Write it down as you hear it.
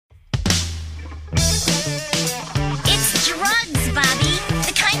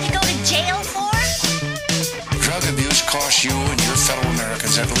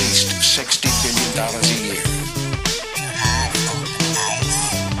at least $60 billion a year.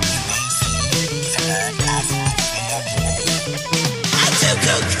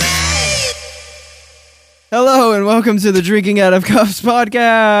 Hello and welcome to the Drinking Out of Cups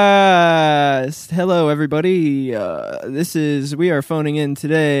podcast. Hello, everybody. We are phoning in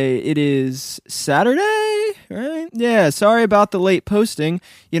today. It is Saturday, right? Yeah, sorry about the late posting.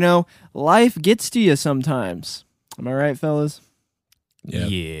 You know, life gets to you sometimes. Am I right, fellas? Yep.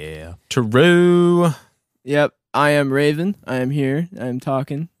 Yeah. True. Yep. I am Raven. I am here. I am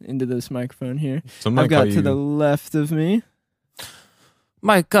talking into this microphone here. Somebody I've got call to the left of me.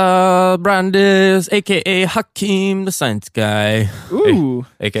 Micah Brandes, a.k.a. Hakeem, the science guy. Ooh.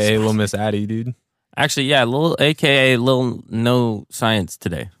 AKA Little Miss Addie, dude. Actually, yeah, a.k.a. Little No Science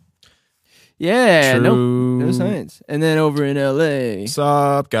today. Yeah, True. no science. And then over in LA. What's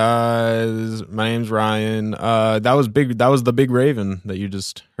up, guys? My name's Ryan. That was the Big Raven that you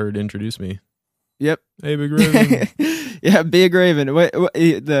just heard introduce me. Yep. Hey, Big Raven. Yeah, Big Raven. What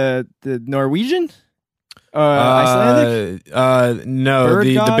the Norwegian? Icelandic? No, Bird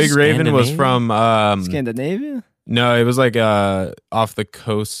the god? Big Raven was from Scandinavia? no, it was like off the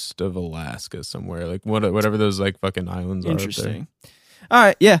coast of Alaska somewhere, like whatever those like fucking islands are. Interesting. All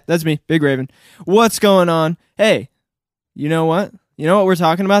right, yeah, that's me, Big Raven. What's going on? Hey, you know what? You know what we're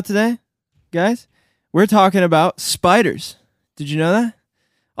talking about today, guys? We're talking about spiders. Did you know that?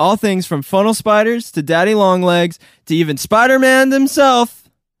 All things from funnel spiders to daddy long legs to even Spider-Man himself.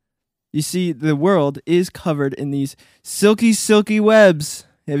 You see, the world is covered in these silky, silky webs.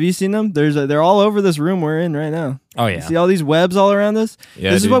 Have you seen them? They're all over this room we're in right now. Oh, You yeah. see all these webs all around us? Yeah,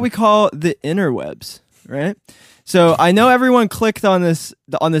 This is dude. what we call the interwebs, right? So I know everyone clicked on this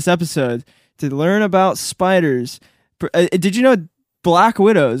episode to learn about spiders. Did you know Black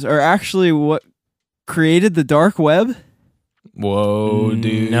Widows are actually what created the dark web? Whoa,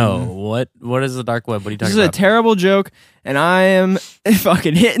 dude. No. What is the dark web? What are you This talking is a about? terrible joke, and I am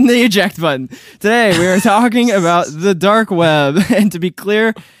fucking hitting the eject button. Today, we are talking about the dark web. And to be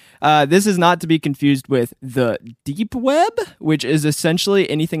clear, this is not to be confused with the deep web, which is essentially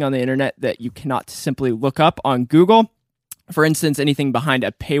anything on the internet that you cannot simply look up on Google. For instance, anything behind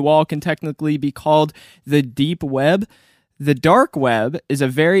a paywall can technically be called the deep web. The dark web is a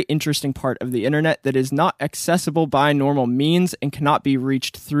very interesting part of the internet that is not accessible by normal means and cannot be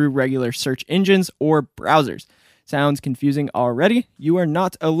reached through regular search engines or browsers. Sounds confusing already? You are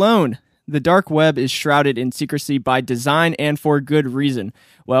not alone. The dark web is shrouded in secrecy by design and for good reason.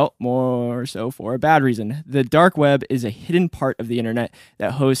 Well, more so for a bad reason. The dark web is a hidden part of the internet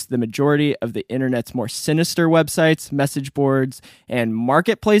that hosts the majority of the internet's more sinister websites, message boards, and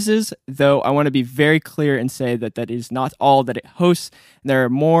marketplaces, though I want to be very clear and say that that is not all that it hosts. There are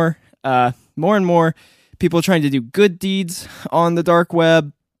more and more people trying to do good deeds on the dark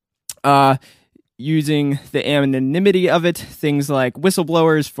web, using the anonymity of it, things like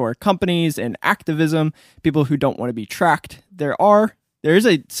whistleblowers for companies and activism, people who don't want to be tracked. There is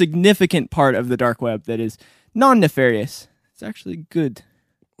a significant part of the dark web that is non-nefarious. It's actually good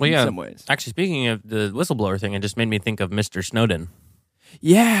in some ways. Actually, speaking of the whistleblower thing, it just made me think of Mr. Snowden,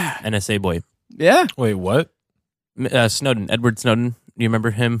 Yeah. NSA boy. Yeah. Wait, what? Snowden, Edward Snowden. Do you remember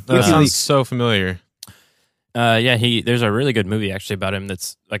him? That sounds WikiLeaks. so familiar. Yeah, there's a really good movie actually about him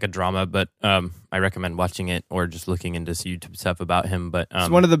that's like a drama, but I recommend watching it or just looking into some YouTube stuff about him. But He's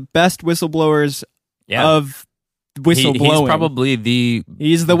one of the best whistleblowers of whistleblowing. He's probably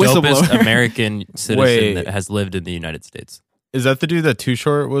He's the dopest whistleblower. American citizen Wait. that has lived in the United States. Is that the dude that Too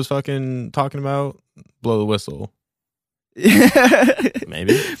Short was fucking talking about? Blow the whistle.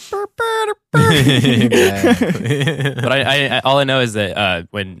 Maybe. Exactly. But I all I know is that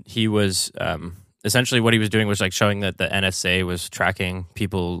when he was essentially what he was doing was like showing that the NSA was tracking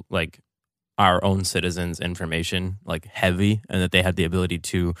people like our own citizens' information like heavy, and that they had the ability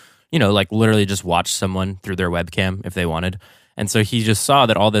to, you know, like literally just watch someone through their webcam if they wanted. And so he just saw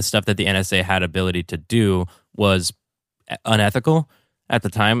that all this stuff that the NSA had ability to do was unethical at the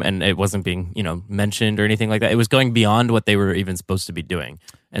time, and it wasn't being, you know, mentioned or anything like that. It was going beyond what they were even supposed to be doing.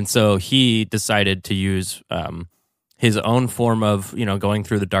 And so he decided to use his own form of, you know, going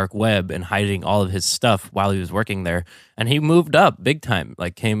through the dark web and hiding all of his stuff while he was working there. And he moved up big time,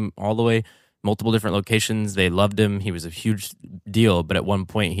 like came all the way, multiple different locations. They loved him. He was a huge deal. But at one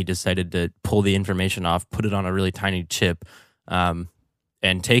point he decided to pull the information off, put it on a really tiny chip, and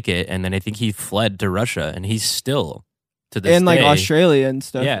take it. And then I think he fled to Russia, and he's still to this and like day, Australia and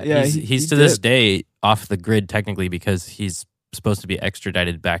stuff. Yeah, he's to this day off the grid technically because he's supposed to be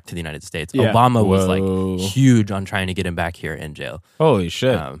extradited back to the United States. Yeah. Obama was Whoa. like huge on trying to get him back here in jail. Holy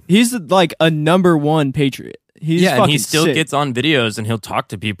shit. He's like a number one patriot. He's and he fucking still sick. gets on videos and he'll talk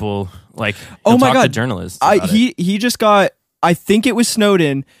to people. Like, Oh he'll my talk to God. journalists. about it. He just got, I think it was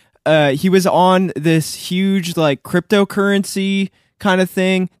Snowden. He was on this huge like cryptocurrency kind of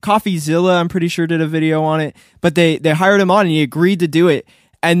thing. CoffeeZilla, I'm pretty sure, did a video on it. But they hired him on and he agreed to do it.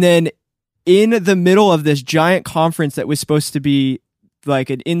 And then in the middle of this giant conference that was supposed to be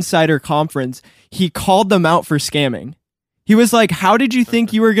like an insider conference, he called them out for scamming. He was like, how did you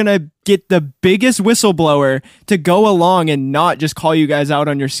think you were going to get the biggest whistleblower to go along and not just call you guys out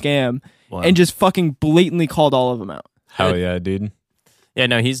on your scam? Wow. And just fucking blatantly called all of them out. Hell yeah, dude. Yeah,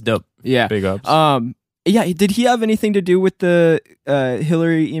 no, he's dope. Yeah. Big ups. Yeah, did he have anything to do with the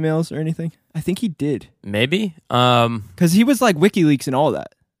Hillary emails or anything? I think he did. Maybe. Because he was like WikiLeaks and all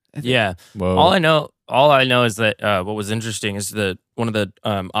that. Yeah. Whoa. All I know is that what was interesting is that one of the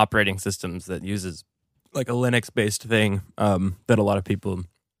operating systems that uses like a Linux-based thing that a lot of people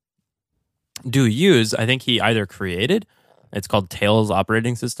do use, I think he either created. It's called Tails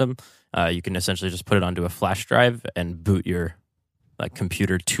operating system. You can essentially just put it onto a flash drive and boot your like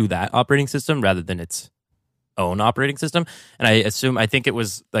computer to that operating system rather than its own operating system. And I think it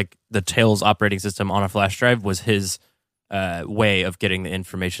was like the Tails operating system on a flash drive was his way of getting the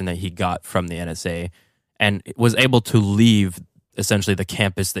information that he got from the NSA, and was able to leave essentially the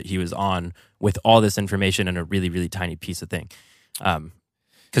campus that he was on with all this information in a really, really tiny piece of thing.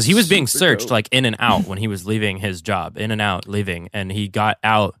 Because he was being searched like in and out when he was leaving his job, in and out, leaving, and he got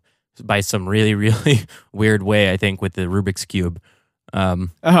out by some really, really weird way, I think, with the Rubik's Cube. By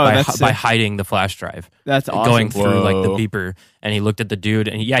hiding the flash drive. That's awesome. Going through like the Whoa. beeper, and he looked at the dude,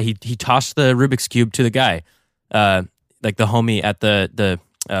 and he tossed the Rubik's Cube to the guy, like the homie at the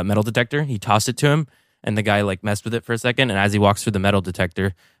metal detector. He tossed it to him, and the guy like messed with it for a second, and as he walks through the metal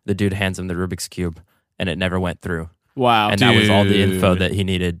detector, the dude hands him the Rubik's Cube, and it never went through. Wow. And that was all the info Dude. that he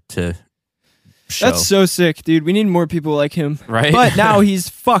needed to show. That's so sick, dude. We need more people like him. Right? But now he's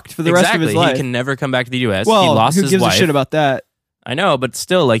fucked for the rest of his life. He can never come back to the U.S. well, he lost who his gives wife. a shit about that? I know, but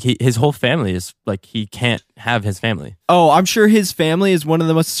still, like his whole family is like he can't have his family. Oh, I'm sure his family is one of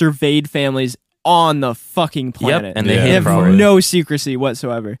the most surveyed families on the fucking planet. and they Yeah. They hate have him for it. no secrecy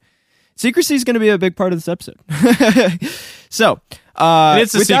whatsoever. Secrecy is going to be a big part of this episode. So,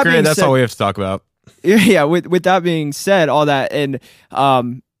 It's a with that secret. being That's said- all we have to talk about. Yeah, with that being said, all that, and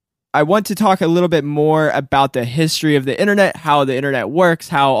I want to talk a little bit more about the history of the internet, how the internet works,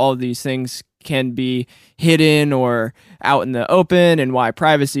 how all these things can be hidden or out in the open, and why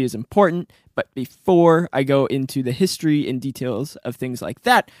privacy is important. But before I go into the history and details of things like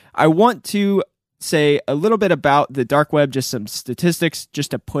that, I want to say a little bit about the dark web, just some statistics,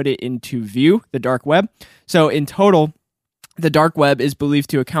 just to put it into view, the dark web. So in total, the dark web is believed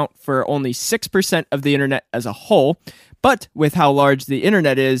to account for only 6% of the internet as a whole. But with how large the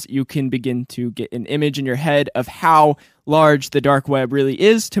internet is, you can begin to get an image in your head of how large the dark web really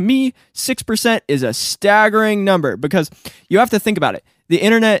is. To me, 6% is a staggering number because you have to think about it. The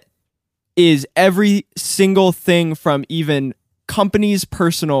internet is every single thing from even companies'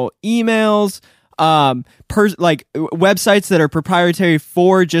 personal emails, like websites that are proprietary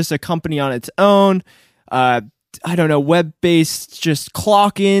for just a company on its own. I don't know, web-based, just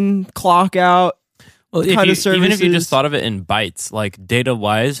clock in, clock out. Well, kind of even if you services. just thought of it in bytes, like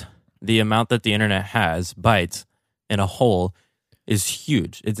data-wise, the amount that the internet has, bytes, in a whole, is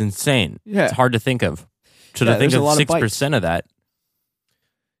huge. It's insane. Yeah. It's hard to think of. To Yeah, think there's a of lot of 6% of that.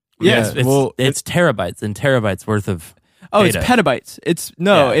 Yeah, It's terabytes and terabytes worth of Oh, data. it's petabytes. It's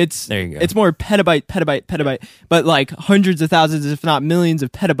there you go. It's more petabyte, but like hundreds of thousands, if not millions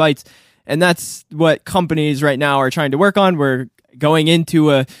of petabytes. And that's what companies right now are trying to work on. We're going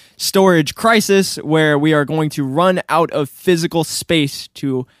into a storage crisis where we are going to run out of physical space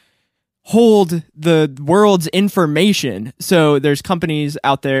to hold the world's information. So there's companies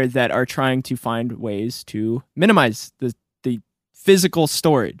out there that are trying to find ways to minimize the physical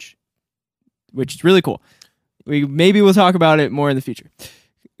storage, which is really cool. Maybe we'll talk about it more in the future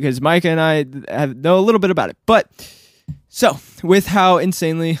because Micah and I know a little bit about it. But so with how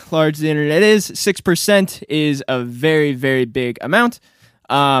insanely large the internet is, 6% is a very, very big amount.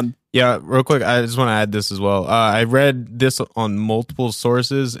 Yeah, real quick, I just want to add this as well. I read this on multiple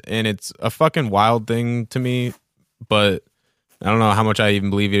sources, and it's a fucking wild thing to me, but I don't know how much I even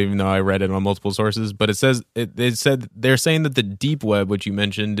believe it, even though I read it on multiple sources. But it said they're saying that the deep web, which you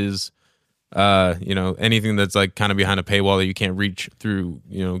mentioned, is anything that's like kind of behind a paywall that you can't reach through,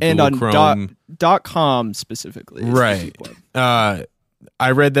 And Google on Chrome. .com specifically. is the Right. deep web.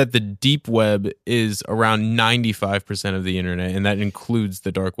 I read that the deep web is around 95% of the internet, and that includes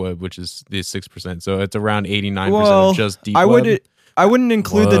the dark web, which is the 6%. So it's around 89% Well, of just deep I web. would I wouldn't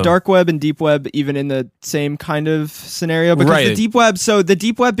include the Whoa. dark web and deep web even in the same kind of scenario because the Right. deep web, so the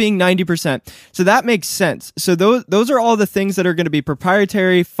deep web being 90%. So that makes sense. So those are all the things that are going to be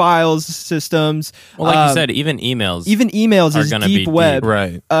proprietary files, systems. Well, like you said, even emails. even emails are is gonna be deep web. deep.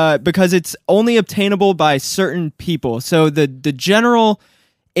 Right. Because it's only obtainable by certain people. So the general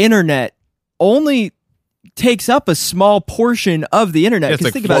internet only takes up a small portion of the internet. Yeah, it's 'Cause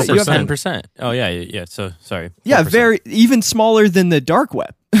like think about it, you have 10%. Oh yeah. So sorry. yeah, 4%. very even smaller than the dark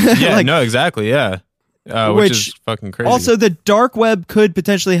web. Yeah, Like, no, exactly. Yeah. Which Which is fucking crazy. also, the dark web could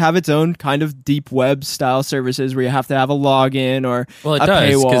potentially have its own kind of deep web style services where you have to have a login or Well, it a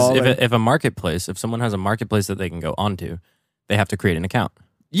does paywall. because or- if a marketplace, if someone has a marketplace that they can go onto, they have to create an account.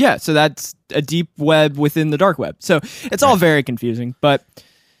 yeah, so that's a deep web within the dark web. So it's all very confusing, but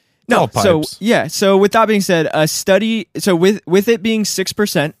no. all So pipes. yeah. So with that being said, a study. So with it being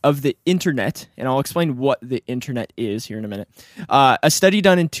 6% of the internet, and I'll explain what the internet is here in a minute. A study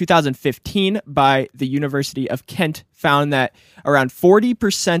done in 2015 by the University of Kent found that around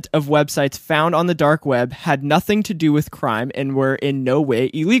 40% of websites found on the dark web had nothing to do with crime and were in no way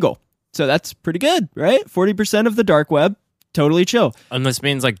illegal. So that's pretty good, right? 40% of the dark web, totally chill. And this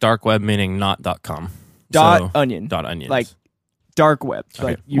means like dark web meaning not .com. Onion. .onion. Like dark web.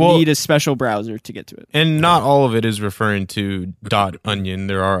 Like you Well- need a special browser to get to it. And not all of it is referring to .onion.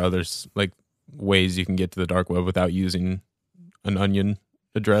 There are others like ways you can get to the dark web without using an onion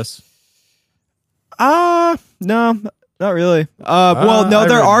address. No, not really. Well, no, I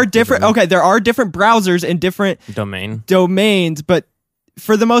there read are different. differently. Okay, there are different browsers and different domain. domains, but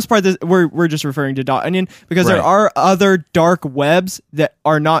for the most part, we're just referring to .onion because there Right. are other dark webs that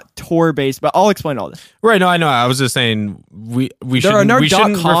are not Tor based. But I'll explain all this. Right? No, I know. I was just saying we There are no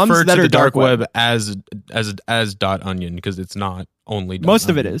shouldn't .coms refer that to are the dark dark web. web as .onion because it's not only Most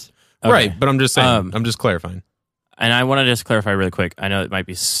of it .onion. is. Okay. Right. But I'm just saying. I'm just clarifying. And I want to just clarify really quick. I know it might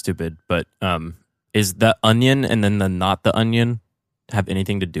be stupid, but is the onion and then the not the onion have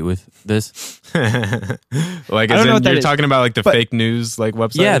anything to do with this? Like, I as don't know in what that you're is, talking about like the but- fake news like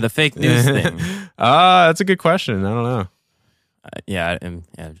website. Yeah, the fake news thing. That's a good question. I don't know. Yeah.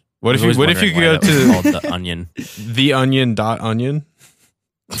 What if I was you always could go wondering why that was to called the onion? theonion.onion?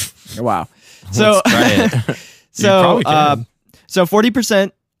 Wow. So Let's try it. probably can. So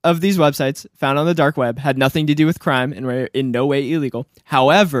 40% of these websites found on the dark web had nothing to do with crime and were in no way illegal.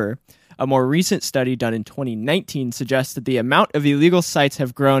 However, a more recent study done in 2019 suggests that the amount of illegal sites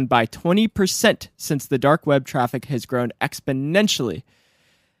have grown by 20% since the dark web traffic has grown exponentially.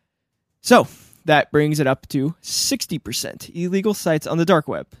 So that brings it up to 60% illegal sites on the dark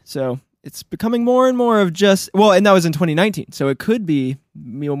web. So it's becoming more and more of just, well, and that was in 2019. So it could be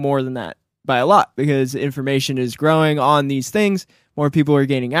more than that by a lot because information is growing on these things. More people are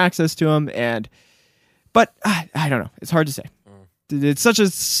gaining access to them. But I don't know. It's hard to say. It's such a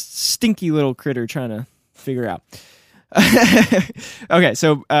stinky little critter trying to figure out. Okay,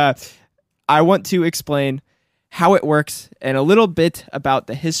 so I want to explain how it works and a little bit about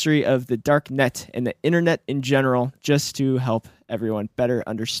the history of the dark net and the internet in general, just to help everyone better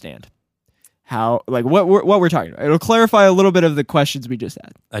understand how, like, what we're talking about. It'll clarify a little bit of the questions we just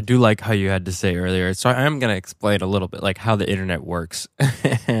had. I do like how you had to say earlier. So I am going to explain a little bit like how the internet works.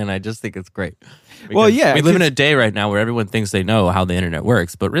 And I just think it's great. Well, Because yeah, we live in 'cause- a day right now where everyone thinks they know how the internet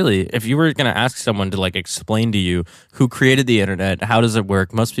works. But really, if you were going to ask someone to like explain to you who created the internet, how does it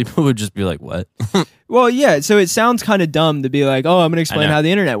work, most people would just be like, what? Well, yeah, so it sounds kind of dumb to be like, oh, I'm going to explain know. how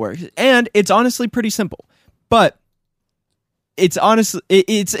the internet works. And it's honestly pretty simple. But it's honestly,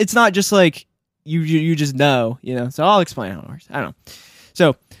 it's not just like you just know, you know. So I'll explain how it works. I don't know.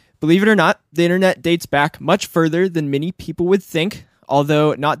 So, believe it or not, the internet dates back much further than many people would think,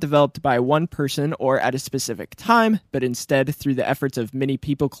 although not developed by one person or at a specific time, but instead through the efforts of many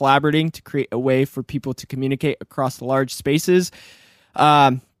people collaborating to create a way for people to communicate across large spaces.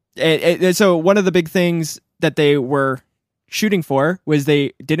 So one of the big things that they were shooting for was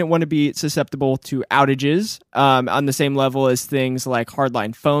they didn't want to be susceptible to outages on the same level as things like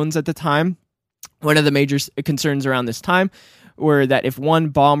hardline phones at the time. One of the major concerns around this time were that if one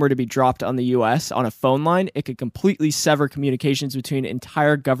bomb were to be dropped on the U.S. on a phone line, it could completely sever communications between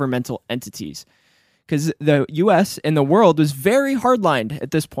entire governmental entities. Because the U.S. and the world was very hardlined at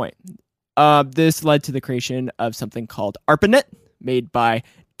this point. This led to the creation of something called ARPANET, made by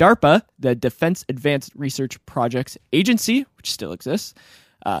DARPA, the Defense Advanced Research Projects Agency, which still exists.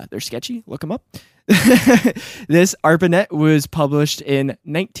 They're sketchy. Look them up. This ARPANET was published in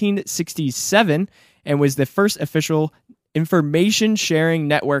 1967 and was the first official information sharing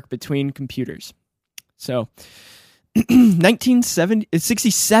network between computers. So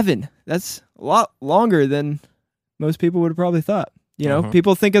 1967, that's a lot longer than most people would have probably thought. You know,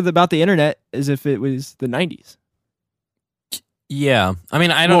 people think about the internet as if it was the 90s. Yeah, I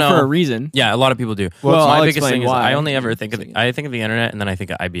mean, I don't know for a reason. Yeah, a lot of people do. Well, my I'll biggest explain thing is why. I only ever think of the internet, and then I think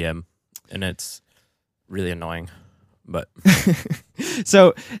of IBM, and it's really annoying. But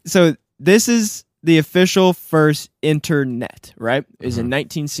So this is the official first internet, right? Is in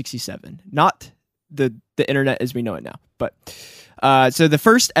 1967, not the internet as we know it now. But so the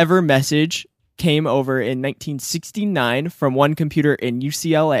first ever message came over in 1969 from one computer in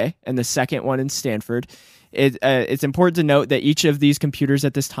UCLA and the second one in Stanford. It's important to note that each of these computers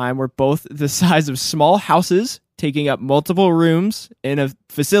at this time were both the size of small houses, taking up multiple rooms in a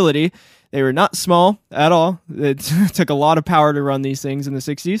facility. They were not small at all. It took a lot of power to run these things in the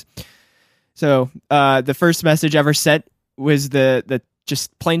 60s. So the first message ever sent was the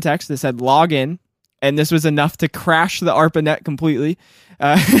just plain text that said log in, and this was enough to crash the ARPANET completely.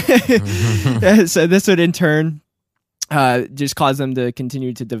 So this would in turn just cause them to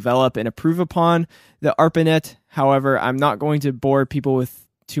continue to develop and improve upon the ARPANET. However, I'm not going to bore people with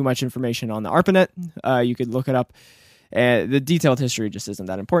too much information on the ARPANET. You could look it up. The detailed history just isn't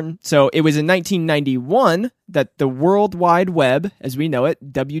that important. So it was in 1991 that the World Wide Web, as we know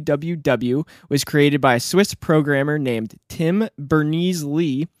it, WWW, was created by a Swiss programmer named Tim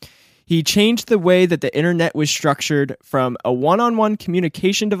Berners-Lee. He changed the way that the internet was structured from a one-on-one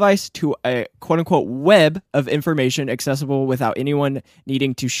communication device to a quote-unquote web of information accessible without anyone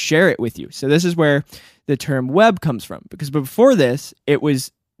needing to share it with you. So this is where the term web comes from, because before this, it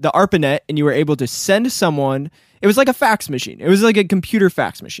was the ARPANET, and you were able to send someone. It was like a fax machine. It was like a computer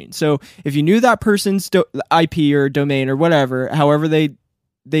fax machine. So if you knew that person's IP or domain or whatever, however they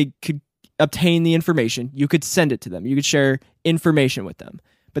could obtain the information, you could send it to them. You could share information with them.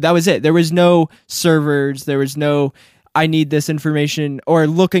 But that was it. There was no servers. There was no, I need this information, or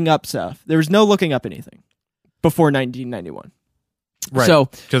looking up stuff. There was no looking up anything before 1991. Right. So,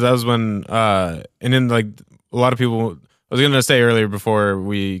 because that was when, and then like a lot of people, I was going to say earlier before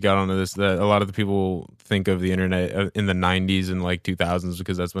we got onto this that a lot of the people think of the internet in the 90s and like 2000s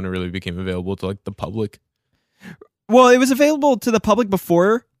because that's when it really became available to like the public. well, it was available to the public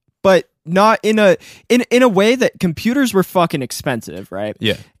before, but not in a way that computers were fucking expensive, right?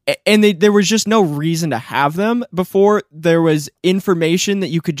 Yeah. And there was just no reason to have them before. There was information that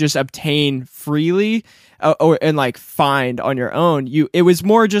you could just obtain freely and like find on your own. It was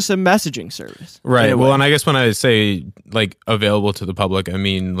more just a messaging service. Right. Well, and I guess when I say like available to the public, I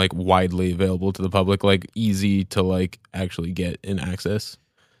mean like widely available to the public, like easy to like actually get and access.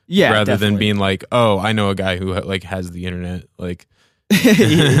 Yeah. Rather definitely. than being like, oh, I know a guy who like has the internet. Like,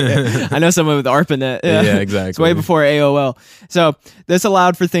 Yeah. I know someone with ARPANET. Yeah, exactly. It's way before AOL. So this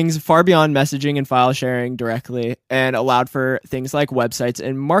allowed for things far beyond messaging and file sharing directly, and allowed for things like websites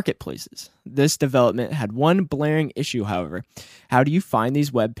and marketplaces. This development had one blaring issue, however. How do you find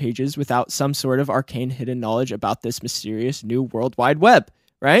these web pages without some sort of arcane hidden knowledge about this mysterious new World Wide Web,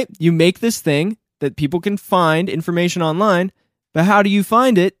 right? You make this thing that people can find information online, but how do you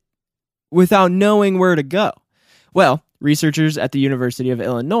find it without knowing where to go? Well, researchers at the University of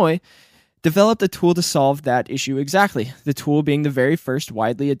Illinois developed a tool to solve that issue exactly, the tool being the very first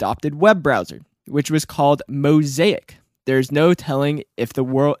widely adopted web browser, which was called Mosaic. There's no telling if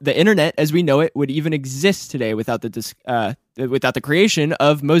the internet as we know it would even exist today without the creation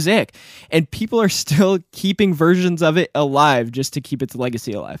of Mosaic. And people are still keeping versions of it alive just to keep its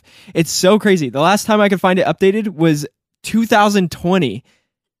legacy alive. It's so crazy. The last time I could find it updated was 2020,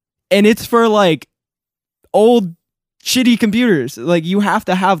 and it's for like old shitty computers. Like you have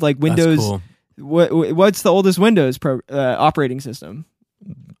to have like Windows. That's cool. What's the oldest Windows operating system?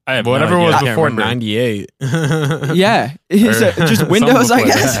 I have whatever no idea. was I can't before remember. 98. Yeah, Or so just something Windows, I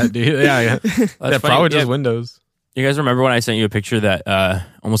before guess. that, dude. Yeah. That's Yeah, funny. probably just Yeah. Windows. You guys remember when I sent you a picture that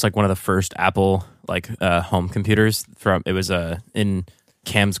almost like one of the first Apple like home computers from it was in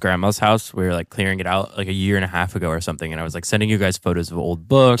Cam's grandma's house. We were like clearing it out like a year and a half ago or something, and I was like sending you guys photos of old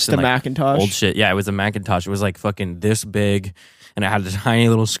books The and like Macintosh. old shit. Yeah, it was a Macintosh. It was like fucking this big, and it had a tiny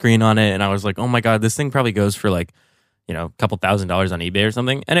little screen on it. And I was like, oh my god, this thing probably goes for like, you know, a couple $1,000s on eBay or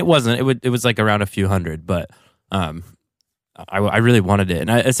something. And it wasn't. It was like around a few hundred, but I really wanted it.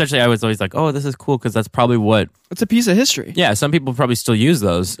 And I was always like, oh, this is cool because that's probably what. It's a piece of history. Yeah, some people probably still use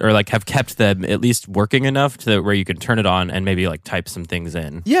those or like have kept them at least working enough to where you can turn it on and maybe like type some things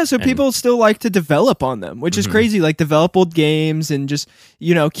in. Yeah, so people still like to develop on them, which is crazy. Like develop old games and just,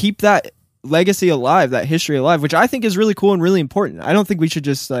 you know, keep that legacy alive, that history alive, which I think is really cool and really important. I don't think we should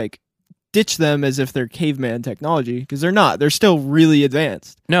just like ditch them as if they're caveman technology, because they're not. They're still really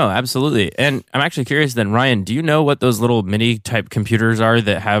advanced. No, absolutely. And I'm actually curious then, Ryan, do you know what those little mini type computers are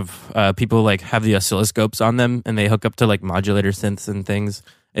that have people like have the oscilloscopes on them and they hook up to like modulator synths and things?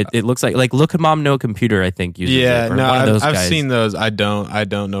 It looks like Look Mom No Computer, I think, uses Yeah, it. Or no, one of those I've guys. seen those. I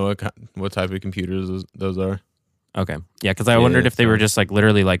don't know what type of computers those are. Okay. Yeah, because I wondered if they were just like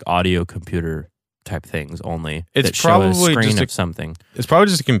literally like audio computer type things only. It's that show a probably screen just of something. It's probably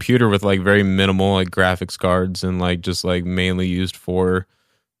just a computer with like very minimal like graphics cards and like just like mainly used for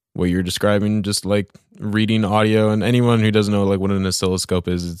what you're describing, just like reading audio. And anyone who doesn't know like what an oscilloscope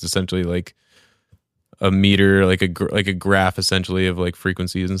is, it's essentially like a meter, like a graph essentially of like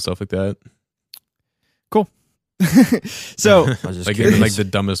frequencies and stuff like that. So I was just Like curious. in like the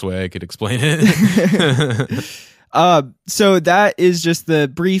dumbest way I could explain it. so that is just the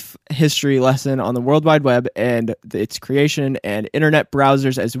brief history lesson on the World Wide Web and its creation and internet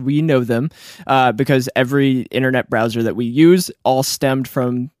browsers as we know them, because every internet browser that we use all stemmed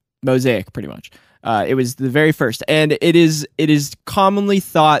from Mosaic, pretty much. It was the very first, and it is commonly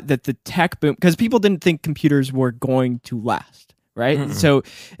thought that the tech boom, because people didn't think computers were going to last, right? Mm-mm. So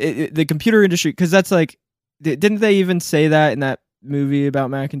the computer industry, because that's like, didn't they even say that in that movie about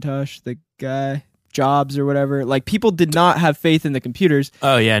Macintosh, the guy Jobs or whatever? Like, people did not have faith in the computers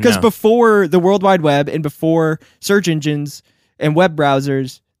Oh, yeah, because no. before the World Wide Web and before search engines and web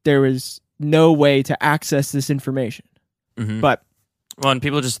browsers, there was no way to access this information. Mhm. But Well, and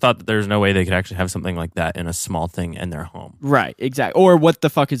people just thought that there's no way they could actually have something like that in a small thing in their home. right, exactly. Or what the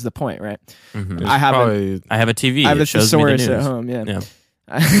fuck is the point, right? Mhm. I have a- probably, I have a TV. I have it a shows me the thesaurus at news. home. Yeah. Yeah.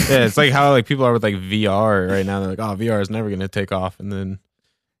 yeah, it's like how like people are with like VR right now. They're like, oh, VR is never going to take off, and then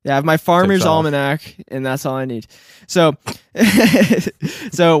Yeah, I have my Farmer's Takes off. Almanac, and that's all I need. So,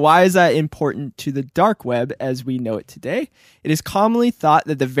 so why is that important to the dark web as we know it today? It is commonly thought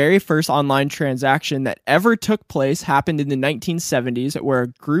that the very first online transaction that ever took place happened in the 1970s, where a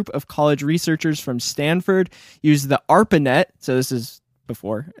group of college researchers from Stanford used the ARPANET, so this is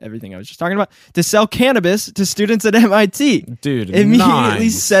before everything I was just talking about, to sell cannabis to students at MIT. dude, Immediately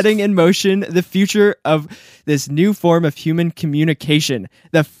nice. setting in motion the future of this new form of human communication.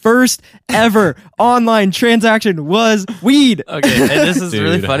 The first ever online transaction was weed. Okay, and this is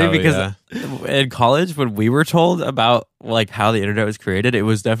really Dude, funny hell because yeah. in college, when we were told about like how the internet was created, it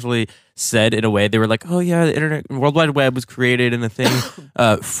was definitely said in a way they were like, "Oh yeah, the internet, World Wide Web was created in a thing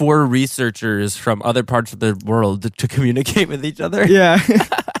for researchers from other parts of the world to communicate with each other." Yeah.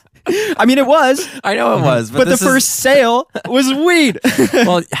 I mean, it was, I know it was, but the this is- first sale was weed.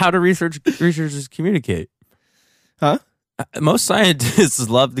 well, how do researchers communicate? Huh? Most scientists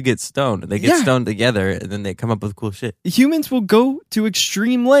love to get stoned. They get Yeah. stoned together, and then they come up with cool shit. Humans will go to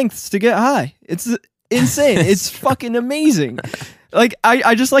extreme lengths to get high. It's insane. It's fucking amazing. Like,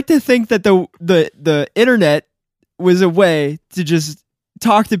 I just like to think that the internet was a way to just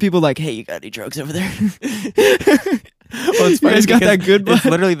talk to people like, hey, you got any drugs over there? Well, it's You funny guys got that because good It's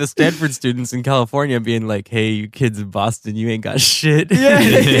bud? literally the Stanford students in California being like, "Hey, you kids in Boston, you ain't got shit. Yeah.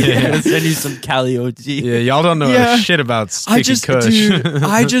 I'm gonna send you some Cali OG." Yeah, y'all don't know Yeah. shit about sticky I just, Kush. dude,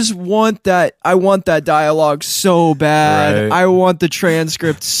 I just want that. I want that dialogue so bad. Right. I want the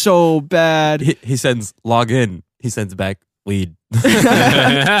transcript so bad. He sends log in. He sends back weed.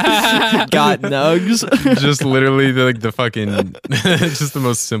 Got nugs. just literally the fucking just the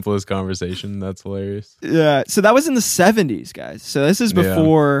most simplest conversation. That's hilarious. Yeah. So that was in the 70s, guys. So this is Yeah.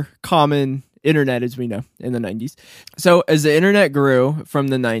 before common internet as we know in the 90s. So as the internet grew from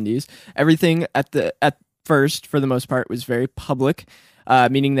the 90s, everything at first, for the most part, was very public,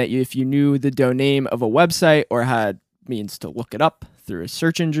 meaning that if you knew the domain of a website or had means to look it up through a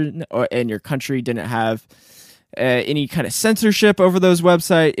search engine, and your country didn't have any kind of censorship over those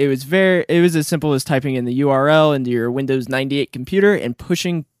websites, it was as simple as typing in the URL into your Windows 98 computer and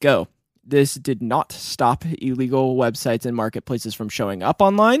pushing go. This did not stop illegal websites and marketplaces from showing up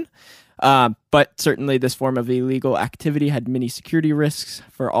online, but certainly this form of illegal activity had many security risks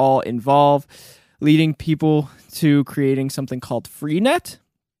for all involved, leading people to creating something called Freenet.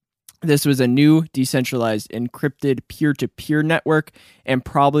 This was a new, decentralized, encrypted peer-to-peer network, and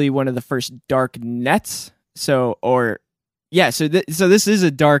probably one of the first dark nets. So this is a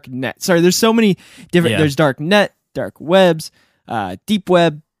dark net. Sorry, there's so many different. Yeah. There's dark net, dark webs, deep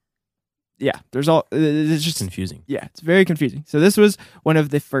web. Yeah, there's all. It's just Confusing. yeah, it's very confusing. So this was one of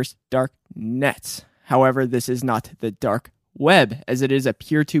the first dark nets. However, this is not the dark web, as it is a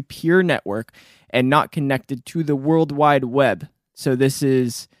peer-to-peer network and not connected to the World Wide Web. So this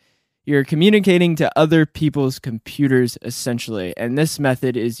is, you're communicating to other people's computers essentially, and this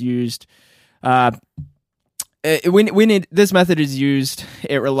method is used this method is used,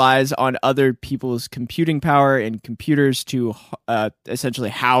 it relies on other people's computing power and computers to essentially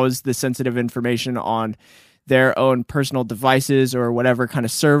house the sensitive information on their own personal devices or whatever kind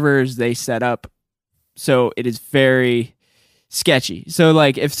of servers they set up. So it is very sketchy. So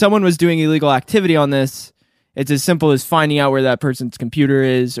like if someone was doing illegal activity on this, it's as simple as finding out where that person's computer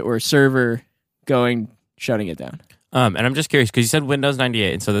is or server, shutting it down. And I'm just curious because you said Windows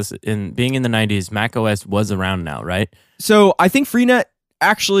 98, and so being in the 90s, Mac OS was around now, right? So I think Freenet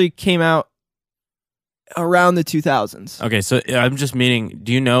actually came out around the 2000s. Okay, so I'm just meaning,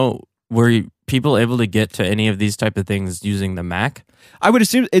 do you know, were people able to get to any of these type of things using the Mac? I would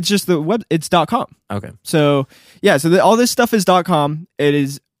assume it's just the web. It's .com. Okay. So yeah, all this stuff is .com. It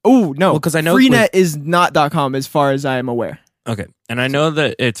is. Oh no, because I know Freenet is not .com as far as I am aware. Okay, and I know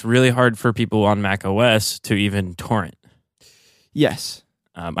that it's really hard for people on Mac OS to even torrent. Yes.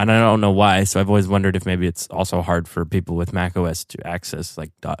 And I don't know why, so I've always wondered if maybe it's also hard for people with Mac OS to access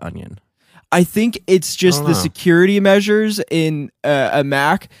like .onion. I think it's just the security measures in a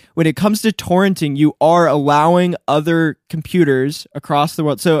Mac. When it comes to torrenting, you are allowing other computers across the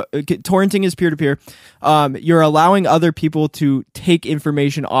world. So torrenting is peer-to-peer. You're allowing other people to take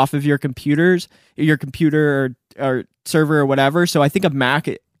information off of your computer or server or whatever. So I think a Mac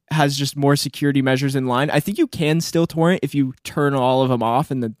has just more security measures in line. I think you can still torrent if you turn all of them off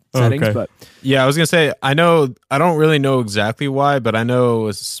in the settings. Okay. But yeah, I was gonna say I don't really know exactly why, but I know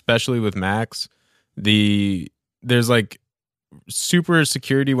especially with Macs, there's like super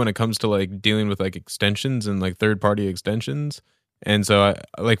security when it comes to like dealing with like extensions and like third party extensions. And so I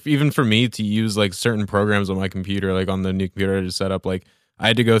like even for me to use like certain programs on my computer, like on the new computer I just set up, like I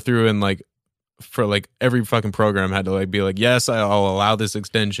had to go through and like for like every fucking program had to like be like, yes, I'll allow this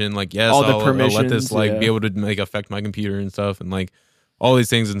extension, like yes, all the I'll permissions, let this like yeah. be able to like affect my computer and stuff and like all these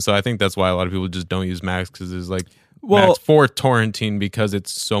things. And so I think that's why a lot of people just don't use Macs because there's like Macs for torrenting because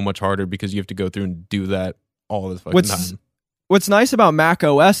it's so much harder because you have to go through and do that all the fucking time. What's nice about Mac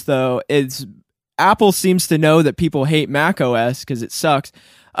OS though is Apple seems to know that people hate Mac OS because it sucks.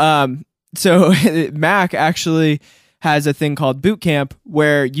 So Mac actually has a thing called Boot Camp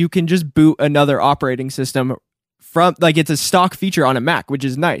where you can just boot another operating system from, like, it's a stock feature on a Mac, which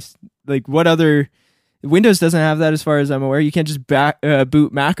is nice. Like, what other Windows doesn't have that as far as I'm aware. You can't just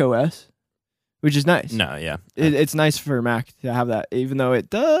boot Mac OS, which is nice. No, yeah. It's nice for Mac to have that, even though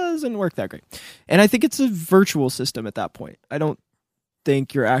it doesn't work that great. And I think it's a virtual system at that point. I don't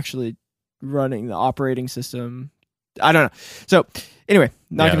think you're actually running the operating system. I don't know. So anyway,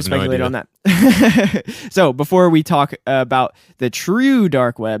 not going to speculate on that. So before we talk about the true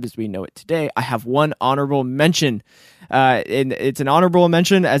dark web as we know it today, I have one honorable mention. And it's an honorable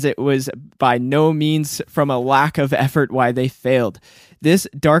mention as it was by no means from a lack of effort why they failed. This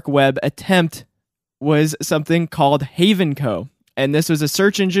dark web attempt was something called Havenco. And this was a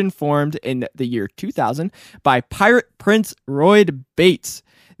search engine formed in the year 2000 by pirate prince Royd Bates.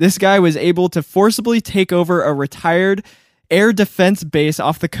 This guy was able to forcibly take over a retired air defense base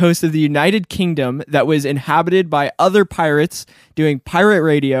off the coast of the United Kingdom that was inhabited by other pirates doing pirate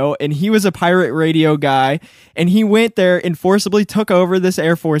radio, and he was a pirate radio guy, and he went there and forcibly took over this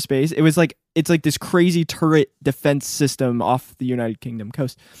Air Force base. It's like this crazy turret defense system off the United Kingdom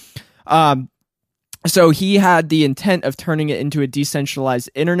coast. So he had the intent of turning it into a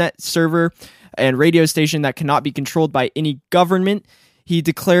decentralized internet server and radio station that cannot be controlled by any government. He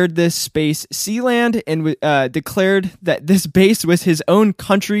declared this space Sealand and declared that this base was his own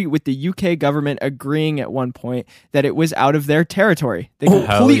country, with the UK government agreeing at one point that it was out of their territory. They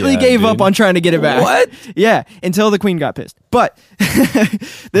completely gave up on trying to get it back. What? Yeah, until the Queen got pissed. But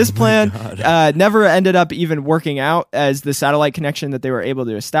this plan never ended up even working out, as the satellite connection that they were able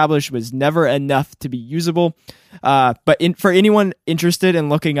to establish was never enough to be usable. But for anyone interested in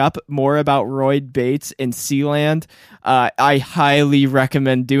looking up more about Royd Bates and Sealand, I highly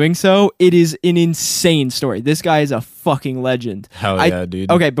recommend doing so. It is an insane story. This guy is a fucking legend. Hell yeah, dude.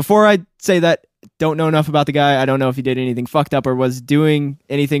 Okay, before I say that, don't know enough about the guy. I don't know if he did anything fucked up or was doing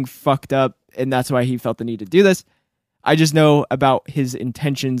anything fucked up, and that's why he felt the need to do this. I just know about his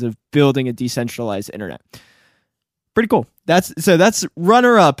intentions of building a decentralized internet. Pretty cool. That's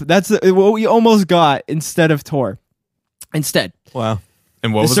runner up. That's what we almost got instead of Tor. Instead. Wow.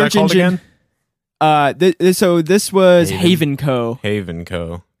 And what was that called again? So this was Havenco.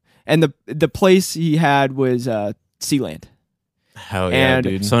 Havenco. And the place he had was Sealand. Hell yeah, And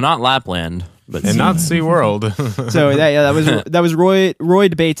dude. So not Lapland, but And not SeaWorld. So that was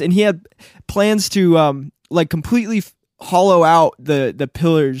Royd Bates, and he had plans to completely hollow out the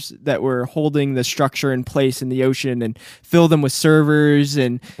pillars that were holding the structure in place in the ocean and fill them with servers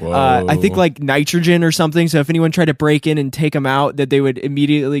and I think like nitrogen or something. So if anyone tried to break in and take them out, that they would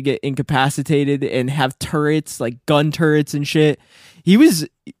immediately get incapacitated and have turrets, like gun turrets and shit. He was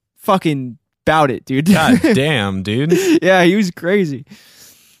fucking about it, dude. God damn, dude. Yeah, he was crazy.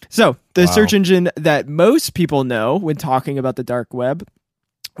 So the search engine that most people know when talking about the dark web,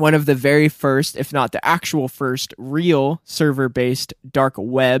 one of the very first, if not the actual first, real server-based dark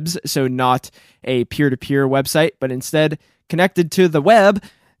webs, so not a peer-to-peer website, but instead connected to the web,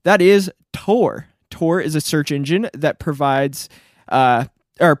 that is Tor. Tor is a search engine that prides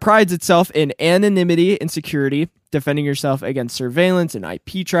itself in anonymity and security, defending yourself against surveillance and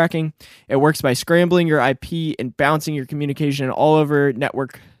IP tracking. It works by scrambling your IP and bouncing your communication all over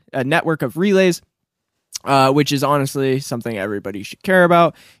a network of relays, which is honestly something everybody should care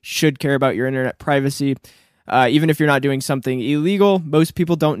about. Should care about your internet privacy. Even if you're not doing something illegal, most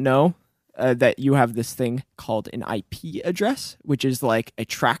people don't know that you have this thing called an IP address, which is like a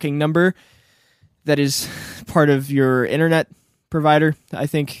tracking number that is part of your internet provider. I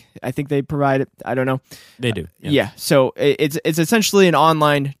think they provide it. I don't know. They do. Yeah. So it's essentially an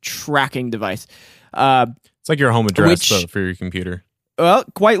online tracking device. It's like your home address Which- though, for your computer. Well,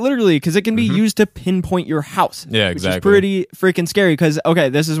 quite literally, because it can be used to pinpoint your house. Yeah, Which exactly. is pretty freaking scary. Because, okay,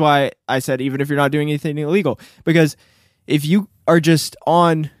 this is why I said even if you're not doing anything illegal. Because if you are just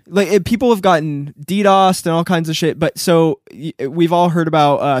on, like, people have gotten DDoSed and all kinds of shit. But so we've all heard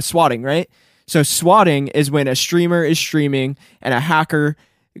about swatting, right? So swatting is when a streamer is streaming and a hacker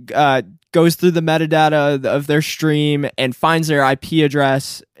goes through the metadata of their stream and finds their IP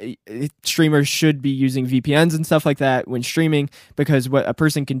address. Streamers should be using VPNs and stuff like that when streaming, because what a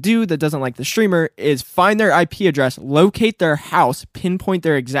person can do that doesn't like the streamer is find their IP address, locate their house, pinpoint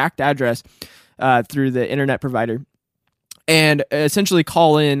their exact address through the internet provider, and essentially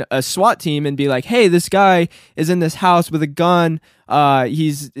call in a SWAT team and be like, hey, this guy is in this house with a gun.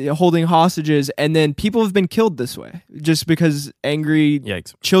 He's holding hostages. And then people have been killed this way just because angry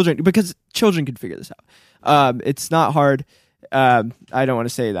Yikes. children, because children can figure this out. It's not hard. I don't want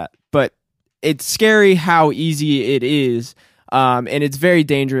to say that, but it's scary how easy it is. And it's very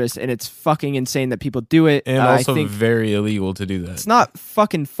dangerous, and it's fucking insane that people do it. And I also think very illegal to do that. it's not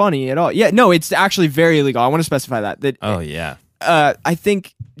fucking funny at all. Yeah, no, it's actually very illegal. I want to specify that. Oh yeah. I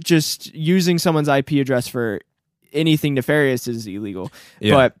think just using someone's IP address for anything nefarious is illegal.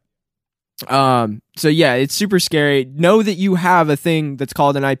 Yeah. But so yeah, it's super scary. Know that you have a thing that's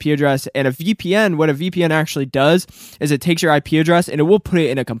called an IP address, and a VPN, what a VPN actually does is it takes your IP address and it will put it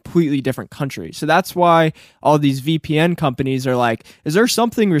in a completely different country. So that's why all these VPN companies are like, is there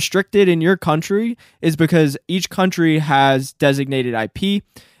something restricted in your country? Is because each country has designated IP,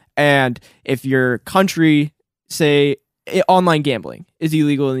 and if your country, say, online gambling is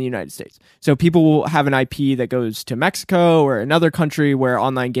illegal in the United States. So people will have an IP that goes to Mexico or another country where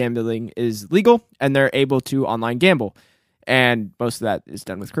online gambling is legal, and they're able to online gamble. And most of that is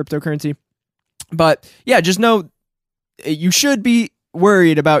done with cryptocurrency. But yeah, just know you should be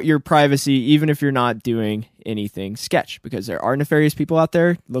worried about your privacy, even if you're not doing anything sketch, because there are nefarious people out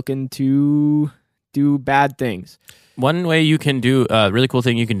there looking to do bad things. One way you can do a really cool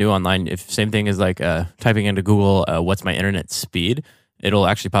thing you can do online, if same thing is like typing into Google, what's my internet speed, it'll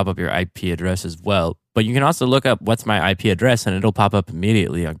actually pop up your IP address as well. But you can also look up what's my IP address, and it'll pop up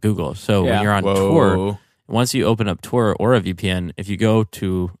immediately on Google. So Yeah. when you're on Tor, once you open up Tor or a VPN, if you go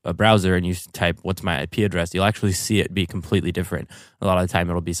to a browser and you type what's my IP address, you'll actually see it be completely different. A lot of the time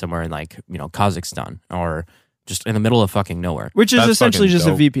it'll be somewhere in like, Kazakhstan or just in the middle of fucking nowhere. Which is That's essentially fucking just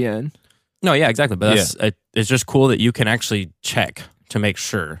dope. a VPN. No, yeah, exactly. But it's just cool that you can actually check to make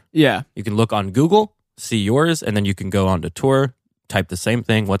sure. Yeah. You can look on Google, see yours, and then you can go on to Tor, type the same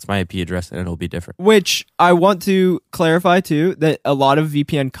thing, what's my IP address, and it'll be different. Which I want to clarify too, that a lot of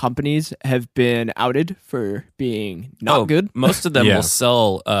VPN companies have been outed for being not good. Most of them Yeah. will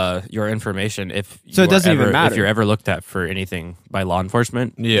sell your information if So it doesn't even matter. If you're ever looked at for anything by law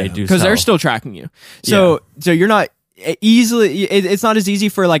enforcement, Yeah. they do Because they're sell. still tracking you. So you're not easily, it's not as easy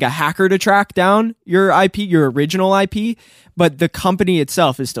for like a hacker to track down your IP, your original IP, but the company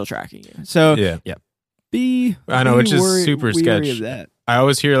itself is still tracking you. So Yeah. be I know, be which is worried- super weary sketch. of that. I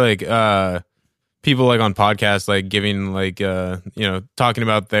always hear like people like on podcasts like giving like talking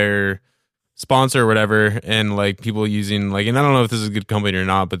about their sponsor or whatever, and like people using like, and I don't know if this is a good company or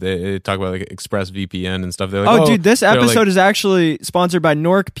not, but they talk about like ExpressVPN and stuff. They're like, Oh, dude, this they're episode like- is actually sponsored by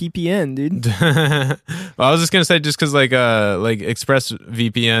PPN, dude. well, I was just gonna say, just because like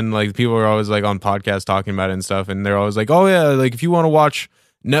ExpressVPN, like people are always like on podcasts talking about it and stuff, and they're always like, oh yeah, like if you want to watch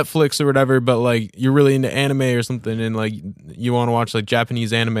Netflix or whatever, but like you're really into anime or something, and like you want to watch like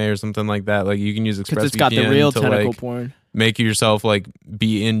Japanese anime or something like that, like you can use Because ExpressVPN it's got the real to tentacle like porn. make yourself like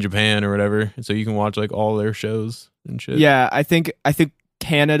be in Japan or whatever, so you can watch like all their shows and shit. Yeah, I think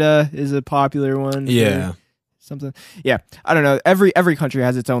Canada is a popular one. for Yeah. something. Yeah, I don't know. Every country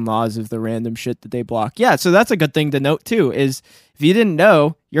has its own laws of the random shit that they block. Yeah, so that's a good thing to note too. Is if you didn't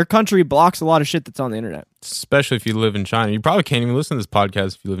know, your country blocks a lot of shit that's on the internet. Especially if you live in China. You probably can't even listen to this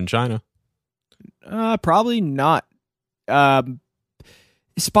podcast if you live in China. Probably not.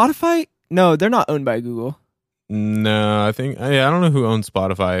 Spotify? No, they're not owned by Google. No, I think I don't know who owns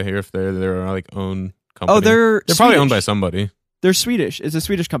Spotify here. If they're like own company. Oh, they're probably owned by Swedish. somebody. They're Swedish. It's a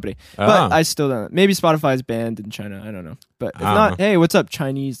Swedish company. Ah. But I still don't know. Maybe Spotify's banned in China. I don't know. But if I don't not, know. hey, what's up,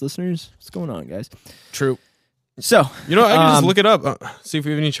 Chinese listeners? What's going on, guys? True. So, You know, I can just Um, look it up. See if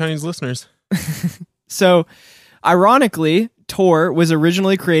we have any Chinese listeners. So, ironically, Tor was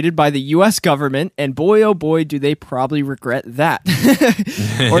originally created by the U.S. government, and boy, oh boy, do they probably regret that.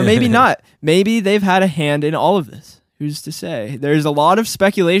 Or maybe not. Maybe they've had a hand in all of this. Who's to say? There's a lot of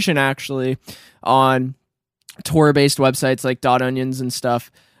speculation, actually, on Tor-based websites like .onions and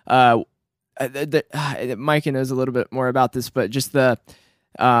stuff. Micah knows a little bit more about this, but just the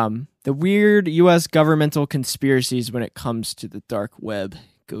weird U.S. governmental conspiracies when it comes to the dark web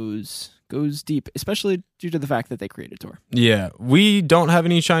goes deep, especially due to the fact that they created Tor. Yeah, we don't have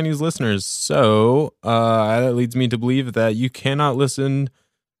any Chinese listeners, so that leads me to believe that you cannot listen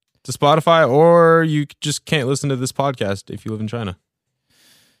to Spotify, or you just can't listen to this podcast if you live in China.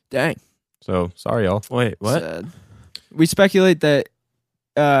 Dang. So sorry, y'all. Wait, what? Sad. We speculate that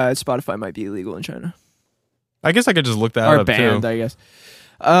Spotify might be illegal in China. I guess I could just look that Or up banned, too. I guess.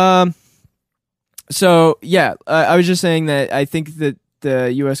 So, yeah, I was just saying that I think that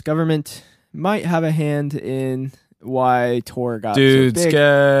the U.S. government might have a hand in why Tor got Dude, so big.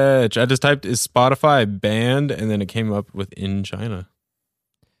 sketch. I just typed, is Spotify banned? And then it came up with in China.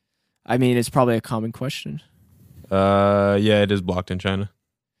 I mean, it's probably a common question. Yeah, it is blocked in China.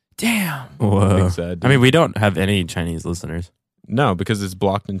 Damn. Whoa. Big sad, dude. I mean, we don't have any Chinese listeners. No, because it's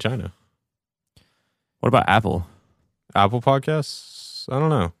blocked in China. What about Apple? Apple Podcasts? I don't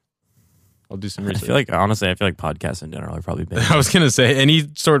know. I'll do some I research. feel like podcasts in general are probably banned. I was going to say, any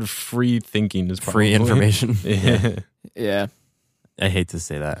sort of free thinking is probably... Free information. Yeah. Yeah. I hate to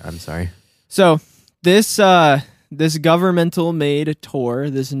say that. I'm sorry. So this governmental made Tor,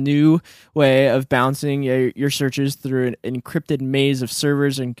 this new way of bouncing your searches through an encrypted maze of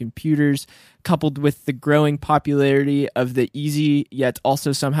servers and computers, coupled with the growing popularity of the easy yet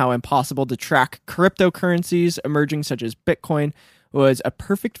also somehow impossible to track cryptocurrencies emerging, such as Bitcoin, was a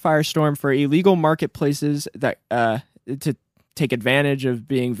perfect firestorm for illegal marketplaces that to take advantage of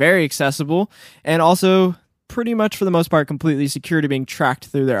being very accessible and also pretty much for the most part completely secure to being tracked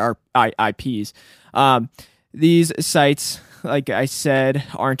through their IPs. These sites, like I said,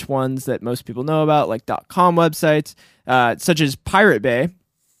 aren't ones that most people know about, like .com websites, such as Pirate Bay.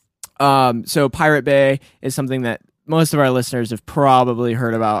 So Pirate Bay is something that most of our listeners have probably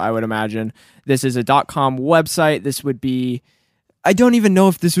heard about, I would imagine. This is a .com website. This would be... I don't even know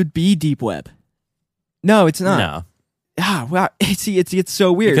if this would be deep web. No, it's not. No. Ah, wow. It's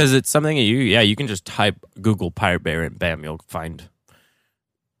so weird. Because it's something that you can just type Google Pirate Bay and bam, you'll find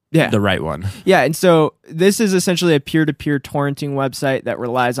the right one. Yeah, and so this is essentially a peer-to-peer torrenting website that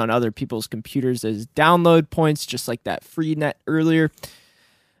relies on other people's computers as download points, just like that Freenet earlier.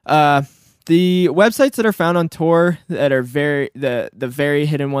 The websites that are found on Tor that are the very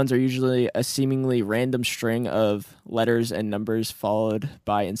hidden ones are usually a seemingly random string of letters and numbers followed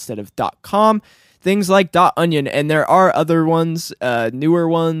by, instead of .com, things like .onion, and there are other ones, newer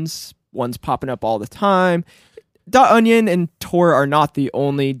ones popping up all the time. .onion and Tor are not the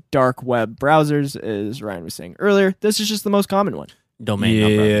only dark web browsers, as Ryan was saying earlier. This is just the most common one. Domain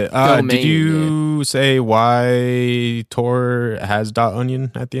number. Yeah. Domain, Did you say why Tor has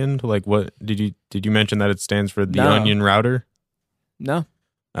 .onion at the end? Like, what did you mention that it stands for the No. onion router? No.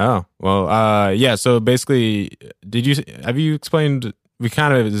 Oh, well, yeah. So basically, have you explained? We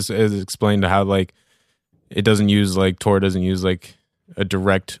kind of has explained how like it doesn't use like Tor doesn't use like a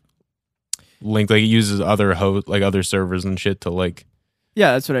direct link. Like it uses other other servers and shit to like.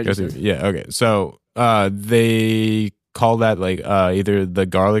 Yeah, that's what I go just through. said. Yeah. Okay. So they call that like either the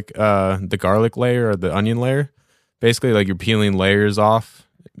garlic layer or the onion layer. Basically, like you're peeling layers off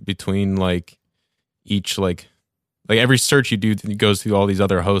between like each like every search you do goes through all these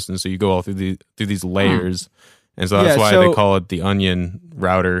other hosts, and so you go all through these layers, and so that's why they call it the onion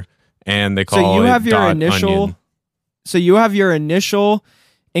router, and they call it you have your onion. So you have your initial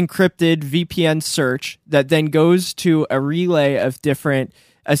encrypted VPN search that then goes to a relay of different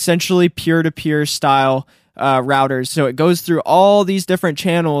essentially peer-to-peer style routers. So it goes through all these different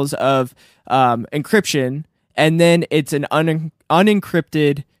channels of encryption, and then it's an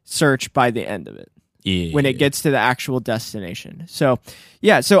unencrypted search by the end of it. Yeah. When it gets to the actual destination. So,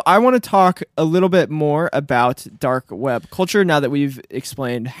 so I want to talk a little bit more about dark web culture now that we've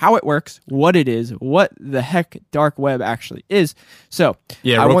explained how it works, what it is, what the heck dark web actually is. So,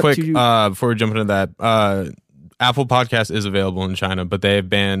 yeah, I real want quick, to- before we jump into that, Apple Podcast is available in China, but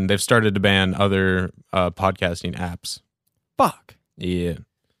they've started to ban other podcasting apps. fuck. Yeah.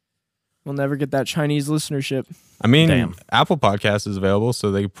 We'll never get that Chinese listenership. I mean, Damn. Apple Podcast is available,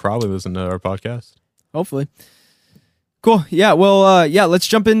 so they probably listen to our podcast. Hopefully. Cool. Yeah. Well, let's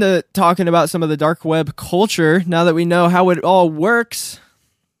jump into talking about some of the dark web culture now that we know how it all works.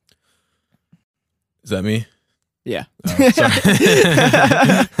 Is that me? Yeah. Sorry.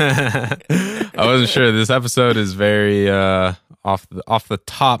 I wasn't sure. This episode is very off the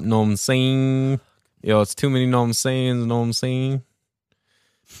top. Know what I'm saying? Yo, it's too many know what I'm saying. Know what I'm saying?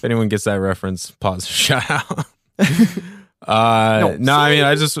 If anyone gets that reference, pause. Shout out. I mean,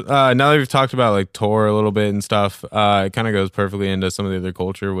 I just now that we've talked about like Tor a little bit and stuff, it kind of goes perfectly into some of the other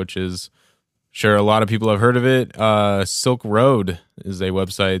culture, which is sure a lot of people have heard of it. Silk Road is a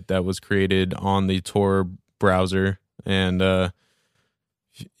website that was created on the Tor browser, and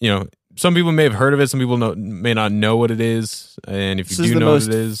some people may have heard of it, some people may not know what it is, and if This you is do the know most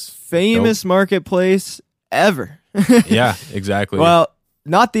what it is, famous marketplace ever. yeah, exactly. Well,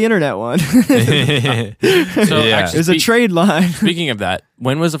 not the internet one. So Yeah. actually, There's a trade line. speaking of that,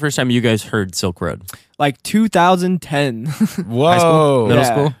 when was the first time you guys heard Silk Road? Like 2010. Whoa. Middle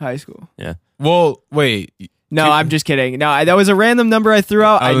Yeah, school? High school. Well, wait. No, I'm just kidding. No, that was a random number I threw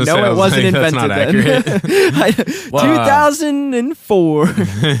out. I I was know gonna say, I it was wasn't like, invented that's not then. Wow.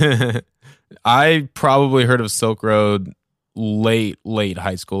 2004. I probably heard of Silk Road late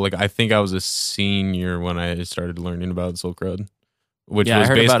high school. Like I think I was a senior when I started learning about Silk Road, which Yeah, I was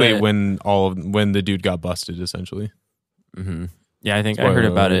heard about basically it. when the dude got busted, essentially. Mm-hmm. Yeah, I think I Spoiler heard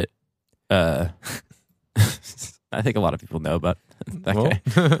about alert. it. I think a lot of people know about that Well, guy.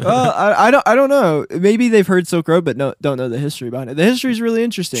 Well, I don't know. Maybe they've heard Silk Road, but don't know the history behind it. The history is really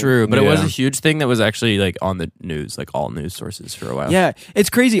interesting. True, but it was Yeah. a huge thing that was actually like on the news, like all news sources for a while. Yeah, it's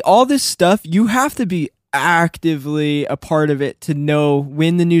crazy. All this stuff, you have to be actively a part of it to know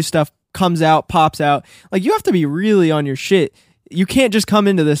when the new stuff comes out, pops out. Like you have to be really on your shit. You can't just come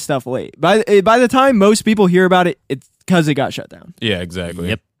into this stuff late. By the time most people hear about it, it's because it got shut down. yeah, exactly.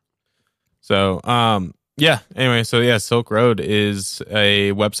 Yep. So, anyway, Silk Road is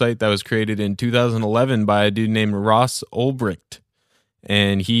a website that was created in 2011 by a dude named Ross Ulbricht.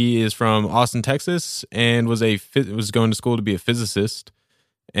 And he is from Austin, Texas, and was going to school to be a physicist.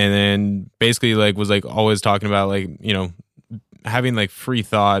 And then basically was always talking about having like free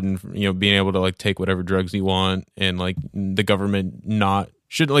thought and being able to like take whatever drugs you want, and like the government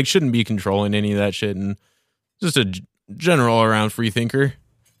shouldn't be controlling any of that shit, and just a general around free thinker.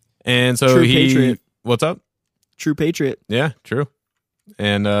 And so True patriot. What's up? True patriot. Yeah, true.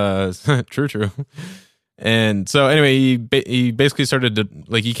 And true. And so anyway, he basically started to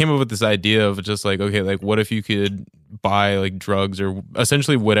he came up with this idea of just like, okay, like what if you could buy like drugs or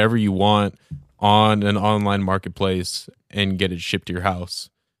essentially whatever you want on an online marketplace and get it shipped to your house.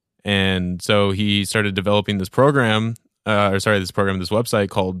 And so he started developing this website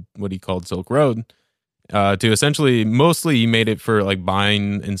called what he called Silk Road. To essentially, mostly he made it for like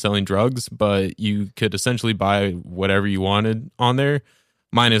buying and selling drugs, but you could essentially buy whatever you wanted on there,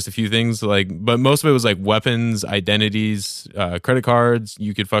 minus a few things but most of it was like weapons, identities, credit cards.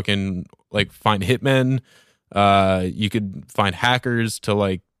 You could fucking like find hitmen. You could find hackers to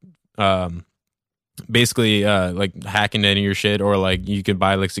basically like hack into any of your shit, or like you could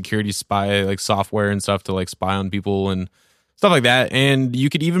buy like security spy like software and stuff to like spy on people and stuff like that. And you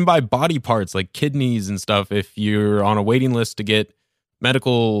could even buy body parts like kidneys and stuff if you're on a waiting list to get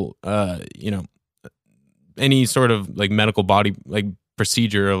medical any sort of like medical body like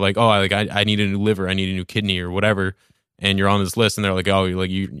procedure of like, oh, I need a new liver, I need a new kidney or whatever, and you're on this list and they're like, oh,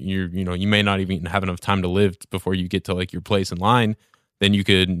 you may not even have enough time to live before you get to like your place in line. Then you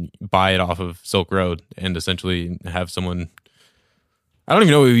could buy it off of Silk Road and essentially have someone, I don't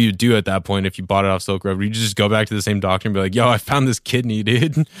even know what you'd do at that point if you bought it off Silk Road. Would you just go back to the same doctor and be like, yo, I found this kidney,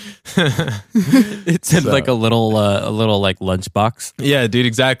 dude? It's in like a little like lunchbox. Yeah, dude,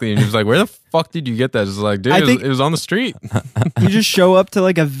 exactly. And he was like, where the fuck did you get that? It's like, dude, it was on the street. You just show up to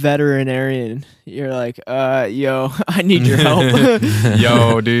like a veterinarian. You're like, yo, I need your help.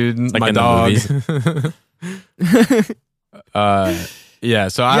 Yo, dude, Like my in the dog. movies. Yeah,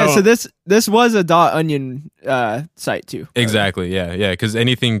 so I Yeah, don't, so this was a .onion site too. exactly. Yeah, because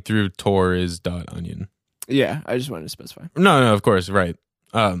anything through Tor is .onion. Yeah, I just wanted to specify. No, of course, right.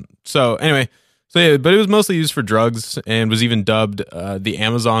 So anyway, but it was mostly used for drugs and was even dubbed the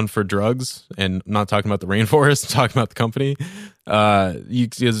Amazon for drugs. And I'm not talking about the rainforest, I'm talking about the company.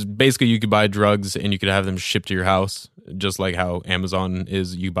 Basically you could buy drugs and you could have them shipped to your house, just like how Amazon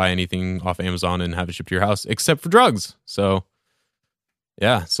is. You buy anything off Amazon and have it shipped to your house, except for drugs. So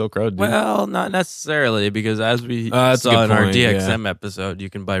yeah, Silk Road. Dude. Well, not necessarily, because as we That's a saw good in our point, DXM episode, you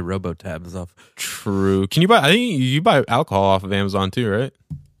can buy RoboTabs off. True. Can you buy? I think you buy alcohol off of Amazon too, right?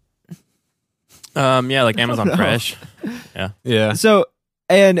 Yeah, like Amazon know. Fresh. Yeah. So,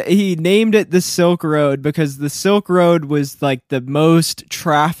 and he named it the Silk Road because the Silk Road was like the most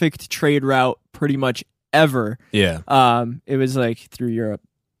trafficked trade route pretty much ever. Yeah. It was like through Europe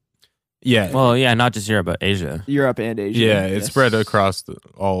Yeah. Well, yeah, not just Europe, but Asia. and Asia. Yeah, it Yes. spread across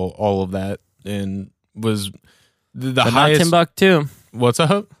all of that and was the But not highest. Timbuktu. What's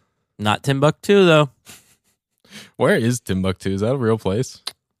up? Not Timbuktu, though. Where is Timbuktu? Is that a real place?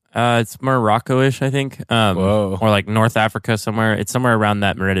 It's Morocco-ish, I think. Whoa. Or like North Africa somewhere. It's somewhere around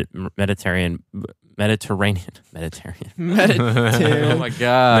that Mediterranean. Mediterranean. Oh my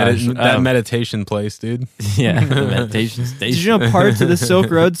gosh. That meditation place, dude. Yeah, the meditation station. Did you know parts of the Silk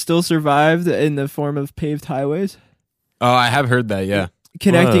Road still survived in the form of paved highways Oh, I have heard that. Yeah.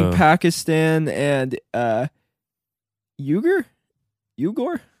 connecting Whoa. Pakistan and Uyghur?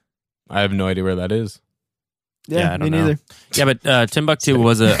 I have no idea where that is. Yeah, I me don't know. neither. Yeah, but Timbuktu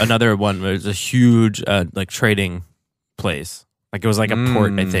was another one. It was a huge like trading place. Like it was like a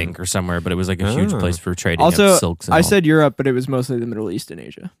port, I think, or somewhere. But it was like a huge Oh. place for trading Also, of silks. And I all. said Europe, but it was mostly the Middle East and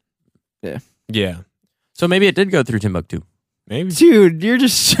Asia. Yeah. so. Maybe it did go through Timbuktu. Maybe. Dude, you're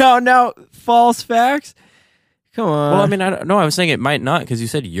just shouting out false facts. Come on. Well, I mean, I don't know. I was saying it might not because you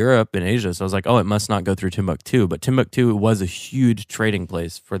said Europe and Asia, so I was like, oh, it must not go through Timbuktu. But Timbuktu was a huge trading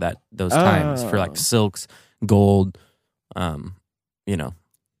place for those times for Oh. like silks, gold. You know,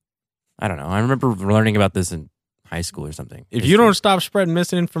 I don't know. I remember learning about this in high school or something. If you don't stop spreading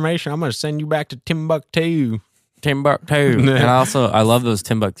misinformation, I'm going to send you back to Timbuktu. Timbuktu, and I love those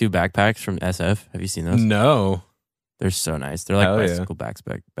Timbuktu backpacks from SF. Have you seen those? No. They're so nice. They're like Hell yeah. bicycle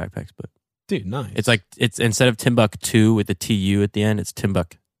backpacks, but Dude, nice. it's instead of Timbuktu with the TU at the end, it's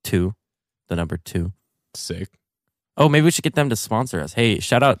Timbuktu, the number 2. sick. Oh, maybe we should get them to sponsor us. Hey,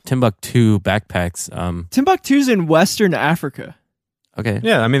 shout out Timbuktu backpacks. Timbuktu's in Western Africa. Okay.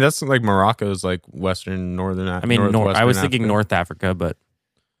 Yeah, I mean, that's like Morocco's like Western, northern. I mean, I was thinking North Africa, but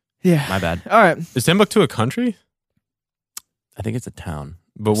Yeah. my bad. All right. Is Timbuktu a country? I think it's a town.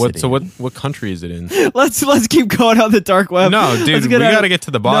 But City. what country is it in? Let's keep going on the dark web. No, dude, Let's we get out- got to get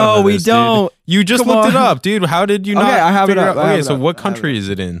to the bottom No, of we this, dude. don't. You just Come looked it on. up, dude. How did you not? Okay, I have it figure up. out- I have Okay, it so up. what I have country it is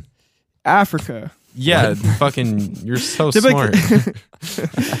it in? Africa Yeah, fucking, you're so Timbuktu-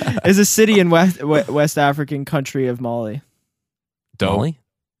 smart. is a city in West African country of Mali. Dope. Molly?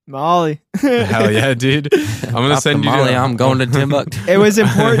 Mali. Hell yeah, dude. I'm gonna Off send the you. Molly, I'm going to Timbuktu. It was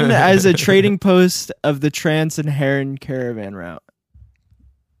important as a trading post of the Trans-Saharan caravan route.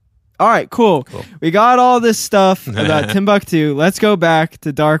 All right, cool. We got all this stuff about Timbuktu. Let's go back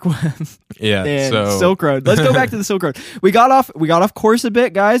to dark web Yeah. and So Silk Road. Let's go back to the Silk Road. We got off course a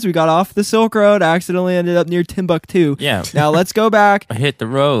bit, guys. We got off the Silk Road. Accidentally ended up near Timbuktu. Yeah. Now let's go back. I hit the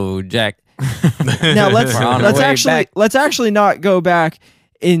road, Jack. Now let's We're on our way let's back. actually not go back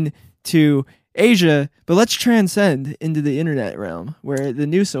into Asia, but let's transcend into the internet realm where the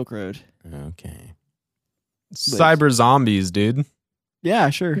new Silk Road. Okay. cyber zombies, dude.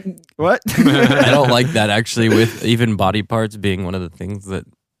 Yeah, sure. What? I don't like that actually, with even body parts being one of the things that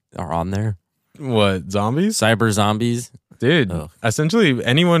are on there. What, zombies? Cyber zombies. Dude, Ugh. essentially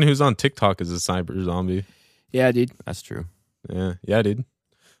anyone who's on TikTok is a cyber zombie. Yeah, dude. That's true. Yeah, dude.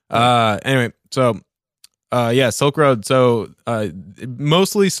 Anyway, so yeah, Silk Road. So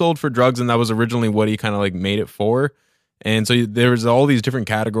mostly sold for drugs, and that was originally what he kind of like made it for. And so there was all these different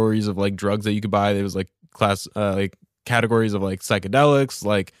categories of like drugs that you could buy. There was like like categories of like psychedelics,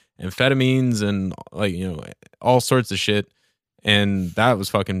 like amphetamines, and like, you know, all sorts of shit. And that was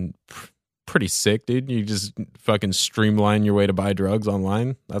fucking pretty sick, dude. You just fucking streamline your way to buy drugs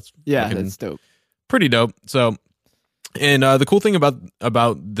online. That's Yeah, fucking that's dope. pretty dope. So, and the cool thing about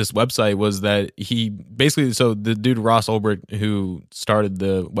this website was that he basically, so the dude Ross Ulbricht, who started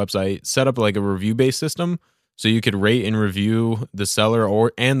the website, set up like a review based system, so you could rate and review the seller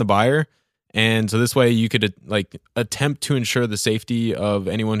and the buyer. And so this way you could like attempt to ensure the safety of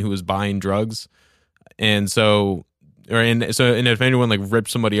anyone who was buying drugs. And so and if anyone like ripped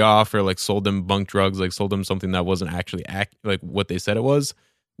somebody off or like sold them bunk drugs, like sold them something that wasn't actually like what they said it was,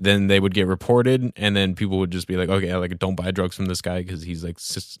 then they would get reported, and then people would just be like, okay, like don't buy drugs from this guy because he's like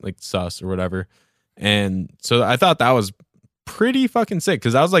sus or whatever. And so I thought that was pretty fucking sick,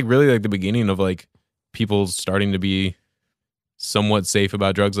 because that was like really like the beginning of like people starting to be somewhat safe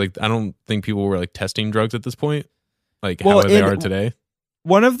about drugs. Like I don't think people were like testing drugs at this point, like how they are today.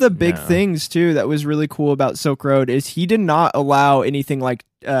 One of the big things too that was really cool about Silk Road is he did not allow anything like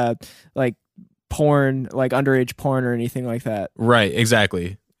porn, like underage porn or anything like that. Right,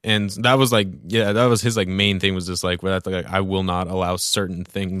 exactly. And that was like, yeah, that was his like main thing, was just like, I will not allow certain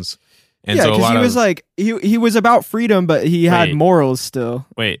things. And yeah, so because he was like he was about freedom, but he had morals still.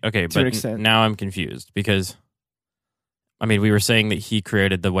 Wait, okay, to an but extent. Now I'm confused, because I mean, we were saying that he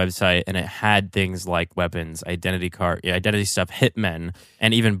created the website and it had things like weapons, identity stuff, hitmen,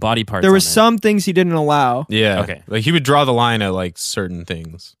 and even body parts. There were on it. some things he didn't allow. Yeah. Okay. Like he would draw the line at like certain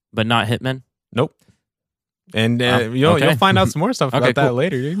things. but not hitmen. Nope. And okay. you'll find out some more stuff about that cool.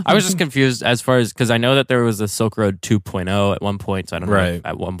 later, dude. I was just confused as far as, because I know that there was a Silk Road 2.0 at one point, so I don't know if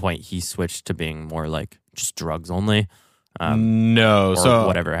at one point he switched to being more like just drugs only. No, or so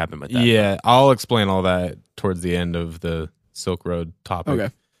whatever happened with that. Yeah, I'll explain all that towards the end of the Silk Road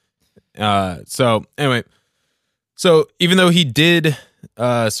topic. Okay. So anyway, so even though he did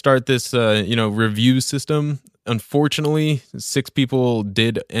start this review system, unfortunately 6 people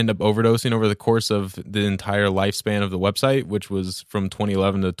did end up overdosing over the course of the entire lifespan of the website, which was from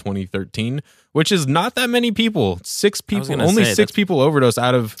 2011 to 2013, which is not that many people. 6 people, only 6 people overdose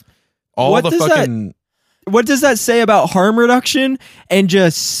out of all What the does fucking. What does that say about harm reduction and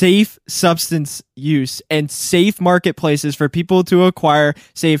just safe substance use and safe marketplaces for people to acquire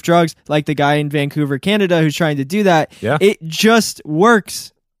safe drugs, like the guy in Vancouver, Canada, who's trying to do that? Yeah. It just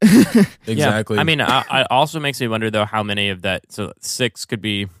works. Exactly. Yeah. I mean, I also makes me wonder though how many of that. So 6 could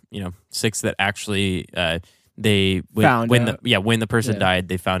be 6 that actually when the person died,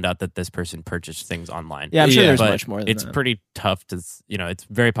 they found out that this person purchased things online. Yeah, I'm sure there's But much more than it's that. pretty tough to it's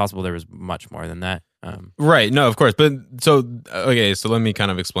very possible there was much more than that. Right. No, of course. But so let me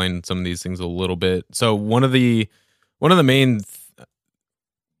kind of explain some of these things a little bit. So one of the main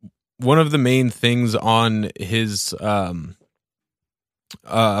things on his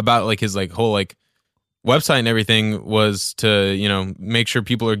about like his like whole like website and everything was to make sure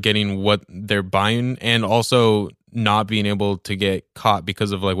people are getting what they're buying, and also not being able to get caught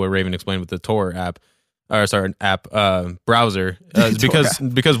because of like what Raven explained with the Tor app. Browser,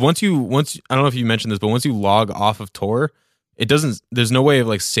 because once you I don't know if you mentioned this, but once you log off of Tor, it doesn't. There's no way of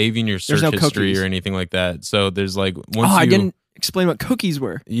like saving your search history cookies or anything like that. So there's like I didn't explain what cookies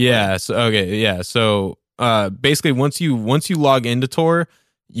were. Yeah. So basically, once you log into Tor,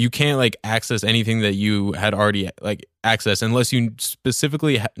 you can't like access anything that you had already like accessed unless you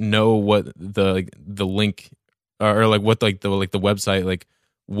specifically know what the link or like what like the website like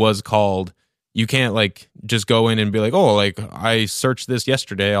was called. You can't like just go in and be like, oh, like I searched this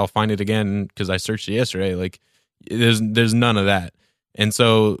yesterday, I'll find it again because I searched it yesterday. Like there's none of that. And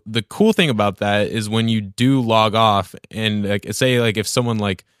so the cool thing about that is when you do log off and like say like if someone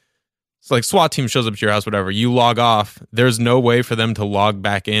like SWAT team shows up to your house, whatever, you log off, there's no way for them to log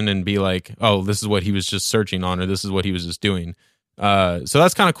back in and be like, oh, this is what he was just searching on, or this is what he was just doing. So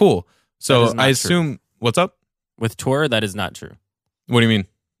that's kind of cool. So I assume what's up? With Tor, that is not true. What do you mean?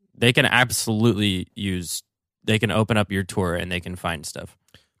 They can absolutely they can open up your Tor and they can find stuff.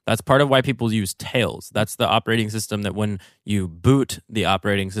 That's part of why people use Tails. That's the operating system that when you boot the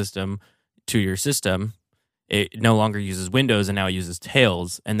operating system to your system, it no longer uses Windows and now it uses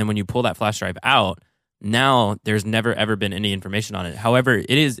Tails. And then when you pull that flash drive out, now there's never ever been any information on it. However,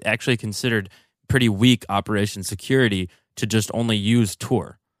 it is actually considered pretty weak operation security to just only use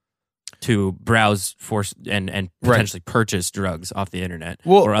Tor to browse for and potentially purchase drugs off the internet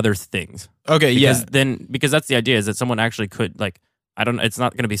or other things. Okay, Because that's the idea, is that someone actually could it's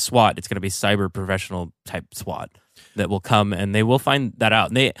not going to be SWAT, it's going to be cyber professional type SWAT that will come and they will find that out.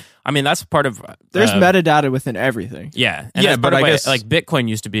 And that's part of there's metadata within everything. Yeah. And that's part of why, like Bitcoin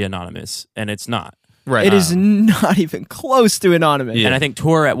used to be anonymous and it's not. Right. It is not even close to anonymous. And I think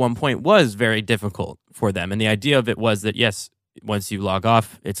Tor at one point was very difficult for them. And the idea of it was that, yes, once you log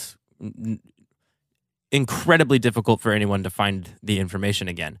off, it's incredibly difficult for anyone to find the information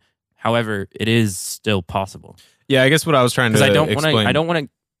again. However, it is still possible. Yeah, I guess what I was trying to explain. I don't want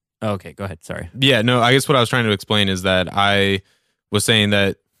to. Okay, go ahead. Sorry. Yeah, no, I guess what I was trying to explain is that I was saying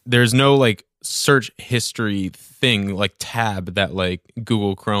that there's no like search history thing like tab that like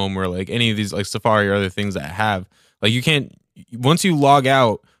Google Chrome or like any of these like Safari or other things that have. Like you can't, once you log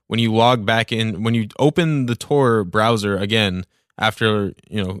out, when you log back in, when you open the Tor browser again after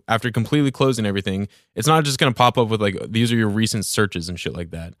completely closing everything, it's not just going to pop up with like, these are your recent searches and shit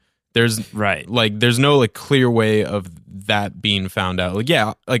like that. There's there's no like clear way of that being found out. Like,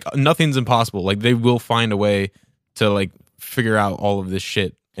 yeah, like nothing's impossible. Like they will find a way to like figure out all of this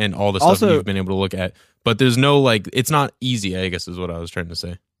shit and all the stuff Also, you've been able to look at. But there's no like, it's not easy, I guess is what I was trying to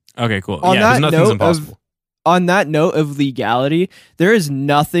say. Okay, cool. On Yeah, that Because nothing's note impossible. on that note of legality, there is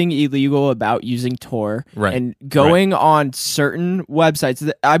nothing illegal about using Tor Right. and going on certain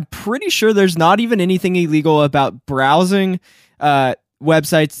websites. I'm pretty sure there's not even anything illegal about browsing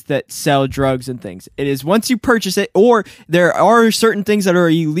websites that sell drugs and things. It is once you purchase it, or there are certain things that are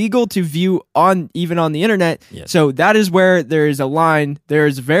illegal to view even on the internet. Yes. So that is where there is a line.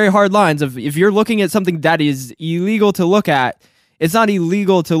 There's very hard lines of if you're looking at something that is illegal to look at. It's not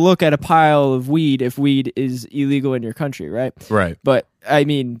illegal to look at a pile of weed if weed is illegal in your country, right? Right. But I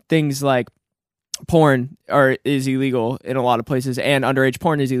mean, things like porn is illegal in a lot of places, and underage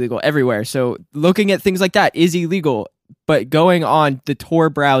porn is illegal everywhere. So looking at things like that is illegal, but going on the Tor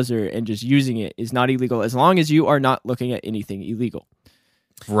browser and just using it is not illegal as long as you are not looking at anything illegal.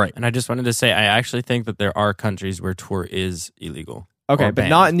 Right. And I just wanted to say, I actually think that there are countries where Tor is illegal. Okay, Or but banned.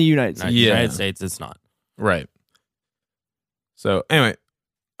 not in the United Not States. in the Yeah. United States, it's not. Right. So anyway,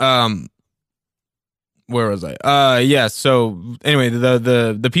 where was I? Yeah. So anyway,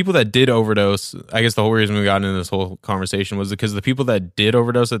 the people that did overdose, I guess the whole reason we got into this whole conversation was because the people that did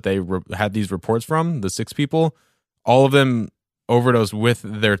overdose that they had these reports from, the 6 people, all of them overdosed with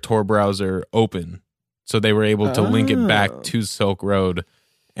their Tor browser open, so they were able to link it back Oh. to Silk Road,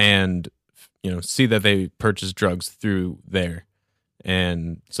 and see that they purchased drugs through there.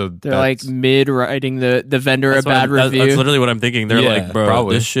 And so They're like mid writing the vendor That's a bad review. That's literally what I'm thinking. They're Yeah, like, bro,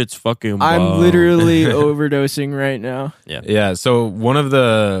 probably. this shit's fucking I'm bomb." literally overdosing right now. Yeah, so one of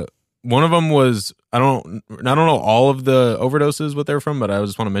them was I don't know all of the overdoses what they're from, but I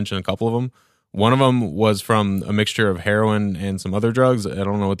just want to mention a couple of them. One of them was from a mixture of heroin and some other drugs. I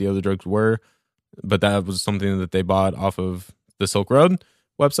don't know what the other drugs were, but that was something that they bought off of the Silk Road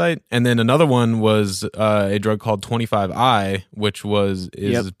website. And then another one was a drug called 25I, which is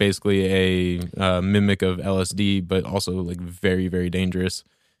Yep. basically a mimic of LSD, but also like very, very dangerous.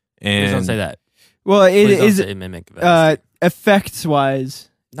 And Please don't say that. Well, it Please don't is say mimic of LSD. effects wise.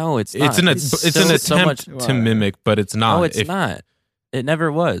 No, it's not. it's an so attempt much. to mimic, but it's not. No, it's not. It never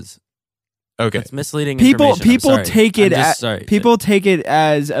was. Okay. It's misleading People information. I'm sorry. take it I'm just as sorry. people take it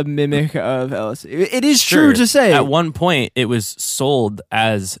as a mimic of LSD. It is Sure. true to say, At one point, it was sold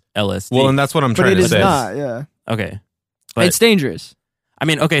as LSD. Well, and that's what I'm but trying it to is say. not. Yeah, okay. But it's dangerous. I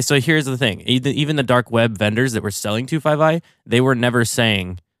mean, okay, so here's the thing. Even the dark web vendors that were selling 25i, they were never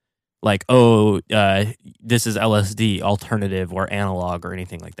saying like, oh, this is LSD alternative or analog or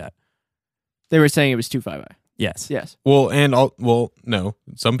anything like that. They were saying it was 2,5-I. Yes. Yes, No.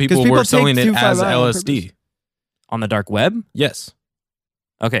 Some people people were take selling it 2,5-I as on LSD. On the dark web? Yes.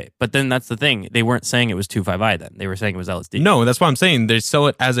 Okay, but then that's the thing. They weren't saying it was 25i then. They were saying it was LSD. No, that's what I'm saying. They sell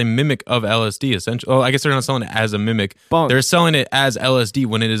it as a mimic of LSD, essentially. Oh, I guess they're not selling it as a mimic. bunk. They're selling it as LSD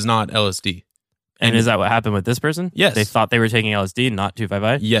when it is not LSD. And is that what happened with this person? Yes. They thought they were taking LSD, not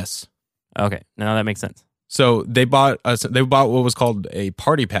 25i? Yes. Okay, now that makes sense. So they bought what was called a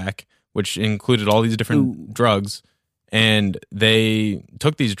party pack, which included all these different drugs, and they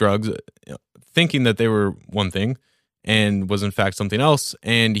took these drugs thinking that they were one thing and was in fact something else.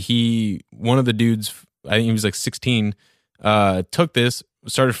 And one of the dudes, I think he was like 16, took this,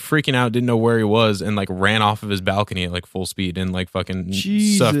 started freaking out, didn't know where he was, and like ran off of his balcony at like full speed and like fucking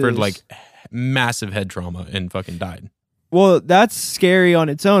Jesus. suffered like massive head trauma and fucking died. Well, that's scary on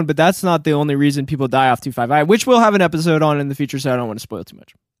its own, but that's not the only reason people die off 2,5-I, which we'll have an episode on in the future, so I don't want to spoil too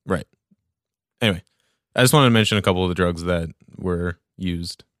much. Right. Anyway, I just wanted to mention a couple of the drugs that were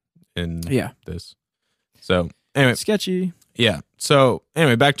used in Yeah. this. So anyway, Sketchy. yeah. So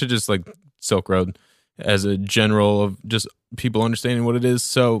anyway, back to just like Silk Road as a general of just people understanding what it is.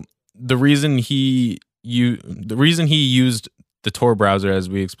 So the reason he used the Tor browser, as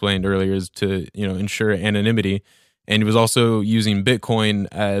we explained earlier, is to ensure anonymity, and he was also using Bitcoin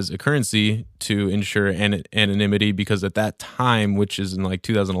as a currency to ensure anonymity because at that time, which is in like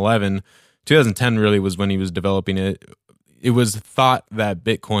 2010 really was when he was developing it. It was thought that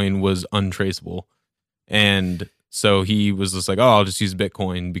Bitcoin was untraceable, and so he was just like, "Oh, I'll just use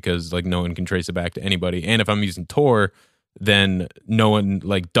Bitcoin because like no one can trace it back to anybody, and if I'm using Tor, then no one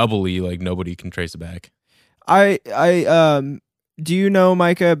nobody can trace it back." Do you know,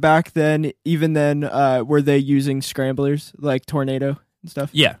 Micah, back then, even then, were they using scramblers like Tornado? and stuff?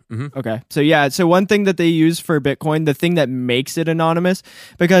 Yeah. hmm Okay. So one thing that they use for Bitcoin, the thing that makes it anonymous,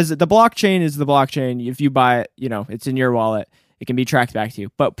 because the blockchain is the blockchain. If you buy it, it's in your wallet. It can be tracked back to you.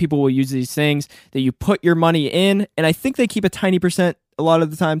 But people will use these things that you put your money in, and I think they keep a tiny percent a lot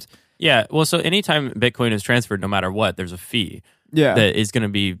of the times. Yeah. Well, so anytime Bitcoin is transferred, no matter what, there's a fee Yeah. that is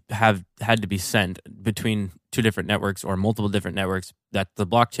going to had to be sent between two different networks or multiple different networks. That's the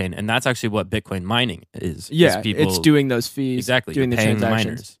blockchain, and that's actually what Bitcoin mining is. Yeah, is people, it's doing those fees. exactly doing the paying the transactions.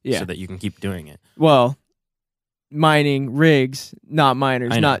 miners Yeah. so that you can keep doing it. Well, mining rigs, not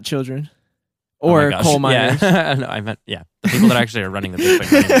miners, I know. not children. Oh my Or gosh. coal miners. Yeah. No, I meant the people that actually are running the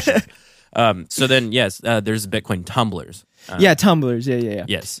Bitcoin mining machine. So then, yes, there's Bitcoin tumblers. Yeah, tumblers. Yeah.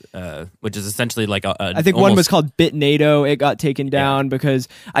 Yes, which is essentially like a I think one was called Bitnado. It got taken down because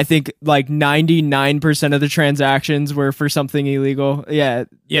I think like 99% of the transactions were for something illegal. Yeah.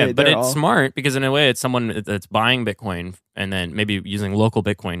 Yeah, but they're it's all- smart because in a way it's someone that's buying Bitcoin and then maybe using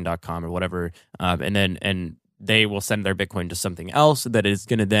localbitcoin.com or whatever, and they will send their Bitcoin to something else that is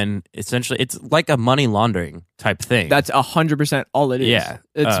going to then essentially, it's like a money laundering type thing. That's 100% all it is. Yeah,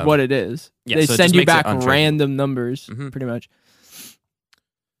 It's what it is. yeah, They so it send just you makes it back untraceable. random numbers, Mhm. pretty much.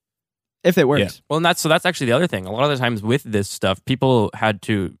 If it works. Yeah. Well, and that's actually the other thing. A lot of the times with this stuff, people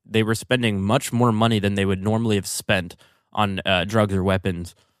they were spending much more money than they would normally have spent on drugs or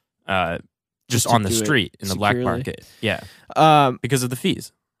weapons, just to on the do it street in the black securely. market. Yeah, Um, because of the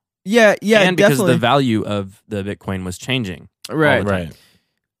fees. yeah, and because definitely. the value of the Bitcoin was changing. Right. all the time.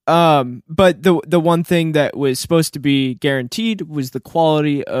 Right. But the one thing that was supposed to be guaranteed was the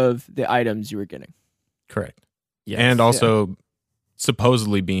quality of the items you were getting. Correct. Yes. And also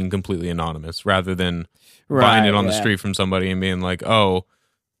supposedly being completely anonymous rather than buying it on the yeah. street from somebody and being like, oh,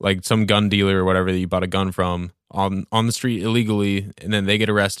 like some gun dealer or whatever that you bought a gun from on the street illegally, and then they get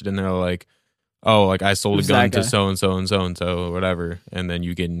arrested and they're like, oh, like I sold a Who's gun that to guy? so and so and so and so or whatever, and then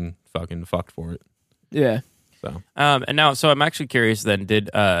you getting fucking fucked for it. Yeah. So And now, so I'm actually curious. Then, did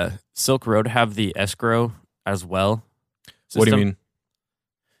Silk Road have the escrow as well? what do you system? mean?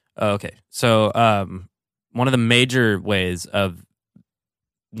 Oh, okay. So one of the major ways of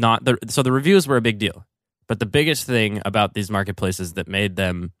so the reviews were a big deal, but the biggest thing about these marketplaces that made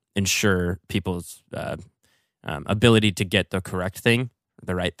them ensure people's ability to get the correct thing,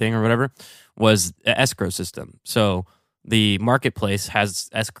 the right thing, or whatever, was an escrow system. So the marketplace has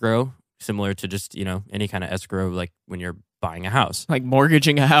escrow similar to just any kind of escrow, like when you're buying a house. Like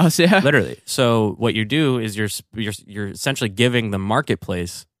mortgaging a house, yeah. Literally. So what you do is you're essentially giving the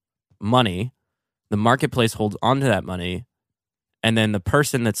marketplace money. The marketplace holds onto that money, and then the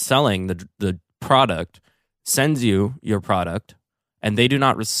person that's selling the product sends you your product, and they do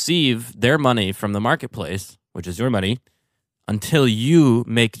not receive their money from the marketplace, which is your money, until you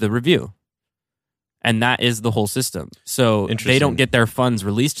make the review. And that is the whole system. So they Interesting. don't get their funds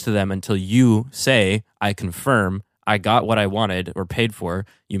released to them until you say, I confirm I got what I wanted or paid for.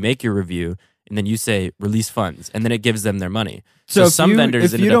 You make your review, and then you say release funds, and then it gives them their money. So if some you,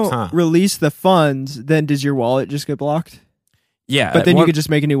 vendors if you ended up, don't release the funds, then does your wallet just get blocked? yeah, But then you one- could just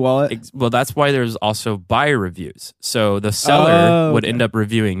make a new wallet. well, that's why there's also buyer reviews. So the seller would okay. end up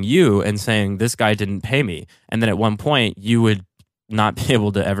reviewing you and saying this guy didn't pay me, and then at one point you would not be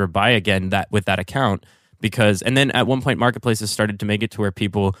able to ever buy again with that account and then at one point marketplaces started to make it to where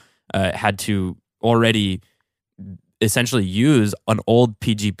people had to already essentially use an old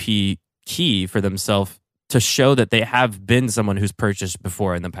PGP key for themselves to show that they have been someone who's purchased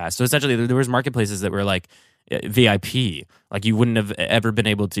before in the past. So essentially there was marketplaces that were like VIP, like you wouldn't have ever been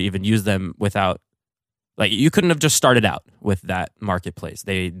able to even use them without, like you couldn't have just started out with that marketplace.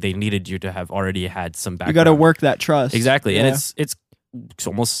 They needed you to have already had some You background. got to work that trust. Exactly. Yeah. And it's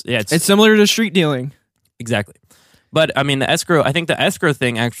almost, It's similar to street dealing. exactly. But I mean, I think the escrow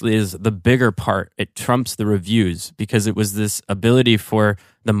thing actually is the bigger part. It trumps the reviews because it was this ability for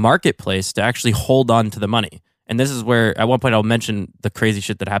the marketplace to actually hold on to the money. And this is where, at one point, I'll mention the crazy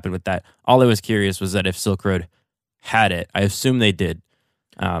shit that happened with that. All I was curious was that if Silk Road had it, I assume they did.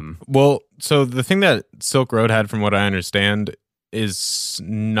 Well, so the thing that Silk Road had, from what I understand, was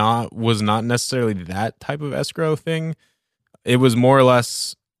not necessarily that type of escrow thing. It was more or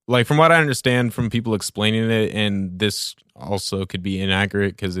less, like, from what I understand from people explaining it, and this also could be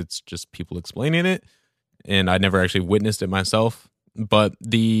inaccurate because it's just people explaining it, and I never actually witnessed it myself. But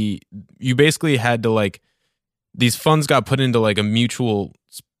you basically had to, like, these funds got put into like a mutual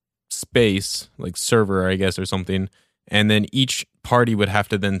space, like server, I guess, or something. And then each party would have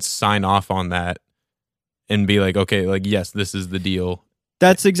to then sign off on that and be like, okay, like, yes, this is the deal.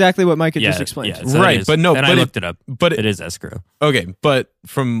 That's exactly what Micah just explained. Yeah, so Right, it is. but no, and but I it- looked it up. But It is escrow. okay, but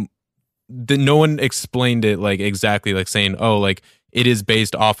no one explained it like exactly, like saying, oh, like it is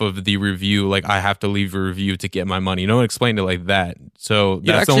based off of the review. Like I have to leave a review to get my money. No one explained it like that. So that's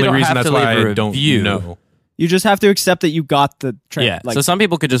the actually only don't reason. have That's to why leave a I don't review. know. You just have to accept that you got the So some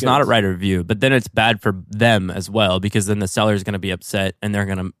people could just not goods. write a review, but then it's bad for them as well because then the seller is going to be upset and they're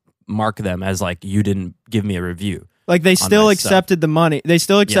going to mark them as like you didn't give me a review. Like they still my accepted the money. They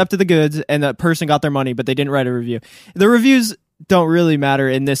still accepted the goods, and that person got their money, but they didn't write a review. The reviews don't really matter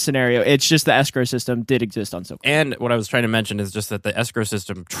in this scenario. It's just the escrow system did exist on Silk Road. And what I was trying to mention is just that the escrow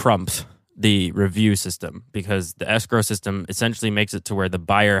system trumps the review system because the escrow system essentially makes it to where the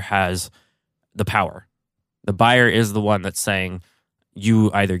buyer has the power. The buyer is the one that's saying,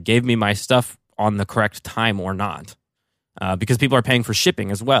 you either gave me my stuff on the correct time or not. Because people are paying for shipping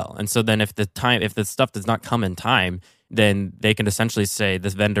as well. And so then if the stuff does not come in time, then they can essentially say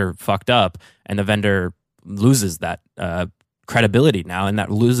this vendor fucked up and the vendor loses that credibility now. And that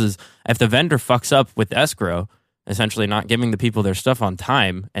loses, if the vendor fucks up with escrow, essentially not giving the people their stuff on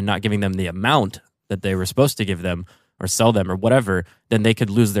time and not giving them the amount that they were supposed to give them or sell them or whatever, then they could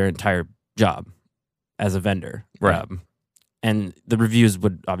lose their entire job as a vendor. Right. And the reviews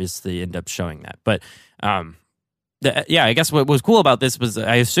would obviously end up showing that. But I guess what was cool about this was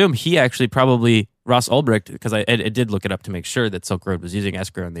I assume he actually probably, Ross Ulbricht, because I did look it up to make sure that Silk Road was using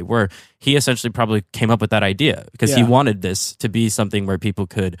escrow, and they were. He essentially probably came up with that idea because he wanted this to be something where people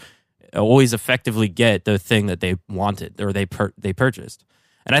could always effectively get the thing that they wanted or they purchased.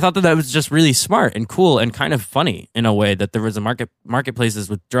 And I thought that was just really smart and cool and kind of funny in a way that there was a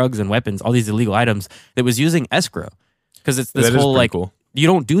marketplaces with drugs and weapons, all these illegal items that was using escrow because it's this whole like. Cool. You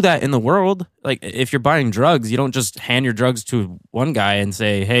don't do that in the world. Like if you're buying drugs, you don't just hand your drugs to one guy and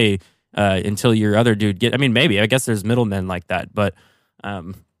say, "Hey, until your other dude get." I mean, maybe I guess there's middlemen like that, but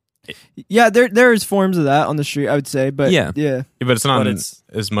there's forms of that on the street, I would say. But but it's not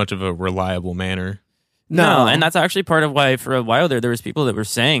as much of a reliable manner. No, and that's actually part of why for a while there was people that were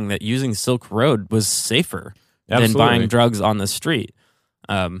saying that using Silk Road was safer than buying drugs on the street.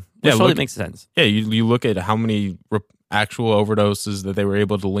 Which totally makes sense. Yeah, you look at how many actual overdoses that they were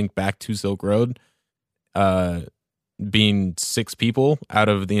able to link back to Silk Road, being 6 people out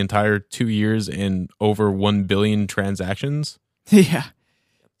of the entire 2 years and over 1 billion transactions. Yeah.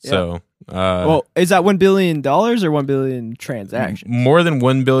 So, well, is that $1 billion or 1 billion transactions? More than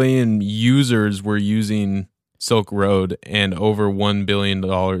 1 billion users were using Silk Road, and over $1 billion,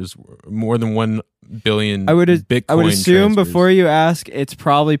 more than 1 billion. Bitcoin I would assume transfers. before you ask, it's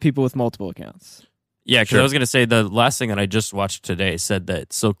probably people with multiple accounts. Yeah, because I was going to say the last thing that I just watched today said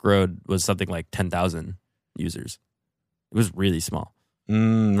that Silk Road was something like 10,000 users. It was really small.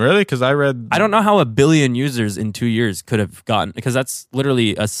 Really? Because I don't know how 1 billion users in 2 years could have gotten, because that's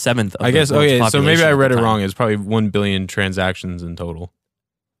literally a seventh of I guess, the world's population. So maybe I read at it the time. wrong. It's probably 1 billion transactions in total.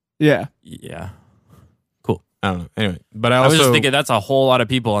 Yeah. Yeah. Cool. I don't know. Anyway, but I was just thinking that's a whole lot of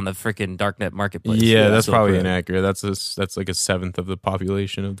people on the freaking darknet marketplace. Yeah, that's Silk probably Road. inaccurate. That's like a seventh of the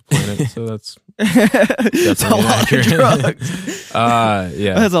population of the planet. So that's It's a lot of inaccurate. drugs.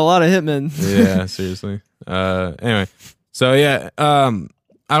 Yeah. That's a lot of hitmen. Yeah, seriously. Anyway, so yeah, I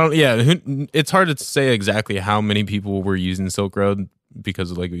don't. Yeah, it's hard to say exactly how many people were using Silk Road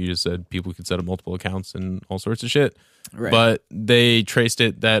because, like what you just said, people could set up multiple accounts and all sorts of shit. Right. But they traced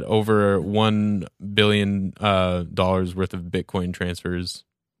it that over $1 billion worth of Bitcoin transfers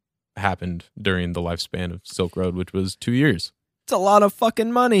happened during the lifespan of Silk Road, which was 2 years. It's a lot of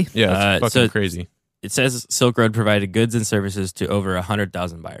fucking money. Yeah, it's fucking crazy. It says Silk Road provided goods and services to over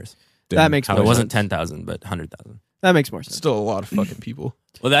 100,000 buyers. That makes So more it wasn't sense. 10,000, but 100,000. That makes more sense. Still a lot of fucking people.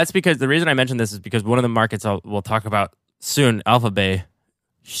 Well, that's because the reason I mentioned this is because one of the markets we'll talk about soon, Alphabay,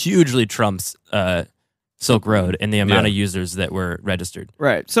 hugely trumps Silk Road in the amount of users that were registered.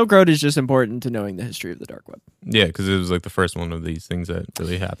 Right. Silk Road is just important to knowing the history of the dark web. Yeah, because it was like the first one of these things that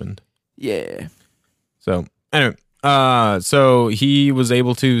really happened. Yeah. So anyway, so he was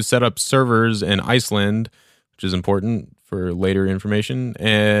able to set up servers in Iceland, which is important for later information,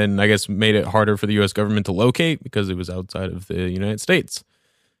 and I guess made it harder for the U.S. government to locate because it was outside of the United States.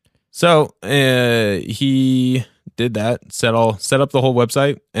 So he did that, set up the whole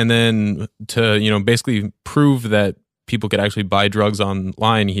website, and then to basically prove that people could actually buy drugs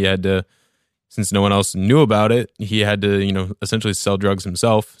online, he had to, since no one else knew about it, he had to essentially sell drugs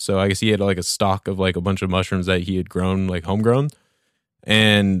himself. So I guess he had like a stock of like a bunch of mushrooms that he had grown, like homegrown,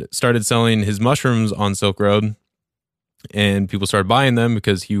 and started selling his mushrooms on Silk Road. And people started buying them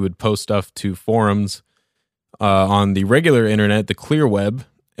because he would post stuff to forums on the regular internet, the clear web,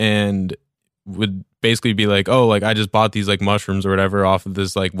 and would basically be like, oh, like I just bought these like mushrooms or whatever off of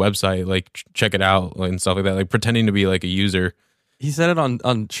this like website, like check it out and stuff like that, like pretending to be like a user. He said it on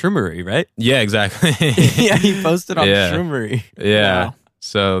Shroomery, right? Yeah, exactly. Yeah, he posted on Yeah. Shroomery. Yeah. Wow.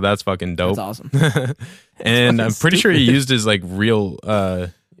 So that's fucking dope. That's awesome. And fucking I'm pretty sure he stupid. used his like real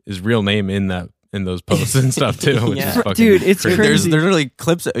name in those posts and stuff too. Which Yeah. is fucking Dude, it's crazy. crazy. There's literally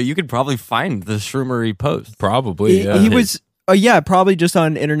clips. You could probably find the Shroomery post. Probably. Yeah. He was, probably just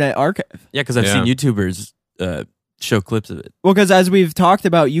on Internet Archive. Yeah, because I've Yeah. seen YouTubers show clips of it. Well, because as we've talked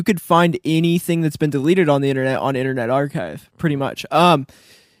about, you could find anything that's been deleted on the internet on Internet Archive, pretty much. No,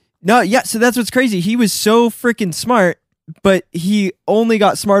 yeah. So that's what's crazy. He was so freaking smart, but he only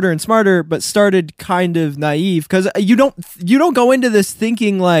got smarter and smarter, but started kind of naive because you don't go into this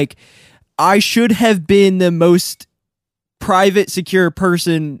thinking like I should have been the most private, secure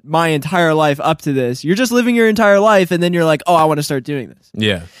person my entire life up to this. You're just living your entire life, and then you're like, oh, I want to start doing this.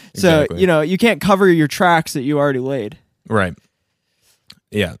 Yeah. So Exactly. you can't cover your tracks that you already laid. Right.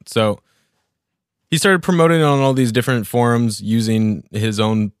 Yeah. So he started promoting on all these different forums using his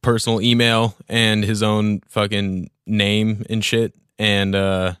own personal email and his own fucking name and shit. And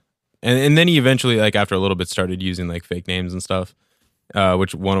then he eventually, like after a little bit, started using like fake names and stuff.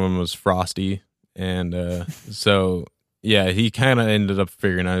 Which one of them was Frosty. And so yeah, he kind of ended up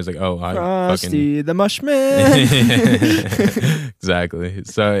figuring out. He was like, oh, I fucking Frosty the Mushman. exactly.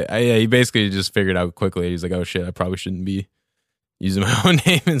 So yeah, he basically just figured out quickly. He's like, oh shit, I probably shouldn't be using my own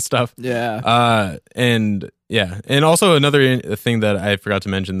name and stuff. Yeah. And also another thing that I forgot to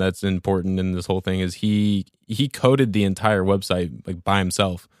mention that's important in this whole thing is he coded the entire website like by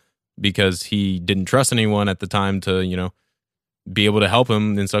himself because he didn't trust anyone at the time to be able to help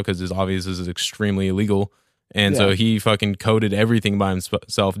him and stuff because his obvious is extremely illegal. And so Yeah. he fucking coded everything by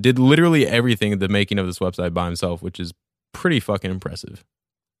himself, did literally everything at the making of this website by himself, which is pretty fucking impressive.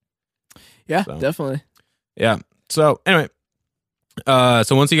 Yeah, So. definitely. Yeah. So anyway,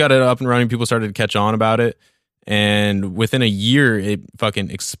 so once he got it up and running, people started to catch on about it. And within a year, it fucking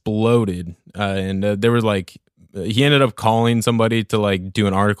exploded. And there was like, he ended up calling somebody to like do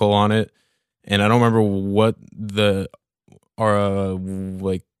an article on it. And I don't remember what the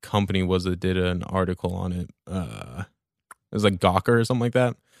like company was that did an article on it. It was like Gawker or something like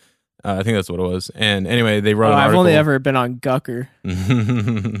that. I think that's what it was. And anyway, they wrote an I've article. only ever been on Gucker.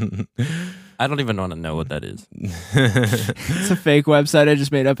 I don't even want to know what that is. It's a fake website I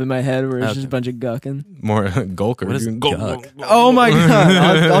just made up in my head where it's Okay. just a bunch of gucking. More Gulker. What is Guck? Oh my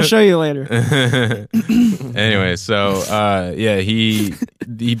god! I'll show you later. Anyway, so yeah, he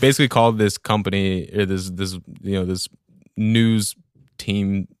basically called this company or this news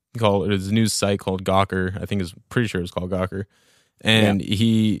team this news site called Gawker. I think it's pretty sure it's called Gawker. And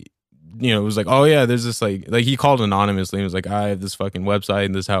he was like, oh yeah, there's this like he called anonymously and was like, I have this fucking website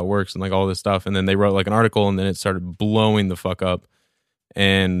and this is how it works and like all this stuff. And then they wrote like an article and then it started blowing the fuck up.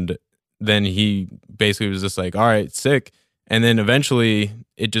 And then he basically was just like, all right, sick. And then eventually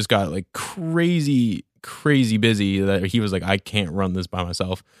it just got like crazy busy that he was like, I can't run this by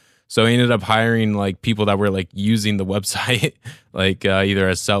myself. So he ended up hiring like people that were like using the website, like either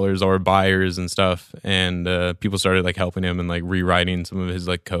as sellers or buyers and stuff. And people started like helping him and like rewriting some of his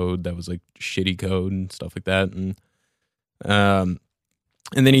like code that was like shitty code and stuff like that. And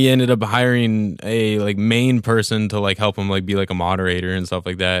then he ended up hiring a like main person to like help him like be like a moderator and stuff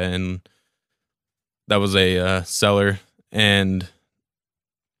like that. And that was a seller. And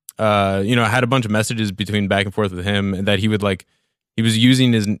I had a bunch of messages between back and forth with him and that he would like. He was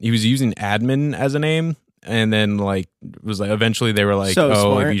using admin as a name, and then like was like eventually they were like, So oh,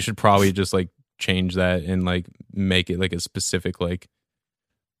 smart. like, you should probably just like change that and like make it like a specific like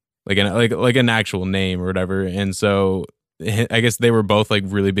an actual name or whatever. And so I guess they were both like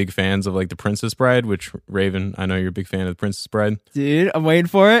really big fans of like The Princess Bride, which Raven, I know you're a big fan of The Princess Bride. Dude, I'm waiting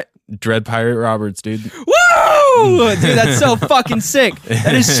for it. Dread Pirate Roberts, dude. Woo! Dude, that's so fucking sick.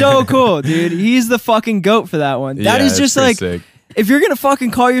 That is so cool, dude. He's the fucking goat for that one. That Yeah, is it's just pretty like, sick. if you're gonna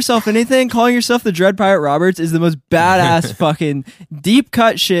fucking call yourself anything, calling yourself the Dread Pirate Roberts is the most badass fucking deep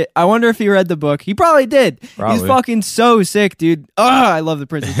cut shit. I wonder if he read the book. He probably did. He's Probably. fucking so sick, dude. I love The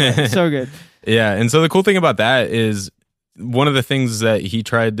Princess Bride. So good. Yeah, and so the cool thing about that is one of the things that he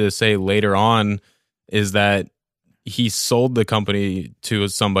tried to say later on is that he sold the company to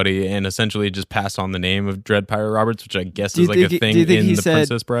somebody and essentially just passed on the name of Dread Pirate Roberts, which I guess Do you is like a think- thing do you think in he The said-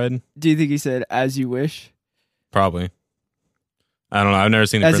 Princess Bride. Do you think he said "as you wish" Probably. I don't know. I've never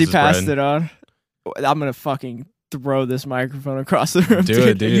seen The as he Princess passed Bride. it on? I'm gonna fucking throw this microphone across the room. Do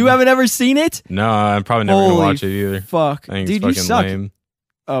it, dude. You haven't ever seen it? No, I'm probably never Holy gonna watch it either. Fuck, I think dude, it's you fucking suck. lame.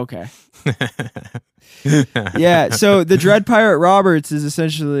 Okay. Yeah, so the Dread Pirate Roberts is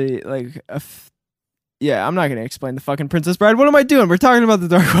essentially like Yeah, I'm not going to explain the fucking Princess Bride. What am I doing? We're talking about the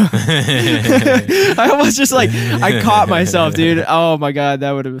Dark Web. I almost just I caught myself, dude. Oh my God,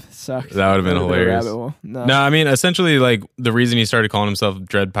 that would have sucked. That would have been hilarious. No, I mean, essentially, like, the reason he started calling himself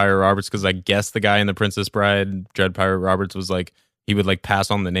Dread Pirate Roberts, because I guess the guy in the Princess Bride, Dread Pirate Roberts, was like, he would like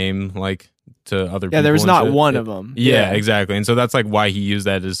pass on the name, like, to other people. Yeah, there was and not shit. one of them. Yeah, exactly. And so that's like why he used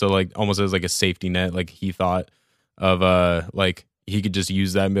that, is so like almost as like a safety net. Like he thought of like he could just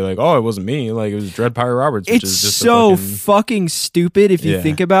use that and be like, oh, it wasn't me. Like it was Dread Pirate Roberts. Which It's is just so a fucking... fucking stupid if you Yeah.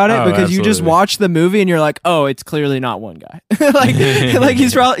 think about it, Oh, because you just absolutely. watch the movie and you're like, oh, it's clearly not one guy. like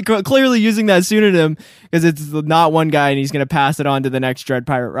he's probably clearly using that pseudonym because it's not one guy and he's gonna pass it on to the next Dread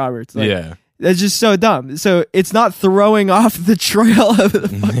Pirate Roberts. Like, Yeah. that's just so dumb. So it's not throwing off the trail of the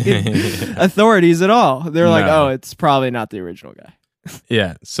fucking authorities at all. They're like, No. oh, it's probably not the original guy.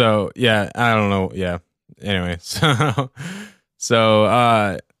 Yeah. So yeah, I don't know. Yeah. Anyway,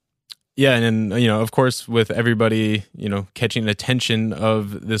 yeah, and then of course, with everybody catching attention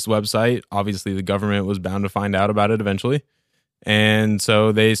of this website, obviously the government was bound to find out about it eventually, and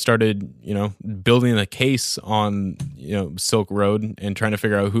so they started building a case on Silk Road and trying to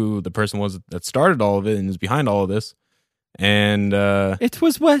figure out who the person was that started all of it and is behind all of this. And It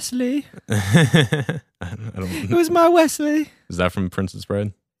was Wesley. I don't It was my Wesley. Is that from Princess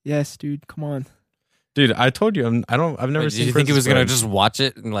Bride? Yes, dude. Come on. Dude, I told you I've never Wait, seen. did you think he was Princess gonna Bride. just watch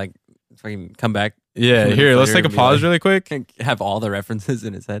it and like fucking come back? Yeah, Come in here, let's later take a and be pause like- really quick. and have all the references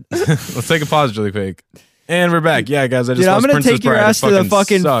in his head? Let's take a pause really quick. And we're back. Yeah, guys, I just Dude, I'm watched gonna Princess take your Bride. It ass to the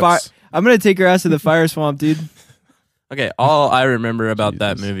fucking sucks. fire. I'm gonna take your ass to the fire swamp, dude. Okay, all I remember about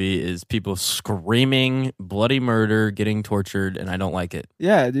that Jesus. movie is people screaming, bloody murder, getting tortured, and I don't like it.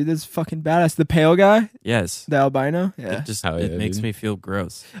 Yeah, dude, that's fucking badass. The pale guy, Yes. the albino. Yeah. It just Hell yeah, it makes dude. me feel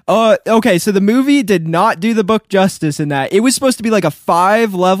gross. Okay, so the movie did not do the book justice in that. It was supposed to be like a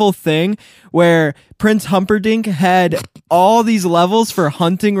 5-level thing where Prince Humperdinck had all these levels for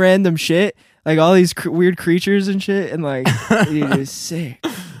hunting random shit, like all these weird creatures and shit, and like it is sick.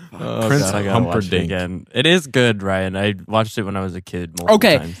 Oh, Prince God, I gotta watch it Humperdinck. again. It is good, Ryan. I watched it when I was a kid. Multiple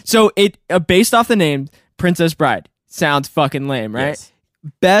Okay, times. so it based off the name Princess Bride sounds fucking lame, right? Yes.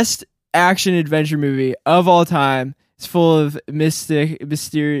 Best action adventure movie of all time. It's full of mystery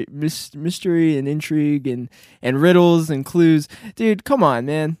and intrigue and riddles and clues. Dude, come on,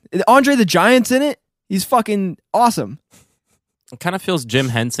 man. Andre the Giant's in it. He's fucking awesome. It kind of feels Jim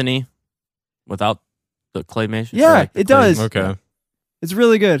Henson-y without the claymation. Yeah, or, like, the it does. Okay. It's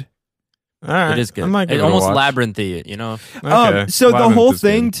really good. All right. It is good. I might give It's it a almost watch. labyrinthy, you know? Okay. So the Labyrinth whole is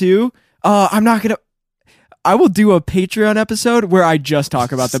thing good. too, I will do a Patreon episode where I just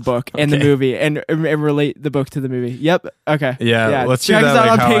talk about the book and the Okay. movie and relate the book to the movie. Yep. Okay. Yeah, let's do check that us out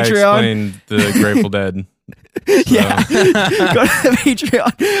like on how I Patreon. explained the Grateful Dead. Yeah. Go to the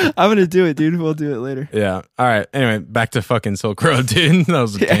Patreon. I'm gonna do it, dude. We'll do it later. Yeah. All right. Anyway, back to fucking Silk Road, dude. That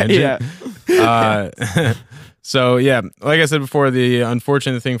was a Yeah. tangent. So yeah, like I said before, the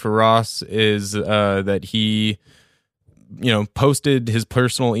unfortunate thing for Ross is that he, posted his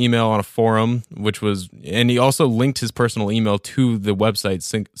personal email on a forum, and he also linked his personal email to the website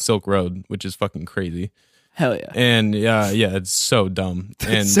Silk Road, which is fucking crazy. Hell yeah. And yeah, it's so dumb.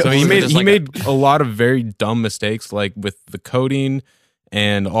 And So so he was it made just he like made a lot of very dumb mistakes, like with the coding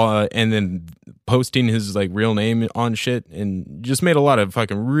and then posting his like real name on shit, and just made a lot of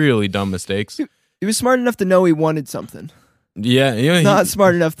fucking really dumb mistakes. He was smart enough to know he wanted something. Yeah, Not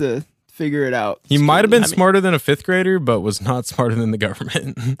smart enough to figure it out. he might have been I mean- smarter than a 5th grader, but was not smarter than the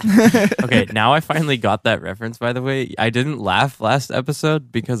government. Okay, now I finally got that reference, by the way. I didn't laugh last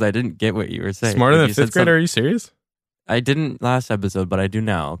episode because I didn't get what you were saying. Smarter Like, than a you said 5th grader? Are you serious? I didn't last episode, but I do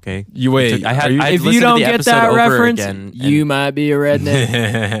now, okay? You wait. I had- are you- I- If you listened to don't the get episode that over reference, again, and- you might be a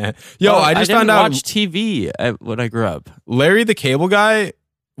redneck. Yo, Well, I just didn't found out watch TV when I grew up. Larry the Cable Guy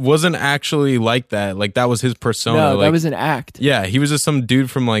wasn't actually like that. Like that was his persona. No, like, that was an act. yeah, he was just some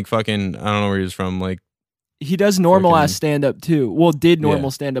dude from like fucking, I don't know where he was from. Like, He does normal Fucking- ass stand up too. Well, did normal Yeah.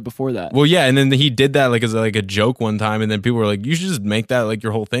 stand up before that. well, yeah, and then he did that like as like a joke one time, and then people were like, "You should just make that like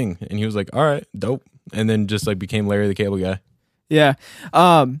your whole thing," and he was like, "All right, dope," and then just like became Larry the Cable Guy. Yeah.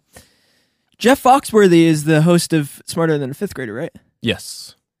 Jeff Foxworthy is the host of Smarter Than a 5th Grader, right?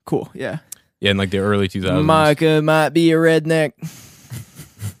 Yes, Cool. Yeah. yeah, in like the early 2000s. Micah might be a redneck.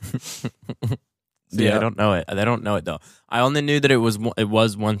 See, Yeah. I don't know it. I don't know it though. I only knew that it was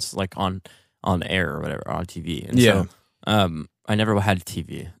once like on air or whatever on TV. And Yeah. So, I never had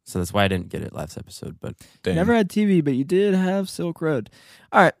TV, so that's why I didn't get it last episode. But Damn. Never had TV, but you did have Silk Road.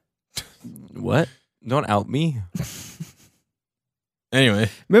 All right. what? Don't out me. Anyway,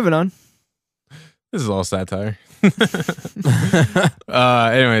 Moving on. this is all satire.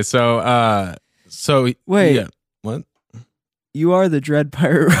 Anyway, so So Wait. yeah. What? You are the Dread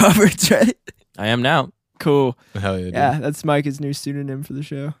Pirate Roberts, right? I am now. Cool. Hell yeah. Dude. Yeah, that's Micah's new pseudonym for the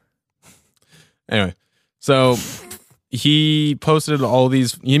show. Anyway, so he posted all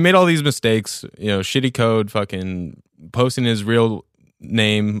these. He made all these mistakes. Shitty code, fucking posting his real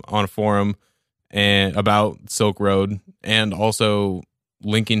name on a forum and about Silk Road, and also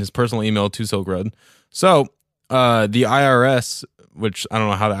linking his personal email to Silk Road. So the IRS, which I don't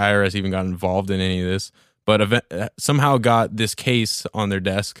know how the IRS even got involved in any of this, but somehow got this case on their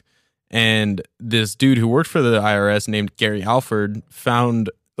desk. And this dude who worked for the IRS named Gary Alford found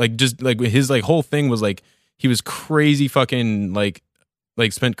his whole thing was like he was crazy fucking like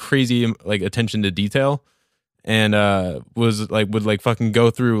spent crazy like attention to detail, and would fucking go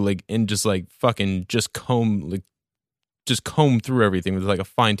through and just fucking just comb through everything with like a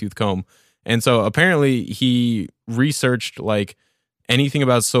fine-tooth comb. And so apparently he researched anything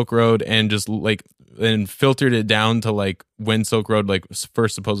about Silk Road and just and filtered it down to when Silk Road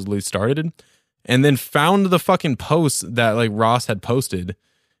first supposedly started, and then found the fucking posts that Ross had posted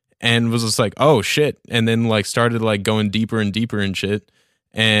and was just like, oh shit, and then started going deeper and deeper and shit.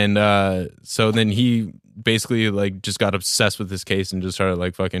 And so then he basically just got obsessed with this case and just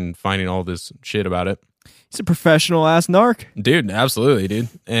started fucking finding all this shit about it. He's a professional ass narc. Dude, absolutely, dude.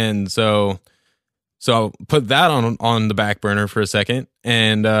 And so I'll put that on the back burner for a second.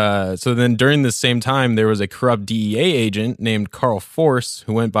 And so then during the same time, there was a corrupt DEA agent named Carl Force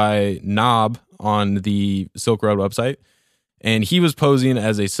who went by Knob on the Silk Road website. And he was posing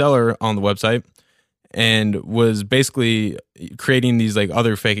as a seller on the website and was basically creating these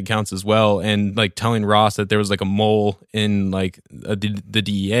other fake accounts as well, and telling Ross that there was a mole in the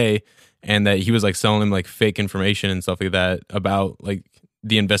DEA, and that he was selling him fake information and stuff like that about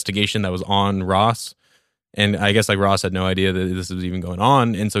the investigation that was on Ross. And I guess Ross had no idea that this was even going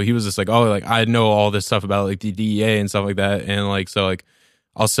on, and so he was just I know all this stuff about the DEA and stuff like that, and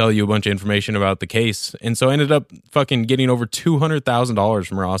I'll sell you a bunch of information about the case. And so I ended up fucking getting over $200,000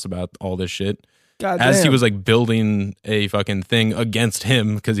 from Ross about all this shit. God as damn. he was building a fucking thing against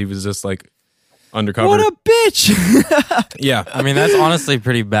him because he was just undercover. What a bitch! Yeah. I mean, that's honestly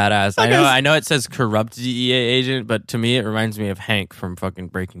pretty badass. I know it says corrupt DEA agent, but to me it reminds me of Hank from fucking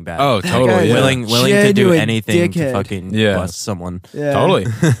Breaking Bad. Oh, totally. Yeah. willing to do Genuine anything to dickhead. fucking Yeah. bust someone. Yeah. Totally.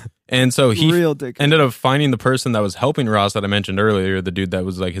 And so he Real dickhead. ended up finding the person that was helping Ross that I mentioned earlier, the dude that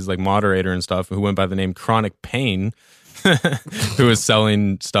was his moderator and stuff, who went by the name Chronic Pain, who was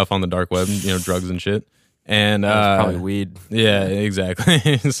selling stuff on the dark web, drugs and shit. And That was probably weed. yeah,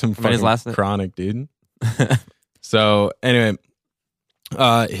 exactly. Some fucking his last name? Chronic, dude. So anyway,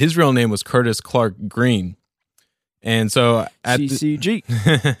 his real name was Curtis Clark Green. And so at CCG.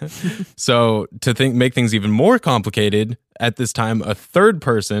 so to make things even more complicated, at this time a third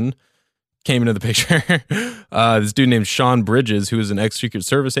person came into the picture. This dude named Sean Bridges, who was an ex-Secret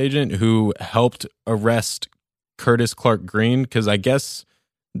Service agent who helped arrest Curtis Clark Green, because I guess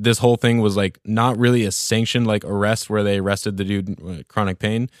this whole thing was not really a sanctioned arrest where they arrested the dude Chronic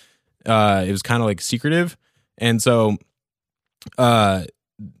Pain. It was kind of secretive. And so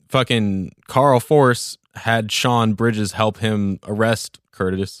fucking Carl Force had Sean Bridges help him arrest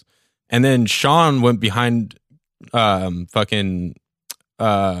Curtis, and then Sean went behind the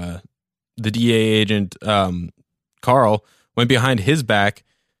DEA agent Carl went behind his back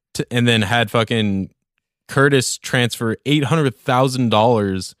and then had fucking Curtis transfer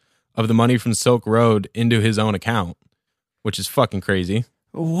 $800,000 of the money from Silk Road into his own account, which is fucking crazy.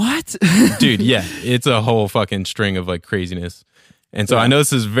 What? Dude, yeah, it's a whole fucking string of craziness. And so I know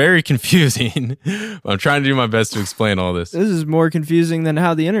this is very confusing, but I'm trying to do my best to explain all this. This is more confusing than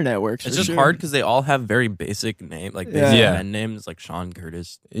how the internet works. It's for just sure. hard because they all have very basic names, basic Yeah. men names, like Sean,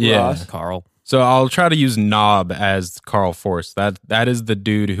 Curtis, Yeah. Ross, Carl. So I'll try to use Knob as Carl Force. That is the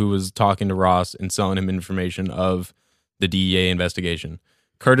dude who was talking to Ross and selling him information of the DEA investigation.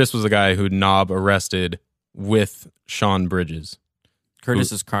 Curtis was the guy who Knob arrested with Sean Bridges.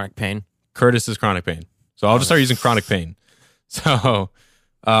 Curtis is Chronic Pain. Curtis is Chronic Pain. So I'll just start using Chronic Pain. So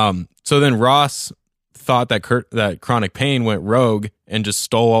then Ross thought that Chronic Pain went rogue and just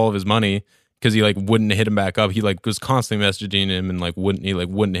stole all of his money because he wouldn't hit him back up. He was constantly messaging him and wouldn't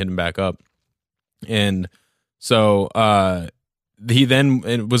hit him back up. And so he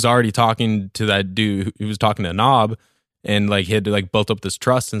then was already talking to that dude who was talking to Knob, and he had to built up this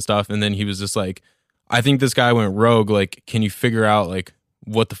trust and stuff. And then he was just I think this guy went rogue. Can you figure out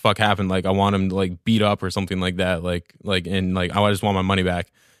what the fuck happened? I want him to beat up or something like that. I just want my money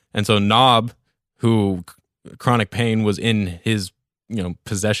back. And so Knob, who Chronic Pain was in his,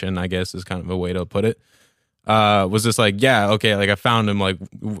 possession, I guess is kind of a way to put it, was just yeah, okay. I found him,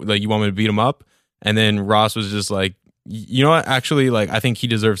 you want me to beat him up? And then Ross was just like, you know what? Actually, like, I think he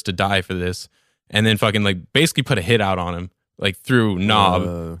deserves to die for this. And then fucking like basically put a hit out on him, like through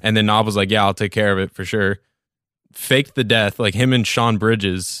Knob. And then Knob was like, yeah, I'll take care of it for sure. Faked the death, like him and Sean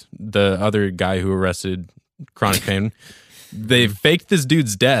Bridges, the other guy who arrested Chronic Pain. They faked this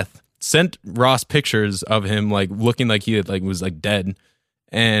dude's death, sent Ross pictures of him like looking like he had, like was like dead.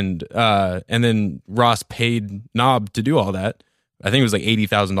 And then Ross paid Knob to do all that. I think it was like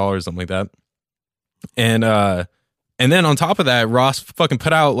 $80,000, something like that. And then on top of that, Ross fucking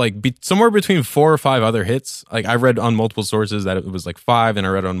put out like somewhere between 4 or 5 other hits. Like I read on multiple sources that it was like 5, and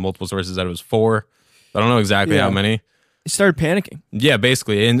I read on multiple sources that it was 4. I don't know exactly how many. He started panicking. Yeah,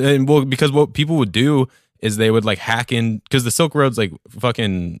 basically, and well, because what people would do is they would like hack in, because the Silk Road's like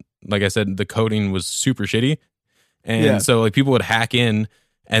fucking, like I said, the coding was super shitty, and so like people would hack in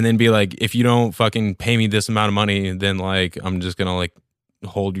and then be like, if you don't fucking pay me this amount of money, then like I'm just gonna like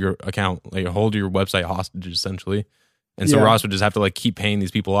hold your account, like hold your website hostage essentially. And so Ross would just have to like keep paying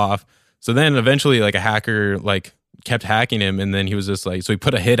these people off. So then eventually like a hacker like kept hacking him, and then he was just like, so he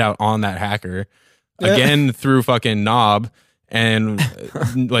put a hit out on that hacker again through fucking Knob, and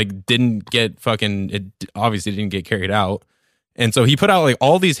like didn't get fucking, it obviously didn't get carried out. And so he put out like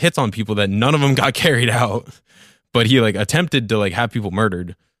all these hits on people that none of them got carried out, but he like attempted to like have people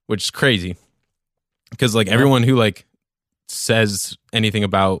murdered, which is crazy. Because like everyone who like says anything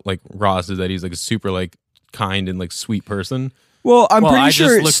about like Ross is that he's like a super like kind and like sweet person. Well, I'm pretty I sure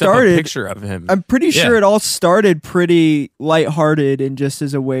just it looked started. up a picture of him. I'm pretty sure it all started pretty lighthearted and just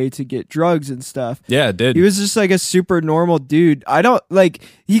as a way to get drugs and stuff. Yeah, it did. He was just like a super normal dude. I don't like.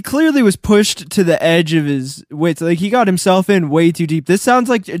 He clearly was pushed to the edge of his wits. Like he got himself in way too deep. This sounds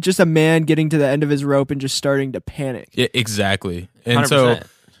like just a man getting to the end of his rope and just starting to panic. Yeah, exactly. And 100%. so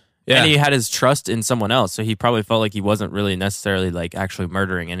And he had his trust in someone else, so he probably felt like he wasn't really necessarily like actually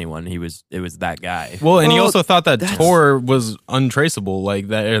murdering anyone. It was that guy. Well, and he Well, also thought that Tor was untraceable, like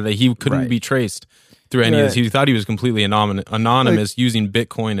that, or that he couldn't be traced through any of this. He thought he was completely anonymous using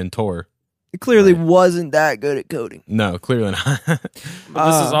Bitcoin and Tor. He clearly wasn't that good at coding. No, clearly not. But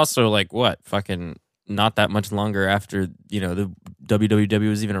this is also like what fucking not that much longer after the WWW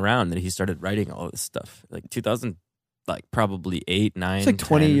was even around that he started writing all this stuff. Like 2000, like probably 8, 9. It's like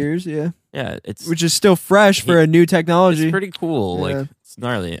 20 10. years, yeah. Yeah, it's Which is still fresh for a new technology. It's pretty cool. Yeah. Like it's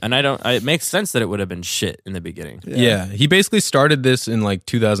gnarly, and it makes sense that it would have been shit in the beginning. Yeah, he basically started this in like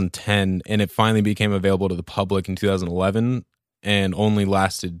 2010, and it finally became available to the public in 2011, and only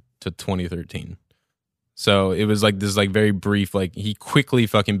lasted to 2013. So it was like this like very brief, like he quickly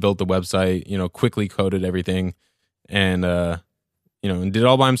fucking built the website, quickly coded everything, and and did it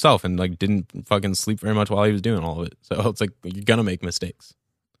all by himself, and like didn't fucking sleep very much while he was doing all of it. So it's like you're gonna make mistakes.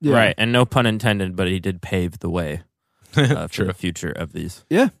 Yeah. Right, and no pun intended, but he did pave the way for True. the future of these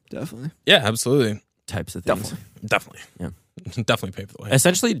Yeah, definitely. Yeah, absolutely. types of things. Definitely. Yeah. Definitely paved the way.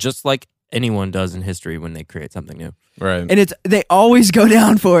 Essentially, just like anyone does in history when they create something new. Right. And they always go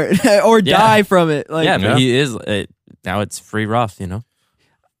down for it or die from it. Like, Yeah, but he is now it's free Roth. I'm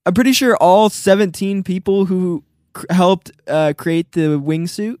pretty sure all 17 people who helped create the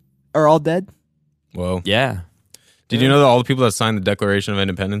wingsuit are all dead. Whoa. Yeah. Did you know that all the people that signed the Declaration of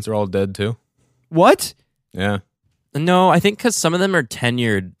Independence are all dead too? What? Yeah. No, I think because some of them are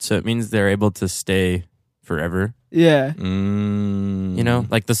tenured, so it means they're able to stay forever. Yeah.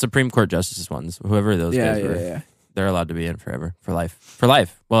 Like the Supreme Court justices ones, whoever those guys were, they're allowed to be in forever, for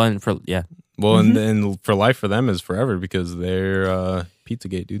life. Well, and Well, and for life for them is forever because they're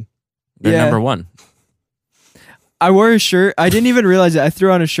Pizzagate, dude. they're Yeah. number one. I wore a shirt. I didn't even realize it. I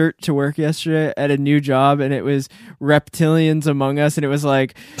threw on a shirt to work yesterday at a new job, and it was Reptilians Among Us, and it was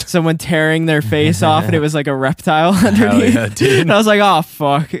like someone tearing their face off, and it was like a reptile underneath. yeah, dude. And I was like, oh,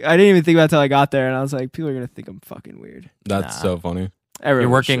 fuck. I didn't even think about it till I got there, and I was like, people are going to think I'm fucking weird. That's so funny. Everyone's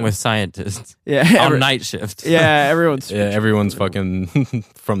You're working sure. with scientists Yeah, on night shift. Yeah, everyone's Yeah, everyone's fucking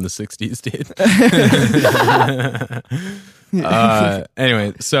from the 60s, dude.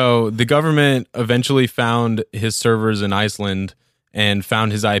 Anyway, so the government eventually found his servers in Iceland and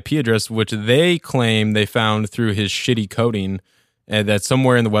found his IP address, which they claim they found through his shitty coding, and that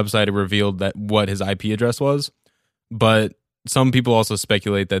somewhere in the website it revealed that what his IP address was. But some people also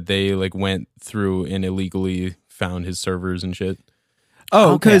speculate that they like went through and illegally found his servers and shit.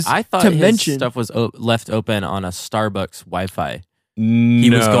 Oh, because I thought his stuff was left open on a Starbucks Wi-Fi. He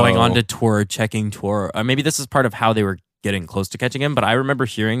was going on to Tor, checking Tor. Maybe this is part of how they were getting close to catching him, but I remember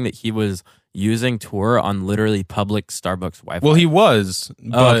hearing that he was using Tor on literally public Starbucks Wi-Fi. Well, he was.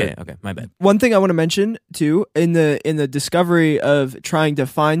 But Okay, my bad. one thing I want to mention too in the discovery of trying to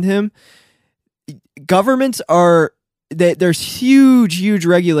find him, governments are there's huge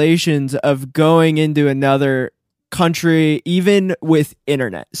regulations of going into another country, even with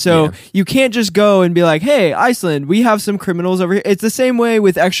internet. So Yeah. you can't just go and be like, hey, Iceland, we have some criminals over here. It's the same way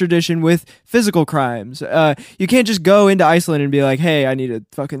with extradition with physical crimes. You can't just go into Iceland and be like, hey, I need to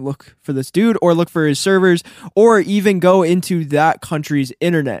fucking look for this dude or look for his servers or even go into that country's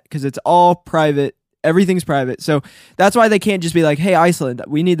internet because it's all private. Everything's private. So that's why they can't just be like, hey, Iceland,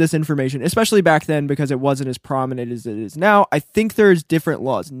 we need this information, especially back then because it wasn't as prominent as it is now. I think there's different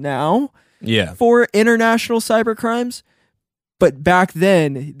laws now Yeah. for international cyber crimes, but back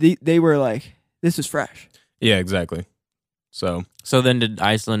then they were like, this is fresh. Yeah, exactly. So So then did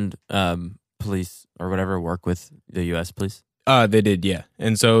Iceland police or whatever work with the U.S. police? they did, yeah.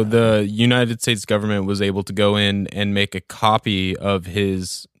 And so the United States government was able to go in and make a copy of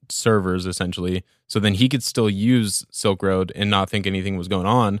his servers, essentially, so then he could still use Silk Road and not think anything was going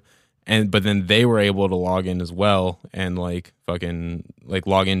on. But then they were able to log in as well and like fucking like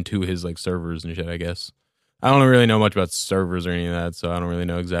log into his like servers and shit, I guess. I don't really know much about servers or any of that, so I don't really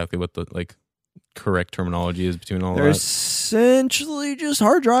know exactly what the like correct terminology is between all They're that. essentially just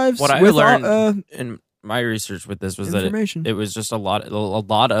hard drives. What I with learned in my research with this was that information. it was just a lot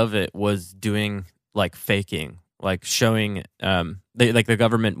of it was doing like faking, like showing the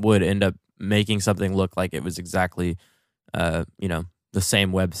government would end up making something look like it was exactly the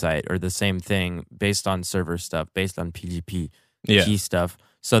same website or the same thing based on server stuff, based on PGP Yeah. key stuff,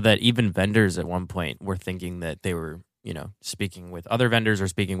 so that even vendors at one point were thinking that they were, speaking with other vendors or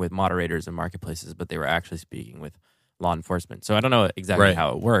speaking with moderators and marketplaces, but they were actually speaking with law enforcement. So I don't know exactly Right.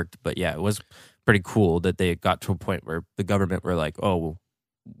 how it worked, but yeah, it was pretty cool that they got to a point where the government were like, oh,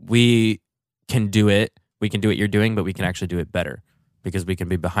 we can do it. We can do what you're doing, but we can actually do it better because we can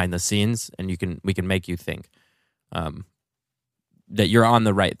be behind the scenes and we can make you think that you're on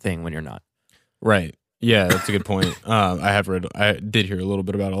the right thing when you're not. Right. Yeah, that's a good point. I did hear a little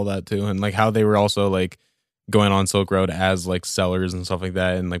bit about all that too, and like how they were also like going on Silk Road as like sellers and stuff like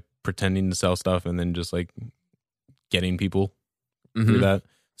that, and like pretending to sell stuff, and then just like getting people through Mhm. that.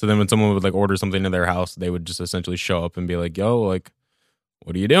 So then when someone would like order something to their house, they would just essentially show up and be like, "Yo, like,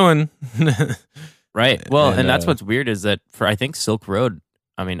 what are you doing?" Right. Well, And, and that's what's weird is that for I think Silk Road,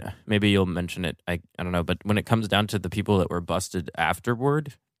 I mean, maybe you'll mention it. I don't know, but when it comes down to the people that were busted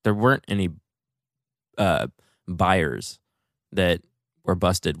afterward, there weren't any buyers that were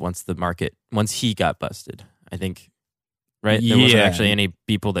busted once he got busted. I think, right? There wasn't Yeah. actually any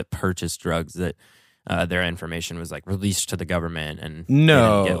people that purchased drugs that their information was like released to the government and they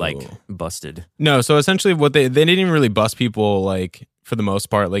No. didn't get like busted. No, so essentially what they didn't even really bust people like for the most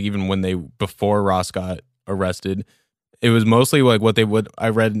part, like even when before Ross got arrested, it was mostly like what the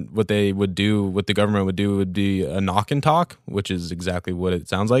government would do would be a knock and talk, which is exactly what it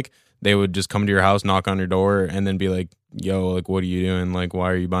sounds like. They would just come to your house, knock on your door, and then be like, yo, like, what are you doing? Like,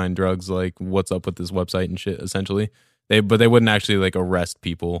 why are you buying drugs? Like, what's up with this website and shit, essentially. But they wouldn't actually like arrest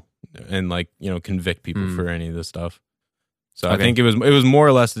people and like, convict people for any of this stuff. So I Okay. think it was more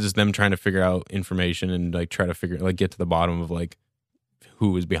or less just them trying to figure out information and like try to get to the bottom of like who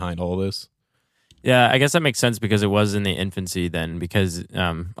was behind all this. Yeah, I guess that makes sense because it was in the infancy then. Because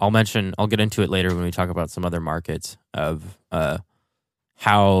I'll get into it later when we talk about some other markets of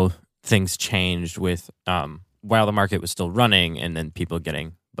how things changed with while the market was still running and then people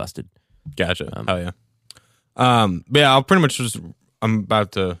getting busted. Gotcha. Hell yeah. But yeah, I'll pretty much I'm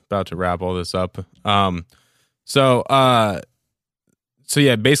about to wrap all this up. So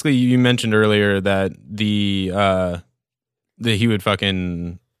yeah, basically you mentioned earlier that that he would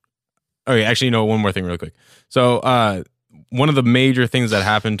fucking. Okay, actually, one more thing real quick. So one of the major things that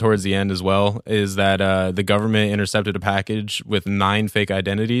happened towards the end as well is that the government intercepted a package with 9 fake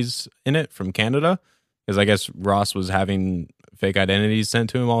identities in it from Canada, because I guess Ross was having fake identities sent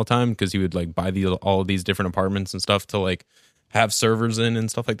to him all the time because he would like buy all these different apartments and stuff to like have servers in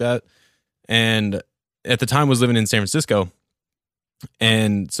and stuff like that. And at the time was living in San Francisco.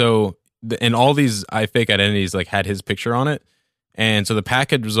 And so and all these fake identities like had his picture on it. And so the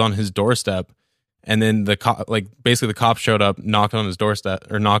package was on his doorstep. And then the cops showed up, knocked on his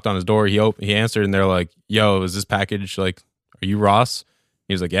door. He answered, and they're like, "Yo, is this package like? Are you Ross?"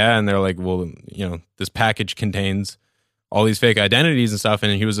 He was like, "Yeah." And they're like, "Well, this package contains all these fake identities and stuff."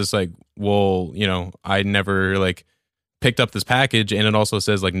 And he was just like, "Well, I never like picked up this package, and it also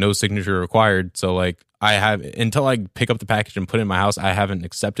says like no signature required. So like until I pick up the package and put it in my house, I haven't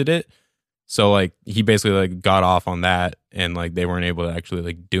accepted it." So like he basically like got off on that, and like they weren't able to actually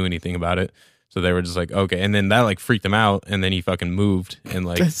like do anything about it. So they were just like, okay. And then that like freaked him out. And then he fucking moved and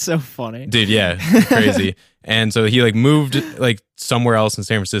like, That's so funny. dude, yeah, crazy. And so he like moved like somewhere else in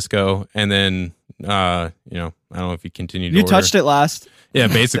San Francisco, and then I don't know if he continued. You touched it last. Yeah,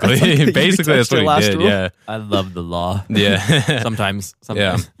 basically, You basically that's touched what it he last did. rule. Yeah, I love the law. yeah, Sometimes.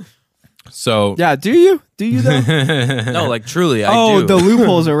 yeah. So Yeah, do you though? No, like truly, I Oh, do. the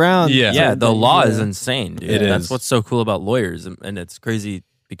loopholes around. Yeah. Yeah, the law is Yeah. insane, dude. It That's is. what's so cool about lawyers, and it's crazy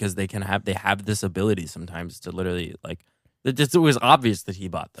because they have this ability sometimes to literally like. It was obvious that he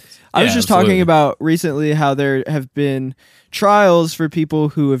bought this. I was Yeah, just absolutely. talking about recently how there have been trials for people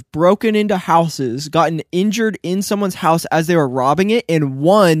who have broken into houses, gotten injured in someone's house as they were robbing it, and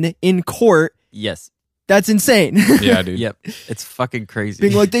won in court. Yes. That's insane. yeah, dude. Yep. It's fucking crazy.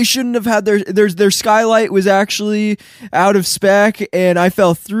 Being like they shouldn't have had their skylight was actually out of spec, and I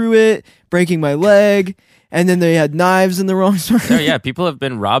fell through it, breaking my leg. And then they had knives in the wrong spot. No, yeah, people have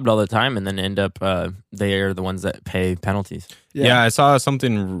been robbed all the time and then end up they are the ones that pay penalties. Yeah, I saw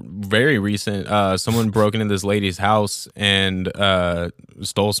something very recent. Someone broke into this lady's house and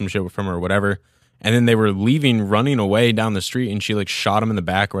stole some shit from her or whatever. And then they were leaving, running away down the street, and she like shot him in the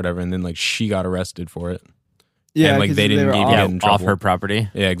back or whatever. And then like she got arrested for it. Yeah, And, like, 'cause they didn't were even off. get Yeah, in off trouble. her property.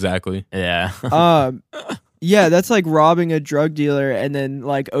 Yeah, exactly. Yeah. Yeah, that's like robbing a drug dealer and then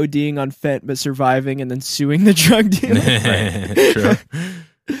like ODing on fent but surviving and then suing the drug dealer. True.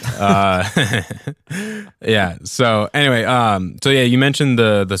 Yeah. So anyway, so yeah, you mentioned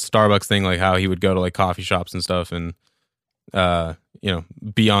the Starbucks thing, like how he would go to like coffee shops and stuff, and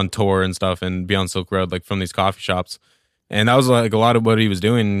be on tour and stuff, and be on Silk Road like from these coffee shops, and that was like a lot of what he was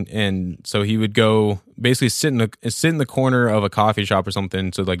doing. And so he would go basically sit in the corner of a coffee shop or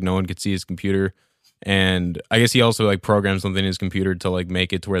something, so like no one could see his computer. And I guess he also like programmed something in his computer to like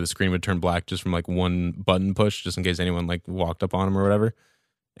make it to where the screen would turn black just from like one button push, just in case anyone like walked up on him or whatever.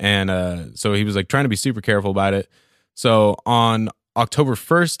 And so he was like trying to be super careful about it. So on October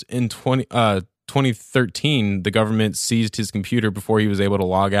 1st in 2013, the government seized his computer before he was able to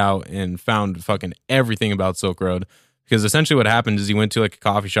log out and found fucking everything about Silk Road. Because essentially what happened is he went to like a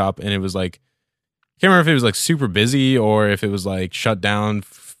coffee shop, and it was like, I can't remember if it was like super busy or if it was like shut down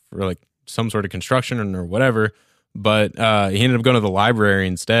for like some sort of construction or whatever, but he ended up going to the library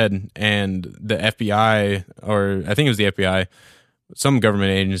instead, and the FBI, or I think it was the FBI, some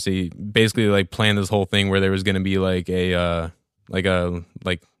government agency, basically like planned this whole thing where there was going to be like they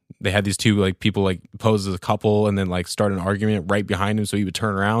had these two like people like pose as a couple and then like start an argument right behind him, so he would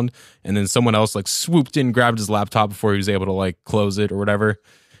turn around, and then someone else like swooped in, grabbed his laptop before he was able to like close it or whatever,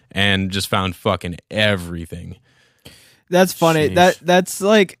 and just found fucking everything. That's funny. Sheesh. That's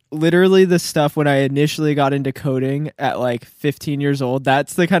like literally the stuff when I initially got into coding at like 15 years old.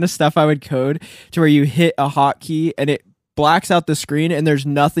 That's the kind of stuff I would code, to where you hit a hotkey and it blacks out the screen and there's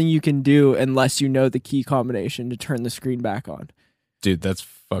nothing you can do unless you know the key combination to turn the screen back on. Dude, that's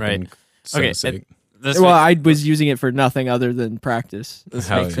fucking Right. so Okay, sick. This Well, I was using it for nothing other than practice.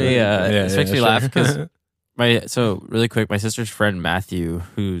 Hell makes yeah. me Yeah, this makes yeah, me sure. laugh because really quick, my sister's friend Matthew,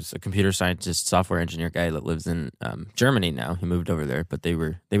 who's a computer scientist, software engineer guy that lives in Germany now. He moved over there, but they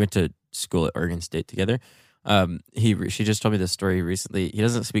went to school at Oregon State together. She just told me this story recently. He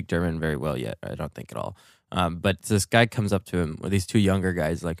doesn't speak German very well yet, I don't think at all. But this guy comes up to him with these two younger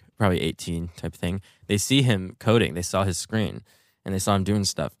guys, like probably 18 type thing. They see him coding. They saw his screen and they saw him doing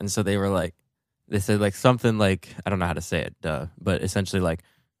stuff. And so they said like something like, I don't know how to say it, but essentially like,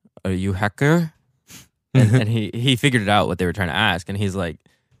 "Are you hacker?" And he figured it out what they were trying to ask, and he's like,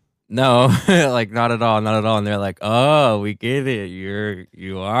 "No, like not at all, not at all." And they're like, "Oh, we get it.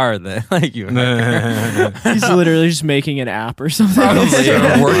 You are the like you." He's literally just making an app or something.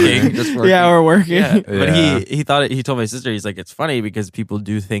 Probably just working. Yeah, we're working. Yeah, but Yeah. he thought it, he told my sister, he's like, it's funny because people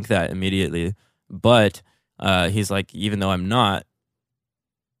do think that immediately, but he's like, even though I'm not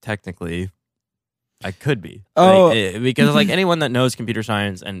technically, I could be. Oh. Because like anyone that knows computer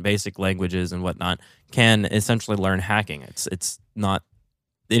science and basic languages and whatnot can essentially learn hacking. It's not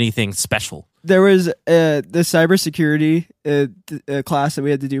anything special. There was the cybersecurity class that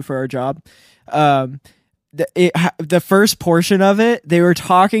we had to do for our job. The first portion of it, they were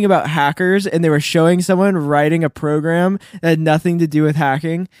talking about hackers, and they were showing someone writing a program that had nothing to do with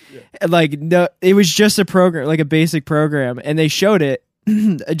hacking. Like, no, it was just a program, like a basic program, and they showed it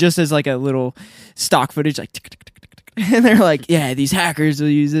just as like a little stock footage, like tick, tick, tick, tick, tick. And they're like, yeah, these hackers will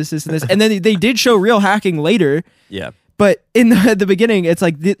use this, and this. And then they did show real hacking later. Yeah. But in the beginning, it's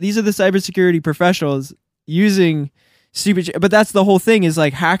like these are the cybersecurity professionals using stupid shit. But that's the whole thing, is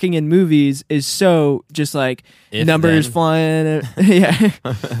like hacking in movies is so just like If numbers then. flying. Yeah.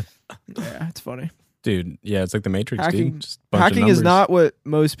 Yeah, it's funny. Dude, yeah, it's like the Matrix, Hacking, dude. Just a bunch of hacking is numbers. not what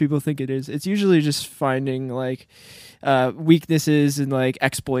most people think it is. It's usually just finding like weaknesses and like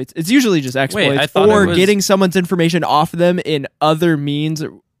exploits. It's usually just exploits I thought or it was- getting someone's information off them in other means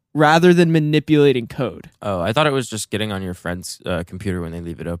rather than manipulating code. Oh, I thought it was just getting on your friend's computer when they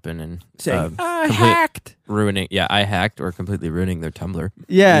leave it open and Saying, I complete- hacked. ruining. Yeah, I hacked or completely ruining their Tumblr.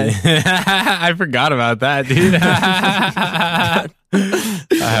 Yeah. I forgot about that, dude.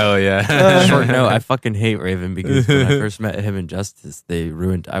 Hell yeah. Short note, I fucking hate Raven because when I first met him and Justice, they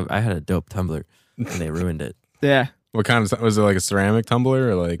ruined. I had a dope Tumblr and they ruined it. Yeah. What kind of was it? Like a ceramic tumbler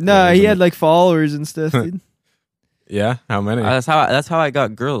or like? No, what was he it? had like followers and stuff, dude. Yeah, how many? That's how I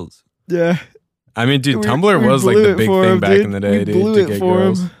got girls. Yeah. I mean, dude, We- Tumblr we was like blew the it big for thing him, back dude. in the day, We dude, blew to it get for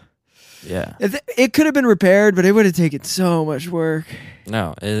girls. him. Yeah. It could have been repaired, but it would have taken so much work.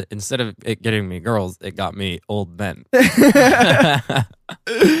 No, instead of it getting me girls, it got me old men. Yeah.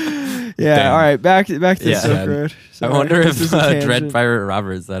 Damn. All right. Back to Yeah. Silk Road. I Sorry, wonder this if is a Dread tangent. Pirate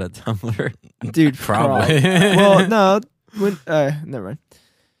Roberts had a Tumblr. Dude, Probably. Well, no. When, never mind.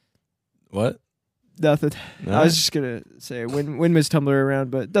 What? Nothing. No? I was just gonna say when was Tumblr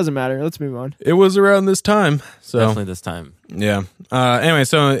around, but it doesn't matter. Let's move on. It was around this time. So Definitely this time. yeah. Anyway,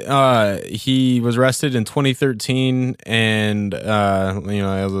 so he was arrested in 2013, and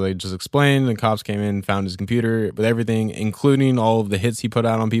as I just explained, the cops came in, found his computer with everything, including all of the hits he put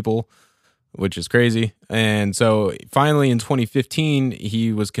out on people, which is crazy. And so finally, in 2015,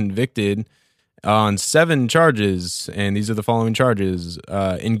 he was convicted on 7 charges, and these are the following charges: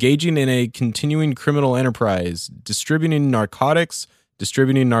 engaging in a continuing criminal enterprise, distributing narcotics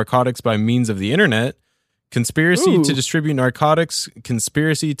by means of the internet, conspiracy Ooh. to distribute narcotics,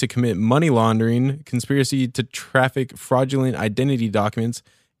 conspiracy to commit money laundering, conspiracy to traffic fraudulent identity documents,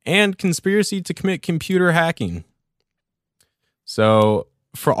 and conspiracy to commit computer hacking. So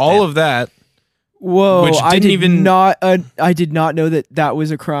for all of that, Whoa! Which I didn't did even- not. I did not know that was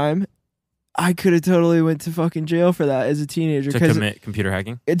a crime. I could have totally went to fucking jail for that as a teenager. To 'cause, commit computer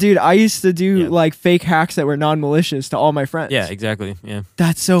hacking? dude, I used to do Yeah. like fake hacks that were non-malicious to all my friends. Yeah, exactly. Yeah.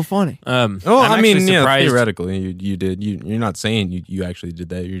 That's so funny. oh, I'm I mean, actually yeah, surprised- theoretically, you did. You're not saying you actually did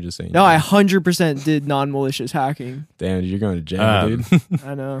that. You're just saying. No, I 100% did non-malicious hacking. Damn, you're going to jail, Um, dude.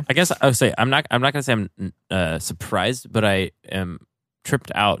 I know. I guess I would say I'm not gonna say I'm surprised, but I am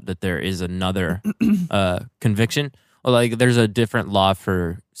tripped out that there is another conviction. Well, like there's a different law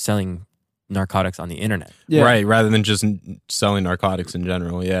for selling narcotics on the internet. Yeah. Right, rather than just selling narcotics in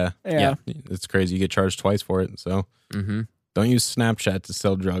general. Yeah, Yeah. it's crazy. You get charged twice for it. So Mm-hmm. don't use Snapchat to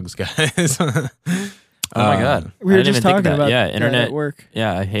sell drugs, guys. Oh my god, We I were didn't just even think of talking that. about Yeah, that internet. at work.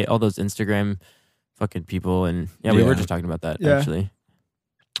 Yeah, I hate all those Instagram fucking people, and we were Yeah. just talking about that Yeah. actually.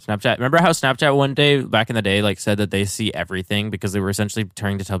 Snapchat. Remember how Snapchat one day back in the day, like said that they see everything because they were essentially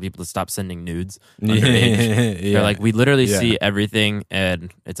trying to tell people to stop sending nudes. Underage. Yeah. They're like, we literally Yeah. see everything,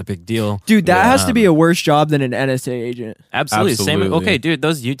 and it's a big deal. Dude, that Yeah. has to be a worse job than an NSA agent. Absolutely. Same. Absolutely. Okay, dude.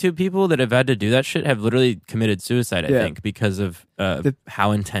 Those YouTube people that have had to do that shit have literally committed suicide. I Yeah. think because of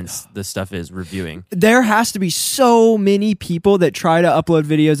how intense this stuff is reviewing. There has to be so many people that try to upload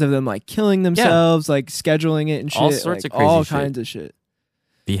videos of them like killing themselves, like scheduling it and shit. All sorts like, of crazy all shit. kinds of shit.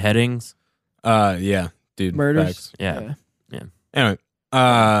 Beheadings. yeah, dude. Murders. Facts. Yeah. Anyway,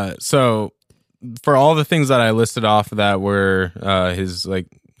 so for all the things that I listed off that were his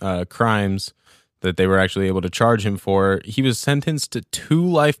crimes that they were actually able to charge him for, he was sentenced to 2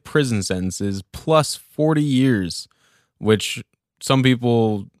 life prison sentences plus 40 years, which some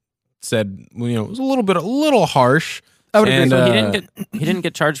people said was a little harsh. I would agree. And, So he didn't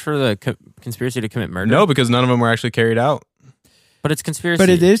get charged for the conspiracy to commit murder. No, because none of them were actually carried out. But it's conspiracy. But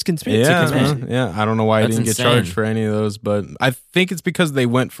it is conspiracy. Yeah, conspiracy. yeah. I don't know why he That's didn't get insane. charged for any of those, but I think it's because they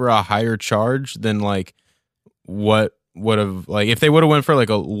went for a higher charge than like what would have if they would have went for like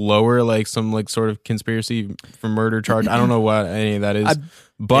a lower some sort of conspiracy for murder charge. I don't know what any of that is,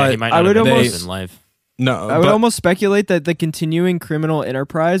 but he might I not would have been almost- in life. no, I would but- almost speculate that the continuing criminal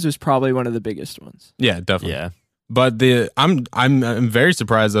enterprise was probably one of the biggest ones. yeah, definitely. Yeah. But I'm very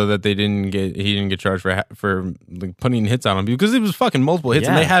surprised though that he didn't get charged for like putting hits out on people because it was fucking multiple hits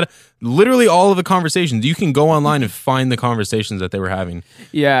and Yeah. they had literally all of the conversations. You can go online and find the conversations that they were having.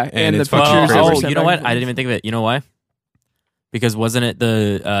 Yeah, And and, the it's fucking pictures. crazy. that were Oh, sent you know back what? and I forth. didn't even think of it. You know why? Because wasn't it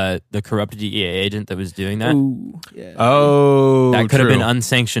the corrupt DEA agent that was doing that? Ooh, yeah. Oh, That could have true. been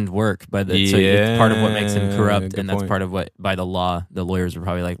unsanctioned work by the. So it's part of what makes him Yeah, corrupt, good and that's point. part of what by the law the lawyers were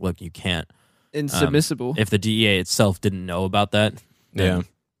probably like, look, you can't. Insubmissible. If the DEA itself didn't know about that, then- Yeah,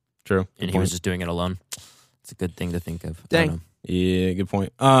 true. and Good he was point. just doing it alone. It's a good thing to think of. I Dang. don't know. Yeah, good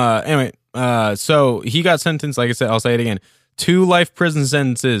point. Anyway, so he got sentenced. Like I said, I'll say it again: 2 life prison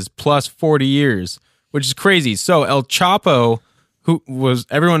sentences plus 40 years which is crazy. So El Chapo,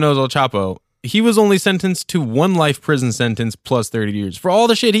 everyone knows El Chapo. He was only sentenced to 1 life prison sentence plus 30 years for all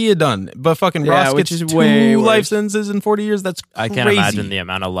the shit he had done. But fucking Ross which gets is 2 way life worse. sentences in 40 years. That's I crazy. can't imagine the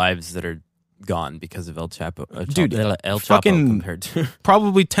amount of lives that are gone because of El Chapo. Dude, El Chapo fucking- compared to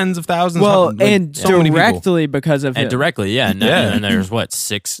Probably tens of thousands. Well, like, and so many people. directly because of him. and directly, yeah. And, Yeah. and there's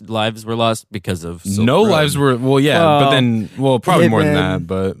 6 lives were lost because of Silk No Road. lives were but Well, then probably more than Hitman that,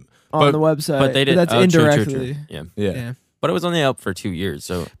 but on the website. But they did. That's true, indirectly. true. Yeah, yeah. Yeah. but it was only up for 2 years.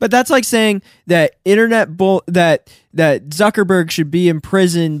 So But that's like saying that that Zuckerberg should be in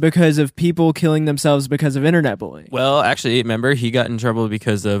prison because of people killing themselves because of internet bullying. well, actually, remember he got in trouble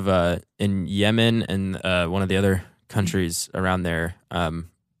because of in Yemen and one of the other countries around there.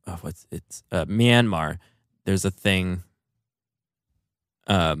 Myanmar. There's a thing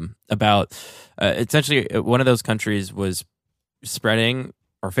about essentially one of those countries was spreading,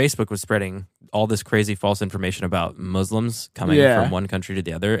 or Facebook was spreading all this crazy false information about Muslims coming Yeah. from one country to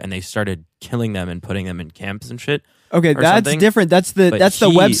the other, and they started killing them and putting them in camps and shit. Okay, or that's something. different. That's the But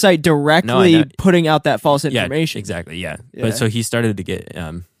website directly No, I know. putting out that false information. Yeah, exactly. Yeah. Yeah. But so he started to get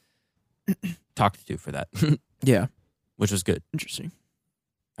talked to for that, Yeah, which was good. interesting.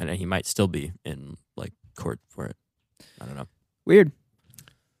 And he might still be in like court for it. I don't know. Weird.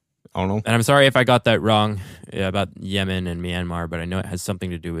 I don't know. And I'm sorry if I got that wrong about Yemen and Myanmar, but I know it has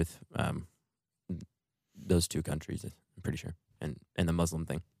something to do with those 2 countries. I'm pretty sure, and the Muslim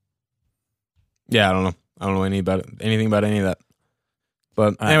thing. Yeah, I don't know. I don't know anything about any of that.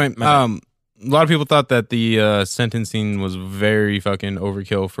 But anyway, my bad. a lot of people thought that the sentencing was very fucking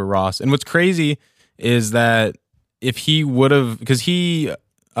overkill for Ross. And what's crazy is that if he would have, because they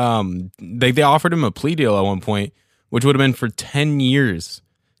offered him a plea deal at one point, which would have been for 10 years.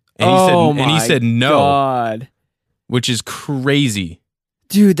 And he said no, God. which is crazy.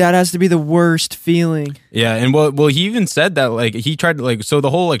 Dude, that has to be the worst feeling. Yeah, and well, he even said that like he tried to so the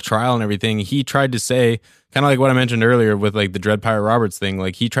whole like trial and everything. He tried to say kind of like what I mentioned earlier with like the Dread Pirate Roberts thing.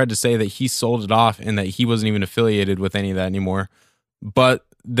 Like he tried to say that he sold it off and that he wasn't even affiliated with any of that anymore. But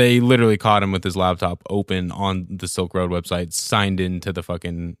they literally caught him with his laptop open on the Silk Road website, signed into the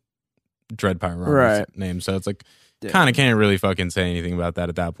fucking Dread Pirate Roberts name. So it's like kind of can't really fucking say anything about that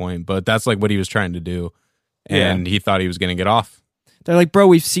at that point. But that's like what he was trying to do, and he thought he was going to get off. They're like, bro,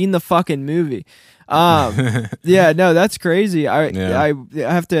 we've seen the fucking movie. Yeah, no, that's crazy. I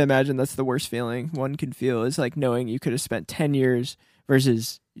have to imagine that's the worst feeling one can feel is like knowing you could have spent 10 years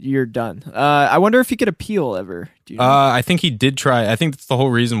versus you're done. I wonder if he could appeal ever. Do you know? I think he did try. I think that's the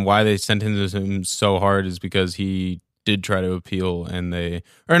whole reason why they sentenced him so hard is because he did try to appeal I don't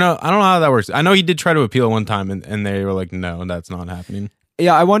know how that works. I know he did try to appeal one time and they were like, no, that's not happening.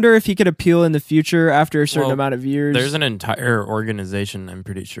 Yeah, I wonder if he could appeal in the future after a certain amount of years. There's an entire organization, I'm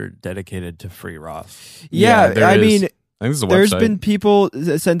pretty sure, dedicated to free Ross. Yeah, there I is. mean, I think it's a there's website. been people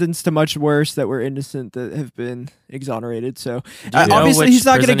sentenced to much worse that were innocent that have been exonerated. So obviously he's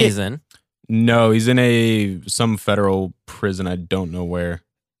not going to get. He's in. No, he's in some federal prison. I don't know where.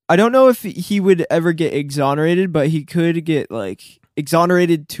 I don't know if he would ever get exonerated, but he could get like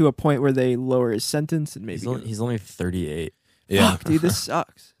exonerated to a point where they lower his sentence and maybe. He's only 38. Yeah, Fuck, dude, this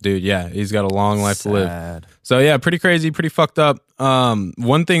sucks. dude. Yeah, he's got a long life to live. Sad. So yeah, pretty crazy, pretty fucked up.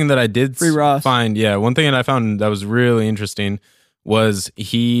 One thing that I did Free Ross. find, one thing that I found that was really interesting was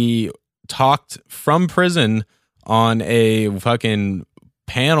he talked from prison on a fucking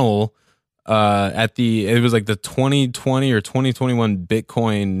panel it was like the 2020 or 2021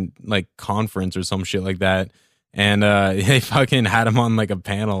 Bitcoin like conference or some shit like that. And they fucking had him on like a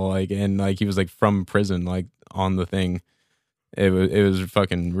panel, like, and like he was like from prison, like on the thing. It was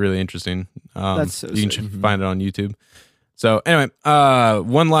fucking really interesting. That's so you can sick. find it on YouTube. So anyway,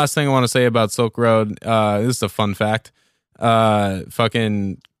 one last thing I want to say about Silk Road. This is a fun fact.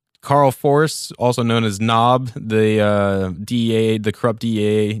 Fucking Carl Force, also known as Knob, the DEA, the corrupt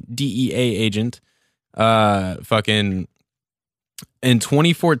DEA agent. Fucking in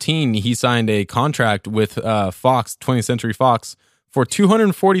 2014, he signed a contract with Fox, 20th Century Fox, for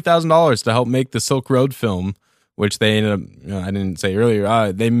 $240,000 to help make the Silk Road film. Which they ended up, I didn't say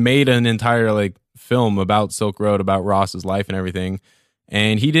earlier, they made an entire like film about Silk Road, about Ross's life and everything.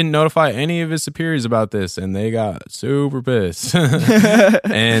 And he didn't notify any of his superiors about this, and they got super pissed.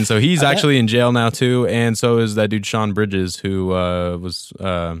 And so he's actually in jail now too, and so is that dude Sean Bridges, who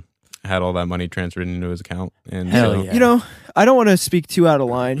had all that money transferred into his account. And Hell so, yeah. You know, I don't want to speak too out of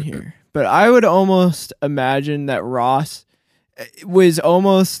line here, but I would almost imagine that Ross was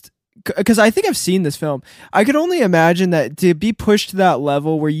almost because I think I've seen this film. I could only imagine that to be pushed to that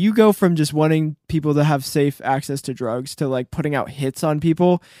level where you go from just wanting people to have safe access to drugs to like putting out hits on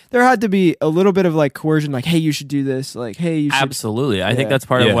people, there had to be a little bit of like coercion, like, hey, you should do this. Like, hey, you should. Absolutely. I think that's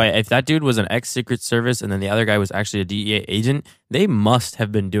part of why, if that dude was an ex-Secret Service and then the other guy was actually a DEA agent, they must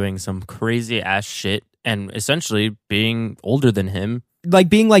have been doing some crazy ass shit and essentially being older than him. Like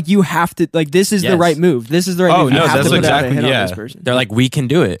being like, you have to, like, this is the Yes. right move. This is the right move. You no, have that's to put out a exactly- hit yeah. on this person. They're like, we can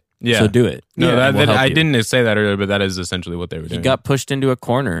do it. Yeah. So do it. No, Yeah. that, We'll I help you. didn't say that earlier, but that is essentially what they were He doing. got pushed into a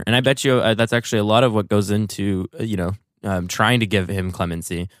corner. And I bet you that's actually a lot of what goes into, trying to give him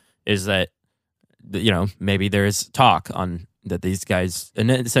clemency is that, maybe there's talk on that these guys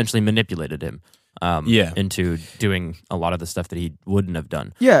essentially manipulated him into doing a lot of the stuff that he wouldn't have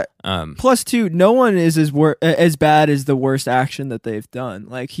done. Yeah. Um, Plus, too, no one is as bad as the worst action that they've done.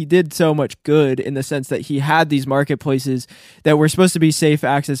 Like, he did so much good in the sense that he had these marketplaces that were supposed to be safe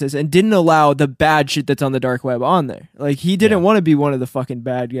accesses and didn't allow the bad shit that's on the dark web on there. Like, he didn't want to be one of the fucking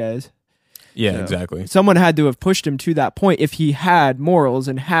bad guys. Yeah, So, exactly. Someone had to have pushed him to that point if he had morals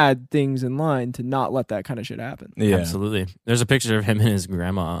and had things in line to not let that kind of shit happen. Yeah. Absolutely. There's a picture of him and his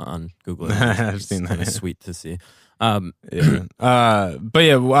grandma on Google. I've seen that. It's sweet to see. Yeah. But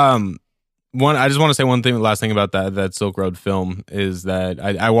yeah, one. I just want to say one thing. Last thing about that Silk Road film is that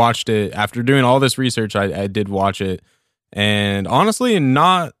I watched it after doing all this research. I did watch it, and honestly,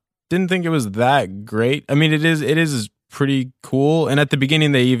 didn't think it was that great. I mean, it is pretty cool. And at the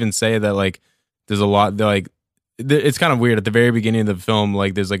beginning, they even say that like there's a lot. It's kind of weird at the very beginning of the film.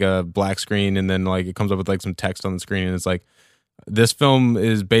 Like there's like a black screen, and then like it comes up with like some text on the screen, and it's like this film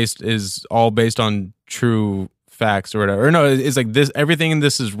is all based on true facts or whatever. Or no, it's like this. Everything in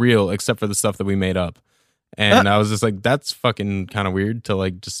this is real except for the stuff that we made up. And I was just like, that's fucking kind of weird to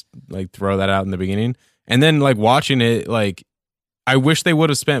like just like throw that out in the beginning. And then like watching it, like I wish they would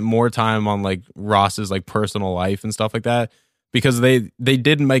have spent more time on like Ross's like personal life and stuff like that, because they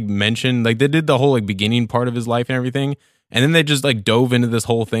didn't like mention, like they did the whole like beginning part of his life and everything, and then they just like dove into this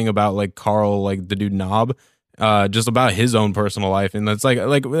whole thing about like Carl, like the dude Knob, just about his own personal life. And that's like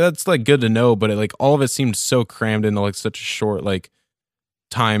that's like good to know, but like all of it seemed so crammed into like such a short like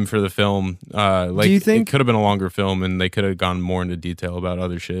time for the film. Like, do you think it could have been a longer film and they could have gone more into detail about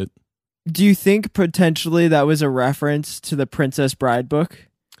other shit? Do you think potentially that was a reference to the Princess Bride book?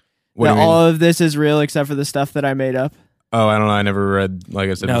 What do That you mean? all of this is real except for the stuff that I made up? Oh, I don't know. I never read,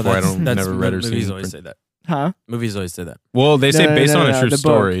 like I said before, I don't never read or movies seen. always say that. Huh? Movies always say that. Well, they say No, based on a true the book.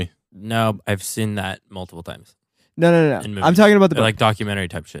 story. No, I've seen that multiple times. No. In movies. I'm talking about the They're book. like documentary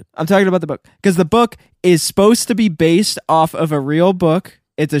type shit. I'm talking about the book. Because the book is supposed to be based off of a real book.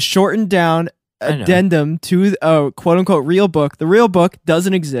 It's a shortened down I know. addendum to a quote unquote real book. The real book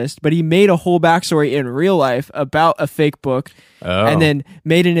doesn't exist, but he made a whole backstory in real life about a fake book Oh. and then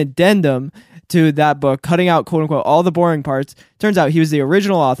made an addendum to that book, cutting out quote unquote all the boring parts. Turns out he was the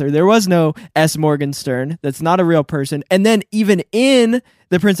original author. There was no S. Morgenstern. That's not a real person. And then even in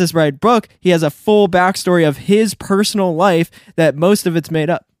the Princess Bride book, he has a full backstory of his personal life that most of it's made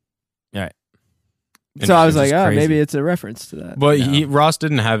up. All right. So I was Which is like, oh, crazy. maybe it's a reference to that. But No. Ross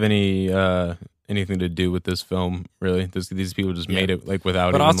didn't have any anything to do with this film, really. These people just made it like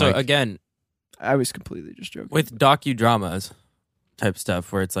without. But even, also, like, again, I was completely just joking. with docudramas type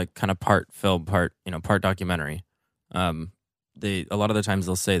stuff where it's like kind of part film, part documentary. A lot of the times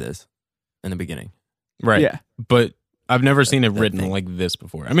they'll say this in the beginning. right? Yeah. But I've never seen it that written thing. like this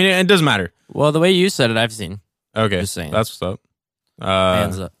before. I mean, it doesn't matter. Well, the way you said it, I've seen. Okay, Just saying. that's what's up.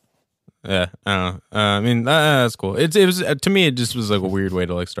 Hands up. Yeah, I don't know. I mean, that's cool. It was to me. It just was like a weird way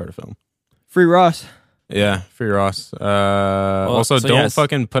to like start a film. Free Ross. Yeah, free Ross. Also, so don't yes.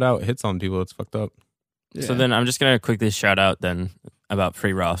 fucking put out hits on people. It's fucked up. So then I'm just going to quickly shout out then about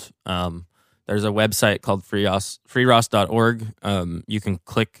Free Ross. There's a website called freeross.org. You can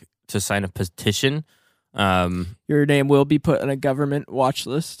click to sign a petition. Your name will be put on a government watch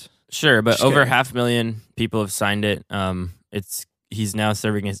list. Sure, but Just over kidding. 500,000 people have signed it. He's now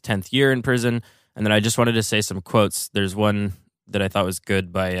serving his 10th year in prison. And then I just wanted to say some quotes. There's one that I thought was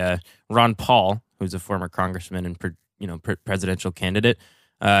good by Ron Paul, who's a former congressman and presidential candidate.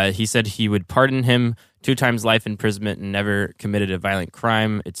 He said he would pardon him 2 times life imprisonment and never committed a violent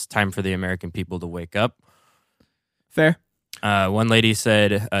crime. It's time for the American people to wake up. Fair. One lady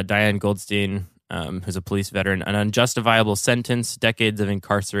said, Diane Goldstein, who's a police veteran, an unjustifiable sentence, decades of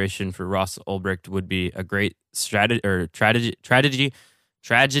incarceration for Ross Ulbricht would be a great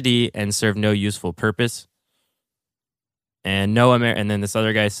tragedy and serve no useful purpose. And and then this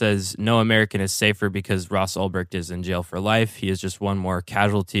other guy says, no American is safer because Ross Ulbricht is in jail for life. He is just one more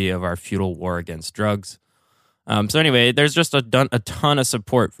casualty of our futile war against drugs. So anyway, there's just a ton of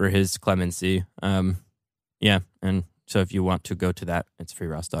support for his clemency. Yeah, and so if you want to go to that, it's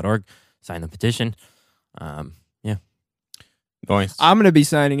freeross.org. Sign the petition. Yeah. Nice. I'm gonna be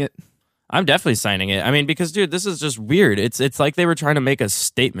signing it. I'm definitely signing it. I mean, because dude, this is just weird. It's like they were trying to make a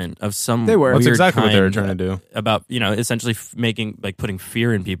statement of some. They were. That's weird exactly what they were kind trying to do. about, essentially putting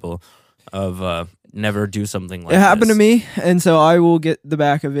fear in people of never do something like It happened this. to me, and so I will get the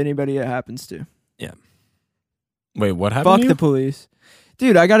back of anybody it happens to. Wait, what happened? Fuck to you? the police.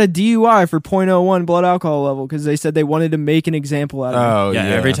 Dude, I got a DUI for 0.01 blood alcohol level because they said they wanted to make an example out of me. Oh Yeah,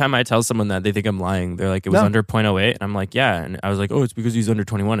 yeah. every time I tell someone that, they think I'm lying. They're like, it was No. under 0.08. And I'm like, yeah. And I was like, oh, it's because he's under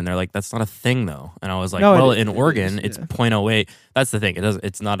 21. And they're like, that's not a thing, though. And I was like, No, well, it in is, Oregon, yeah. it's 0.08. That's the thing.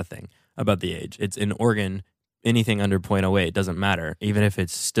 It's not a thing about the age. It's in Oregon, anything under 0.08 doesn't matter, even if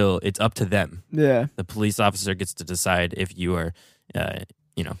it's up to them. Yeah. The police officer gets to decide if you are,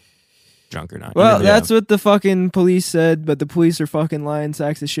 drunk or not. Well, Even- that's what the fucking police said, but the police are fucking lying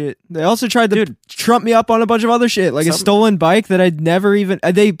sacks of shit. They also tried to trump me up on a bunch of other shit, like a Some- stolen bike that I'd never even.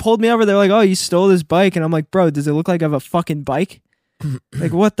 They pulled me over. They're like, "Oh, you stole this bike," and I'm like, "Bro, does it look like I have a fucking bike?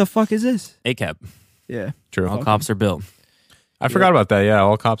 Like, what the fuck is this?" ACAB. Yeah. True. All cops are Bill. I forgot about that. Yeah,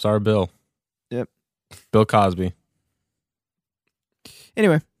 all cops are Bill. Yep. Bill Cosby.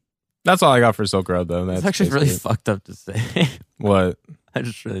 Anyway, That's all I got for Silk Road, though. That's It's actually really basically fucked up to say. it. What? I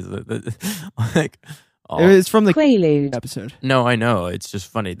just realized that like, it's from the Quaalude. episode. no, I know. It's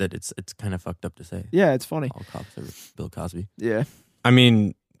just funny that it's kind of fucked up to say. Yeah, it's funny. All cops are Bill Cosby. Yeah. I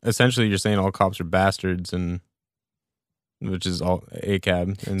mean, essentially, you're saying all cops are bastards, and which is all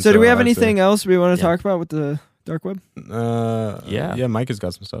ACAB. And So, do we have I'd say- anything else we want to Yeah. talk about with the dark web? Yeah. Mike has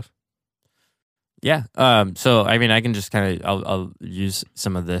got some stuff. Yeah. So I mean, I can just kind of I'll use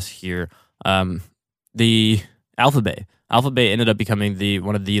some of this here. The Alphabet ended up becoming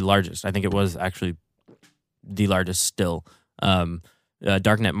one of the largest. I think it was actually the largest still.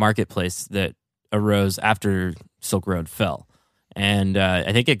 Darknet marketplace that arose after Silk Road fell, and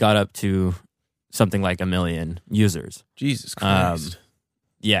I think it got up to something like 1 million users. Jesus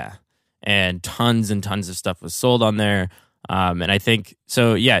Yeah, and tons of stuff was sold on there. And I think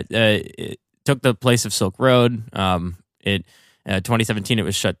so. Yeah, it took the place of Silk Road. 2017 it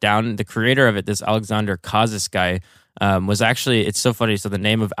was shut down. The creator of it, this Alexander Kozis guy, was actually, it's so funny. So the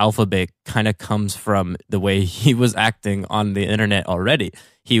name of Alphabet kind of comes from the way he was acting on the internet already.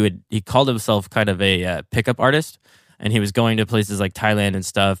 He called himself kind of a pickup artist, and he was going to places like Thailand and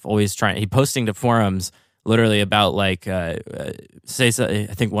stuff. He posting to forums literally about like I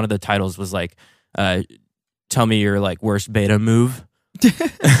think one of the titles was like, tell me your like worst beta move.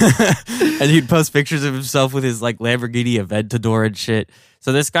 And he'd post pictures of himself with his like Lamborghini Aventador and shit.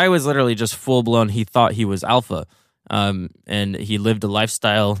 So this guy was literally just full blown. He thought he was alpha, and he lived a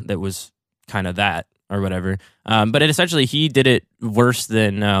lifestyle that was kind of that or whatever. But essentially he did it worse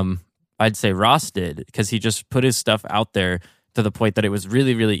than I'd say Ross did, because he just put his stuff out there to the point that it was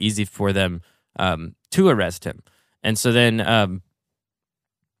really, really easy for them to arrest him. And so then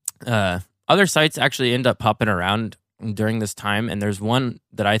other sites actually end up popping around during this time, and there's one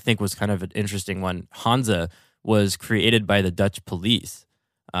that I think was kind of an interesting one. Hansa was created by the Dutch police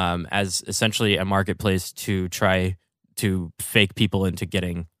as essentially a marketplace to try to fake people into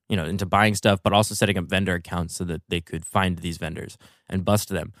getting, into buying stuff, but also setting up vendor accounts so that they could find these vendors and bust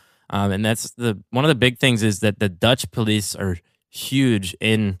them. And that's one of the big things is that the Dutch police are huge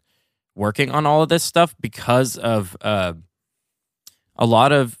in working on all of this stuff because of a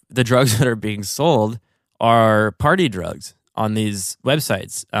lot of the drugs that are being sold are party drugs on these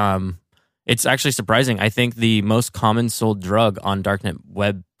websites. It's actually surprising. I think the most common sold drug on darknet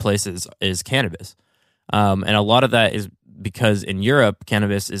web places is cannabis. And a lot of that is because in Europe,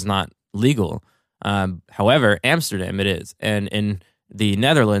 cannabis is not legal. However, Amsterdam it is. And in the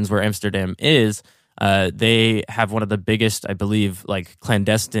Netherlands, where Amsterdam is, they have one of the biggest, I believe, like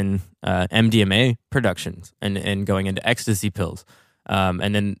clandestine MDMA productions and going into ecstasy pills.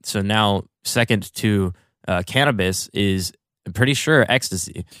 And then, so now second to cannabis is, I'm pretty sure,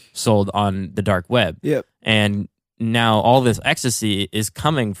 ecstasy sold on the dark web. Yep. And now all this ecstasy is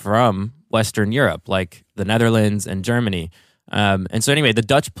coming from Western Europe, like the Netherlands and Germany. And so anyway, the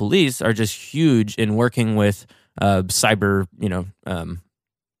Dutch police are just huge in working with cyber,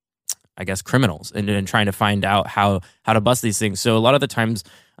 I guess, criminals and trying to find out how to bust these things. So a lot of the times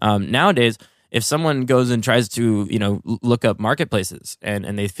nowadays, if someone goes and tries to, look up marketplaces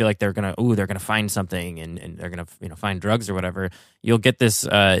and they feel like they're gonna find something and they're gonna find drugs or whatever, you'll get this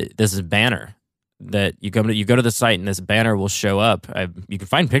banner that you go to the site and this banner will show up. You can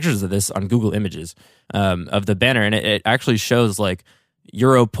find pictures of this on Google Images of the banner, and it actually shows like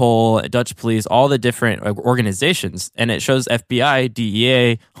Europol, Dutch police, all the different organizations. And it shows FBI,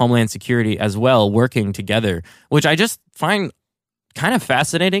 DEA, Homeland Security as well working together, which I just find kind of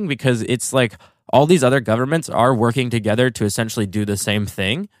fascinating because it's like all these other governments are working together to essentially do the same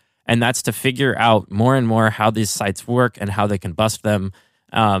thing. And that's to figure out more and more how these sites work and how they can bust them.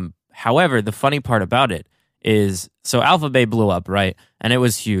 However, the funny part about it is, so Alpha Bay blew up, right? And it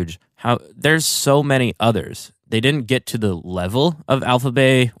was huge. There's so many others. They didn't get to the level of Alpha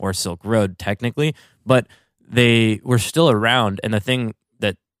Bay or Silk Road technically, but they were still around. And the thing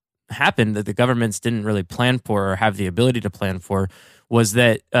that happened that the governments didn't really plan for or have the ability to plan for was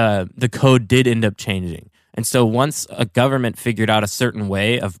that the code did end up changing. And so once a government figured out a certain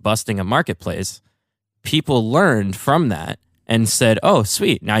way of busting a marketplace, people learned from that and said, oh,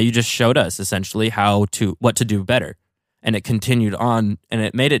 sweet, now you just showed us essentially what to do better. And it continued on, and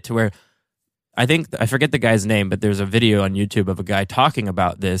it made it to where I forget the guy's name, but there's a video on YouTube of a guy talking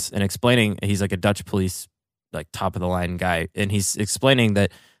about this and explaining, he's like a Dutch police, like top of the line guy. And he's explaining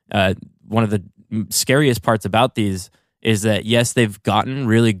that one of the scariest parts about these is that, yes, they've gotten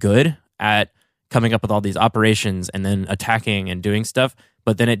really good at coming up with all these operations and then attacking and doing stuff,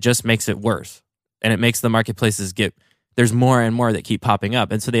 but then it just makes it worse. And it makes the marketplaces there's more and more that keep popping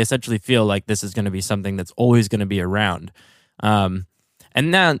up. And so they essentially feel like this is going to be something that's always going to be around. And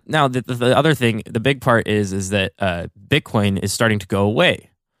now the other thing, the big part is that Bitcoin is starting to go away.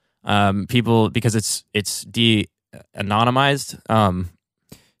 People, because it's de-anonymized.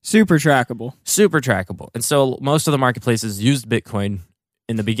 Super trackable. And so most of the marketplaces used Bitcoin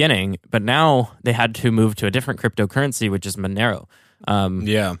in the beginning, but now they had to move to a different cryptocurrency, which is Monero.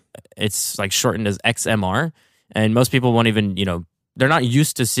 It's like shortened as XMR. And most people won't even, they're not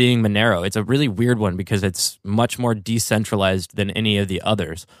used to seeing Monero. It's a really weird one because it's much more decentralized than any of the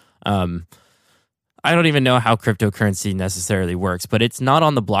others. I don't even know how cryptocurrency necessarily works, but it's not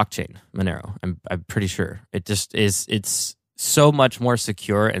on the blockchain, Monero. I'm pretty sure. It just is. It's so much more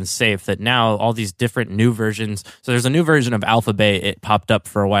secure and safe that now all these different new versions. So there's a new version of Alpha Bay. It popped up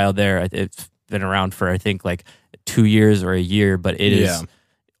for a while there. It's been around for, I think, like 2 years or a year, but it is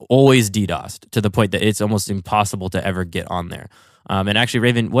always DDoSed to the point that it's almost impossible to ever get on there. And actually,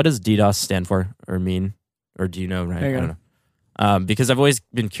 Raven, what does DDoS stand for or mean? Or do you know, right? I don't know. Because I've always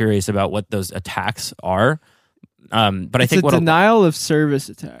been curious about what those attacks are. But I think a denial of service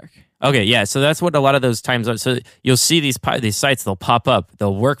attack. Okay, yeah. So that's what a lot of those times are. So you'll see these sites, they'll pop up,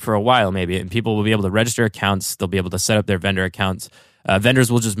 they'll work for a while maybe, and people will be able to register accounts, they'll be able to set up their vendor accounts.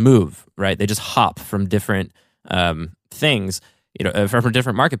 Vendors will just move, right? They just hop from different things, from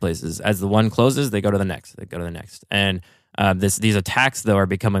different marketplaces. As the one closes, they go to the next, And these attacks, though, are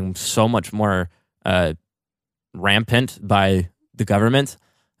becoming so much more rampant by the government,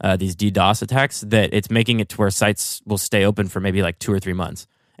 these DDoS attacks, that it's making it to where sites will stay open for maybe like 2 or 3 months.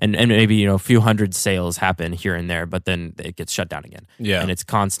 And maybe, a few hundred sales happen here and there, but then it gets shut down again. Yeah. And it's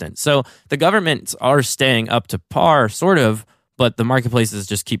constant. So the governments are staying up to par, sort of, but the marketplaces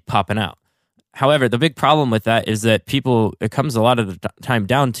just keep popping out. However, the big problem with that is that it comes a lot of the time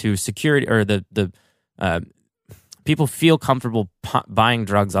down to security, or people feel comfortable buying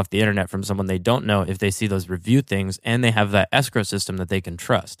drugs off the internet from someone they don't know if they see those review things and they have that escrow system that they can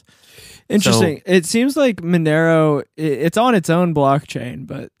trust. Interesting. So, it seems like Monero, it's on its own blockchain,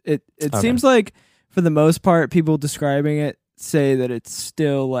 but it seems like for the most part, people describing it say that it's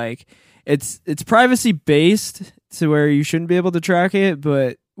still like it's privacy based to where you shouldn't be able to track it,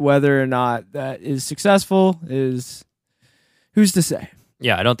 but whether or not that is successful is who's to say.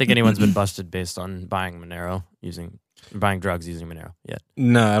 Yeah, I don't think anyone's been busted based on buying drugs using Monero yet.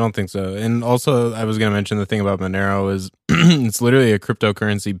 No, I don't think so. And also, I was going to mention the thing about Monero is it's literally a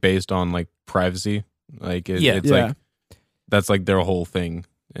cryptocurrency based on like privacy. Like like that's like their whole thing,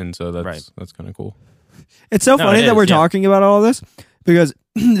 and so that's kind of cool. It's so funny that we're talking about all this because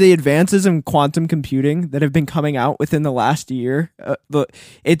the advances in quantum computing that have been coming out within the last year,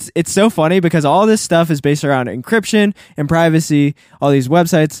 it's so funny because all this stuff is based around encryption and privacy, all these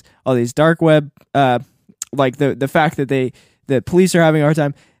websites, all these dark web, like the fact that the police are having a hard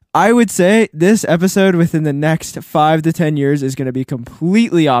time. I would say this episode within the next 5 to 10 years is going to be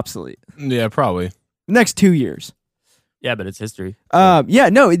completely obsolete. Yeah, probably. Next 2 years. Yeah, but it's history.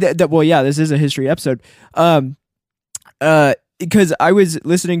 This is a history episode. Because I was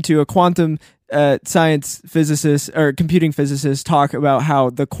listening to a quantum science physicist or computing physicist talk about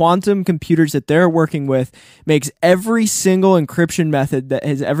how the quantum computers that they're working with makes every single encryption method that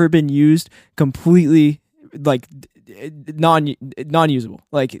has ever been used completely like non-usable.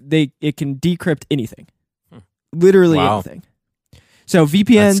 Like it can decrypt anything, literally anything. So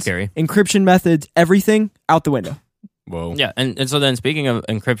VPNs, encryption methods, everything out the window. Whoa. Yeah, and so then speaking of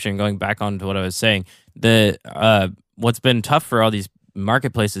encryption, going back on to what I was saying, what's been tough for all these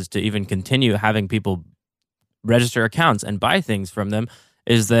marketplaces to even continue having people register accounts and buy things from them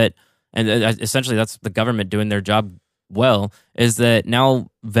is that, and essentially that's the government doing their job well, is that now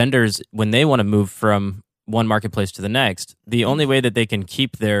vendors, when they want to move from one marketplace to the next, the only way that they can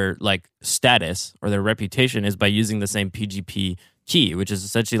keep their like status or their reputation is by using the same PGP key, which is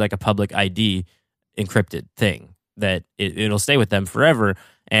essentially like a public ID encrypted thing that it'll stay with them forever.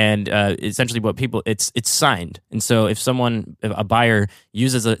 And essentially what people, it's signed. And so if a buyer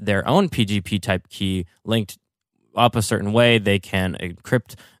uses their own PGP type key linked up a certain way, they can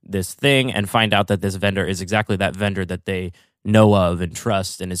encrypt this thing and find out that this vendor is exactly that vendor that they know of and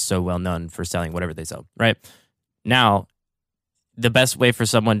trust and is so well known for selling whatever they sell, right? Now, the best way for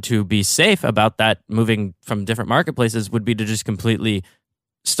someone to be safe about that moving from different marketplaces would be to just completely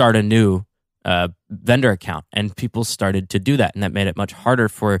start a new vendor account. And people started to do that. And that made it much harder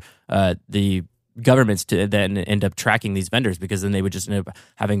for the governments to then end up tracking these vendors, because then they would just end up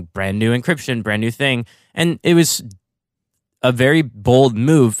having brand new encryption, brand new thing. And it was a very bold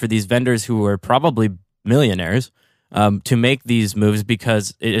move for these vendors who were probably millionaires to make these moves,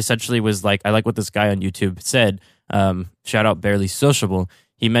 because it essentially was like, I like what this guy on YouTube said, shout out Barely Sociable.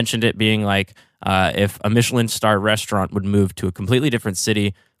 He mentioned it being like if a Michelin star restaurant would move to a completely different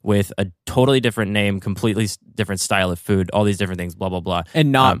city with a totally different name, completely different style of food, all these different things, blah, blah, blah.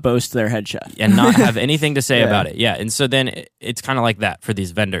 And not boast their head chef. And not have anything to say Yeah. about it. Yeah. And so then it's kind of like that for these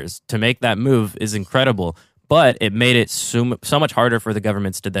vendors. To make that move is incredible, but it made it so much harder for the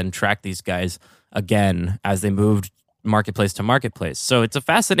governments to then track these guys again as they moved marketplace to marketplace. So it's a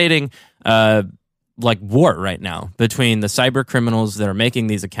fascinating like war right now between the cyber criminals that are making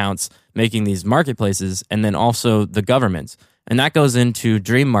these accounts, making these marketplaces, and then also the governments. And that goes into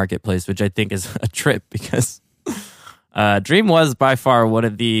Dream Marketplace, which I think is a trip, because Dream was by far one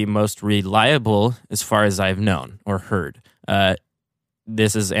of the most reliable as far as I've known or heard.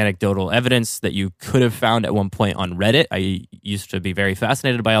 This is anecdotal evidence that you could have found at one point on Reddit. I used to be very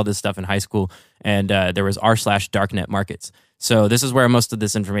fascinated by all this stuff in high school, and there was r/darknet markets. So this is where most of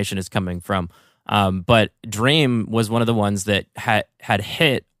this information is coming from. But Dream was one of the ones that had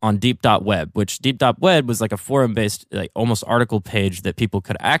hit on Deep.web, which Deep.web was like a forum-based, like almost article page that people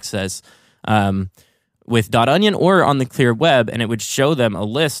could access with .onion or on the clear web, and it would show them a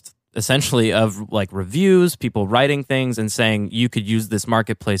list essentially of like reviews, people writing things and saying you could use this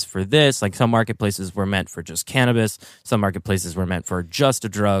marketplace for this. Like some marketplaces were meant for just cannabis, some marketplaces were meant for just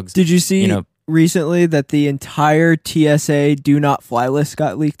drugs. Did you see recently that the entire TSA do not fly list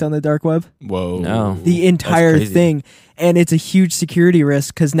got leaked on the dark web? Whoa. No. The entire crazy. thing. And it's a huge security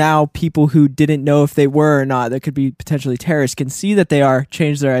risk, because now people who didn't know if they were or not, that could be potentially terrorists, can see that they are,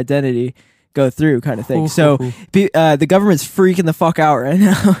 change their identity, go through kind of thing. So the government's freaking the fuck out right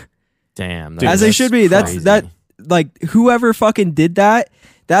now. Damn. As they should be. Crazy. That's like whoever fucking did that,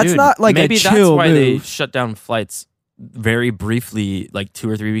 that's Dude, not like maybe a chill that's why move. they shut down flights very briefly, like 2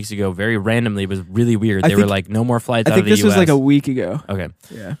 or 3 weeks ago, very randomly. It was really weird. They were like, no more flights I out think of the this US. was like a week ago. Okay.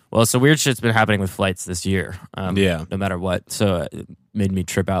 Yeah. Well, so weird shit's been happening with flights this year. Yeah. No matter what. So it made me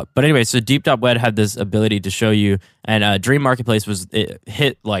trip out. But anyway, so Deep.web had this ability to show you, and Dream Marketplace it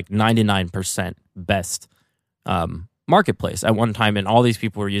hit like 99% best marketplace at one time, and all these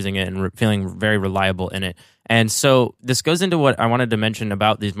people were using it and feeling very reliable in it. And so this goes into what I wanted to mention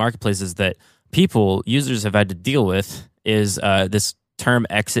about these marketplaces that users have had to deal with is this term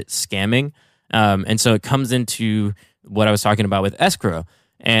exit scamming. And so it comes into what I was talking about with escrow.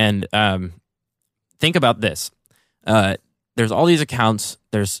 And think about this. There's all these accounts.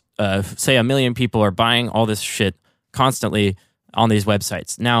 There's, say, 1 million people are buying all this shit constantly on these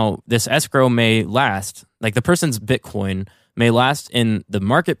websites. Now, this escrow may last, like the person's Bitcoin may last in the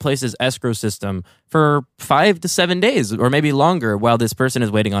marketplace's escrow system for 5 to 7 days or maybe longer while this person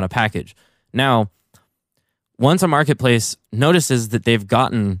is waiting on a package. Now, once a marketplace notices that they've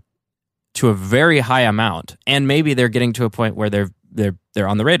gotten to a very high amount, and maybe they're getting to a point where they're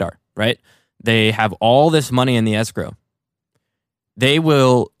on the radar, right? They have all this money in the escrow.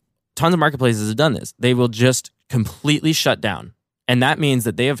 Tons of marketplaces have done this. They will just completely shut down. And that means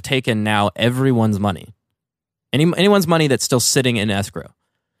that they have taken now everyone's money. Anyone's money that's still sitting in escrow.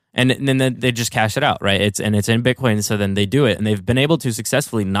 And then they just cash it out, right? It's in Bitcoin, so then they do it. And they've been able to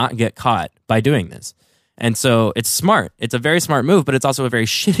successfully not get caught by doing this. And so it's smart. It's a very smart move, but it's also a very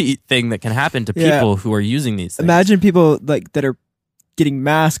shitty thing that can happen to people who are using these things. Imagine people like that are getting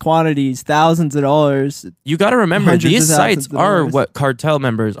mass quantities, thousands of dollars. You got to remember, Hundreds these of thousands sites of are dollars. what cartel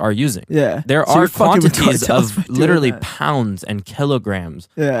members are using. Yeah. There So you're are fucking with quantities cartels by of doing literally that. pounds and kilograms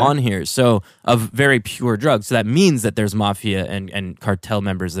Yeah. on here. So of very pure drugs. So that means that there's mafia and cartel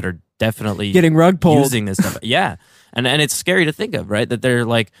members that are definitely Getting rug pulled. using this stuff. Yeah. And it's scary to think of, right? That they're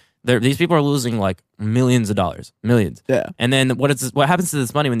like, these people are losing like millions of dollars, millions. Yeah. And then what happens to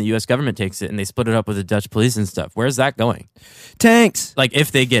this money when the U.S. government takes it and they split it up with the Dutch police and stuff? Where's that going? Tanks. Like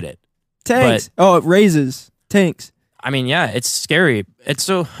if they get it. Tanks. Oh, it raises. Tanks. I mean, yeah, it's scary. It's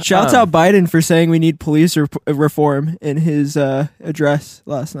so... Shouts out Biden for saying we need police reform in his address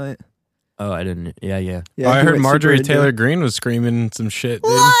last night. Oh, I didn't... Yeah. Yeah, Oh, I he heard went Marjorie super into Taylor it. Greene was screaming some shit,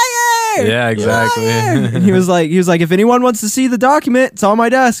 dude. Liar! Yeah, exactly. Liar! And he was like, if anyone wants to see the document, it's on my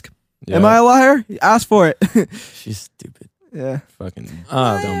desk. Yeah, Am I a liar? Ask for it. She's stupid. Yeah. fucking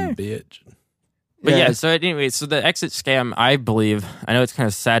Um, dumb bitch? But yeah, so anyway, so the exit scam, I believe, I know it's kind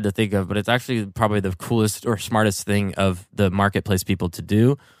of sad to think of, but it's actually probably the coolest or smartest thing of the marketplace people to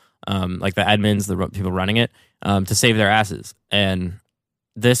do, like the admins, the people running it, to save their asses. And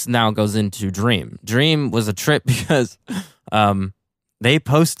this now goes into Dream. Dream was a trip because they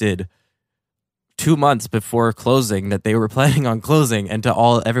posted 2 months before closing that they were planning on closing and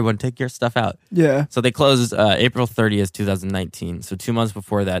to everyone take your stuff out. Yeah. So they closed April 30th, 2019. So 2 months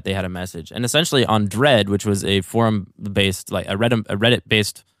before that, they had a message. And essentially on Dread, which was a forum-based, like a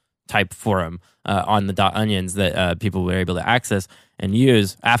Reddit-based type forum on the .onions that people were able to access and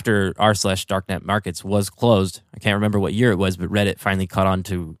use after r/darknet markets was closed. I can't remember what year it was, but Reddit finally caught on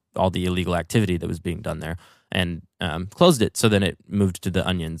to all the illegal activity that was being done there and closed it. So then it moved to the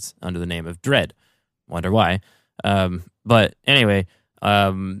Onions under the name of Dread. Wonder why. But anyway,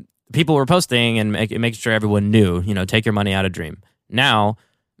 people were posting and making sure everyone knew, take your money out of Dream. Now,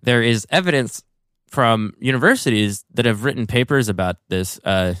 there is evidence from universities that have written papers about this,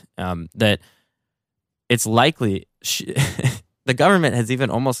 that it's likely the government has even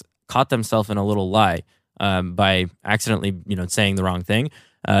almost caught themselves in a little lie by accidentally, saying the wrong thing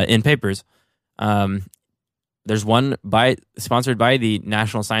in papers. There's one sponsored by the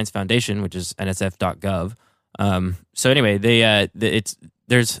National Science Foundation, which is nsf.gov. So anyway,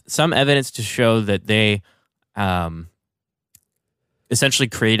 there's some evidence to show that they essentially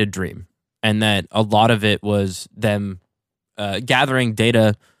created Dream, and that a lot of it was them gathering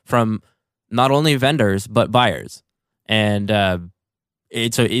data from not only vendors but buyers. And the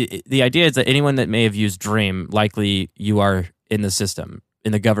idea is that anyone that may have used Dream, likely you are in the system,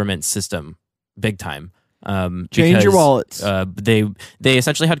 in the government system, big time. Change your wallets. They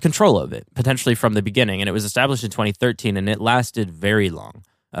essentially had control of it, potentially from the beginning, and it was established in 2013, and it lasted very long.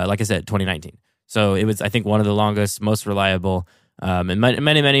 Like I said, 2019. So it was, I think, one of the longest, most reliable. And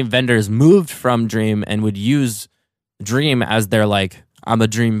many vendors moved from Dream and would use Dream as their I'm a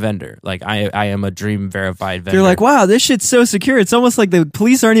Dream vendor. Like I am a Dream verified vendor. You're like, wow, this shit's so secure. It's almost like the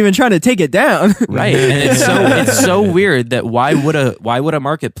police aren't even trying to take it down. Right. And it's so weird that why would a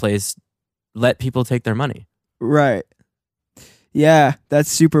marketplace let people take their money? Right. Yeah, that's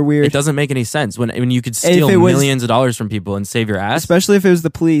super weird. It doesn't make any sense when you could steal millions of dollars from people and save your ass. Especially if it was the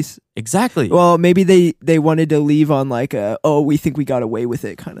police. Exactly. Well, maybe they wanted to leave on we think we got away with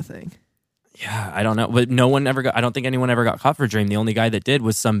it kind of thing. Yeah, I don't know. But I don't think anyone ever got caught for Dream. The only guy that did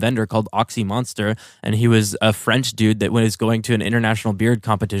was some vendor called Oxy Monster, and he was a French dude that was going to an international beard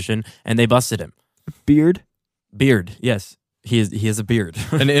competition, and they busted him. Beard, yes. He is a beard.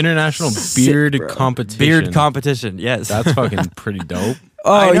 An international beard competition. Beard competition, yes. That's fucking pretty dope.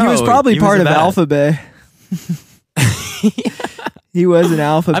 Oh, he was probably part of bad. Alpha Bay. He was an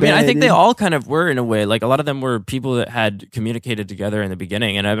Alpha Bay. I mean, I think dude. they all kind of were in a way. Like a lot of them were people that had communicated together in the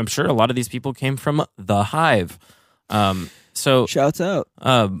beginning, and I'm sure a lot of these people came from the Hive. So Shouts out.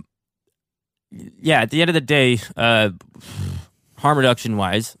 Yeah, at the end of the day, harm reduction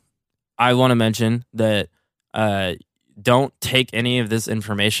wise, I want to mention that don't take any of this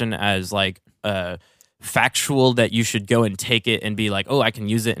information as factual that you should go and take it and be like, oh, I can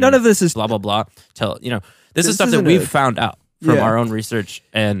use it. None of this is blah blah blah. This is This stuff that isn't we've a- found out from Yeah. our own research,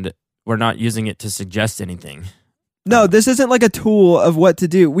 and we're not using it to suggest anything. No, this isn't like a tool of what to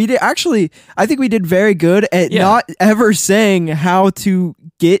do. We did I think we did very good at Yeah. not ever saying how to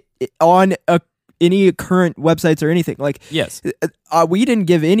get on any current websites or anything. Yes. We didn't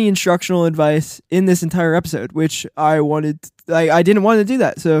give any instructional advice in this entire episode, which I didn't want to do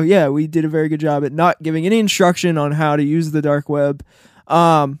that. So yeah, we did a very good job at not giving any instruction on how to use the dark web.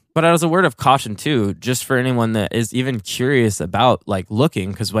 But as a word of caution too, just for anyone that is even curious about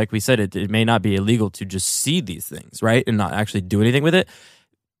looking, because like we said, it may not be illegal to just see these things, right, and not actually do anything with it.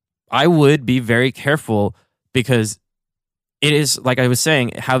 I would be very careful because it is like I was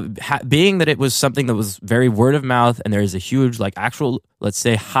saying, being that it was something that was very word of mouth, and there is a huge like actual, let's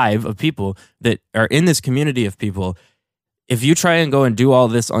say, hive of people that are in this community of people. If you try and go and do all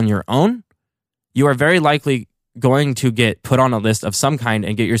this on your own, you are very likely going to get put on a list of some kind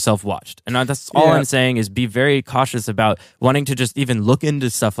and get yourself watched. And that's all I'm saying is be very cautious about wanting to just even look into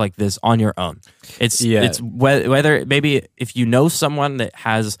stuff like this on your own. It's whether maybe if you know someone that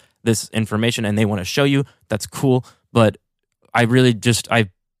has this information and they want to show you, that's cool. But I really I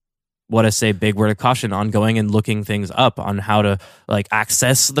want to say big word of caution on going and looking things up on how to like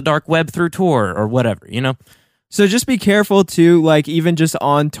access the dark web through Tor or whatever, you know? So just be careful too, like even just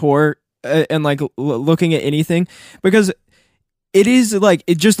on Tor and like looking at anything, because it is like,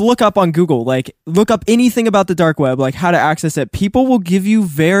 just look up on Google, like look up anything about the dark web, like how to access it. People will give you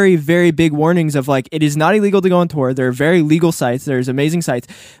very, very big warnings of like, it is not illegal to go on Tor. There are very legal sites. There's amazing sites,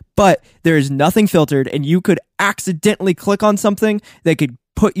 but there is nothing filtered, and you could accidentally click on something that could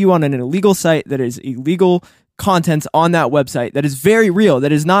put you on an illegal site that is illegal contents on that website. That is very real.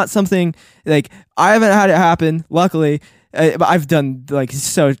 That is not something like, I haven't had it happen, luckily. But I've done like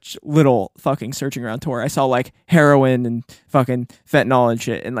such little fucking searching around Tor. I saw like heroin and fucking fentanyl and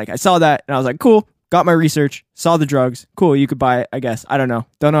shit, and like I saw that and I was like, cool, got my research, saw the drugs, cool, you could buy it, I guess. I don't know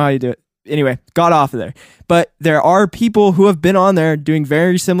how you do it. Anyway, got off of there. But there are people who have been on there doing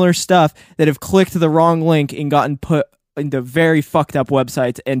very similar stuff that have clicked the wrong link and gotten put into very fucked up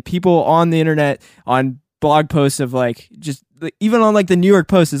websites, and people on the internet on blog posts of like just even on like the New York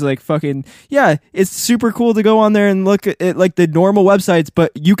Post is like fucking, yeah, it's super cool to go on there and look at like the normal websites,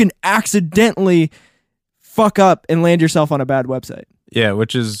 but you can accidentally fuck up and land yourself on a bad website. Yeah,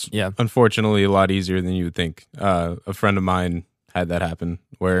 which is unfortunately a lot easier than you would think. A friend of mine had that happen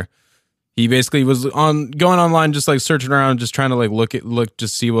where he basically was going online, just like searching around, just trying to like look,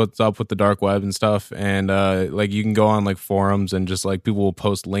 just see what's up with the dark web and stuff. And like you can go on like forums and just like people will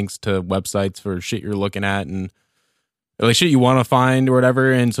post links to websites for shit you're looking at and like shit you want to find or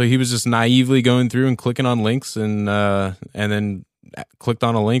whatever. And so he was just naively going through and clicking on links and then clicked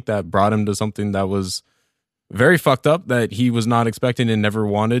on a link that brought him to something that was very fucked up that he was not expecting and never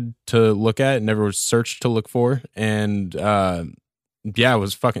wanted to look at, never searched to look for. And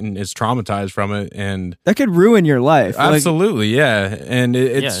is traumatized from it, and that could ruin your life. Absolutely, yeah. And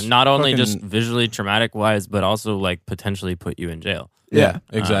it's not only just visually traumatic wise, but also like potentially put you in jail. Yeah,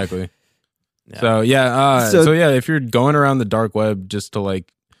 exactly. So if you're going around the dark web just to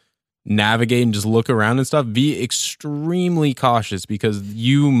like navigate and just look around and stuff, be extremely cautious because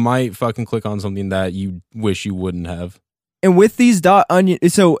you might fucking click on something that you wish you wouldn't have. And with these .onion,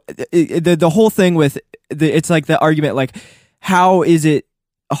 so the whole thing with it's like the argument like, how is it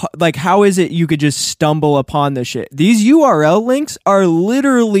you could just stumble upon this shit? These URL links are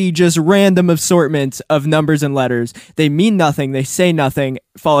literally just random assortments of numbers and letters. They mean nothing. They say nothing,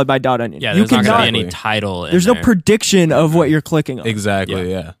 followed by .onion. Yeah, there's not going to be any title in There's no prediction of what you're clicking on. Exactly,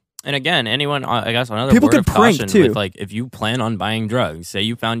 yeah. And again, anyone, I guess another people word of could prank caution too. with like, if you plan on buying drugs, say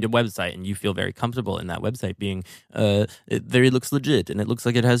you found your website and you feel very comfortable in that website being, it very looks legit and it looks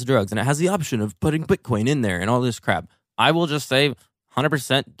like it has drugs and it has the option of putting Bitcoin in there and all this crap. I will just say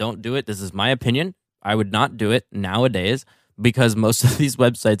 100% don't do it. This is my opinion. I would not do it nowadays because most of these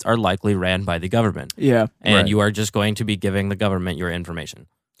websites are likely ran by the government. Yeah. And you are just going to be giving the government your information.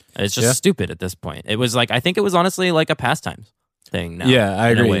 It's just stupid at this point. It was like, I think it was honestly like a pastime thing now. Yeah, I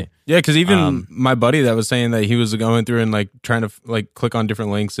agree. Yeah, because even my buddy that was saying that he was going through and like trying to like click on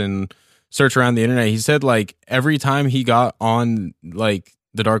different links and search around the internet, he said like every time he got on like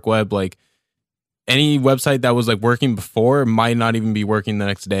the dark web, like any website that was like working before might not even be working the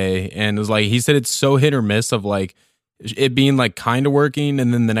next day. And it was like, he said it's so hit or miss of like it being like kind of working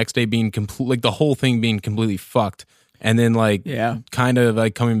and then the next day being like the whole thing being completely fucked. And then like kind of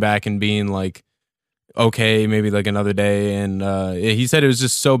like coming back and being like, okay, maybe like another day. And he said it was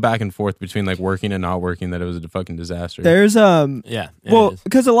just so back and forth between like working and not working that it was a fucking disaster. There's well,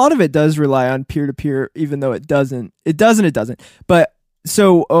 because a lot of it does rely on peer-to-peer, even though it doesn't. But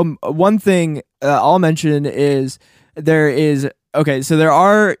so one thing I'll mention is there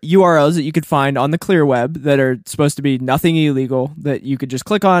are URLs that you could find on the clear web that are supposed to be nothing illegal that you could just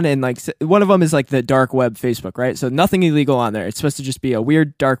click on, and like one of them is like the dark web Facebook, right? So nothing illegal on there. It's supposed to just be a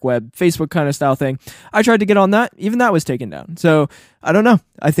weird dark web Facebook kind of style thing. I tried to get on that, even that was taken down. So I don't know.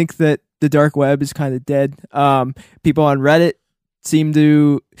 I think that the dark web is kind of dead. People on Reddit seem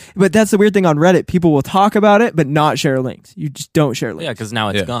to, but that's the weird thing on Reddit. People will talk about it, but not share links. You just don't share links. Yeah, because now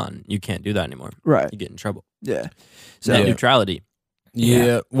it's gone. You can't do that anymore. Right. You get in trouble. Yeah. So net neutrality.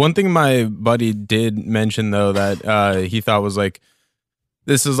 Yeah. One thing my buddy did mention though that he thought was like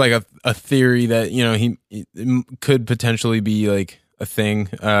this is like a theory that, you know, he could potentially be like a thing,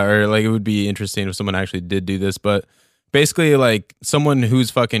 or like it would be interesting if someone actually did do this. But basically, like someone who's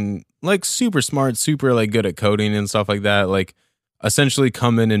fucking like super smart, super like good at coding and stuff like that, like essentially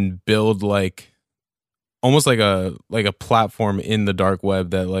come in and build like almost like a platform in the dark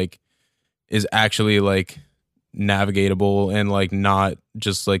web that like is actually like navigatable and like not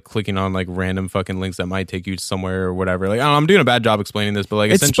just like clicking on like random fucking links that might take you somewhere or whatever. Like I don't know, I'm doing a bad job explaining this, but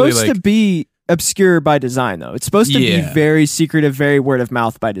like It's essentially supposed like to be obscure by design, though. It's supposed to be Yeah. very secretive, very word of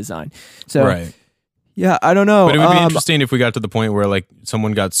mouth by design. So right. yeah, I don't know. But it would be interesting if we got to the point where like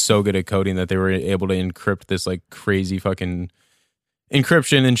someone got so good at coding that they were able to encrypt this like crazy fucking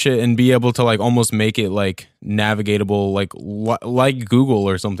encryption and shit and be able to like almost make it like navigatable like Google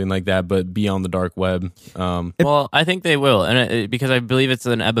or something like that, but be on the dark web. Well, I think they will, and because I believe it's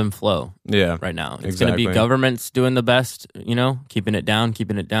an ebb and flow Yeah. right now. It's Exactly. going to be governments doing the best, you know, keeping it down,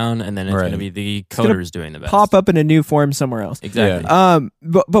 and then it's Right. going to be the gonna coders doing the best. pop up in a new form somewhere else. Exactly.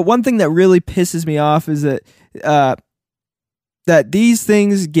 But one thing that really pisses me off is that that these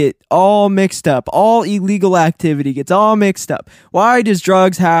things get all mixed up. All illegal activity gets all mixed up. Why does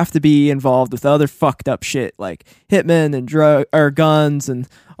drugs have to be involved with other fucked up shit like hitmen and guns and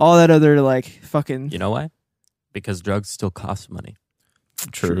all that other like fucking You know why? Because drugs still cost money.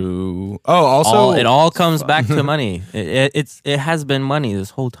 True. Oh, also It all comes back to money. It has been money this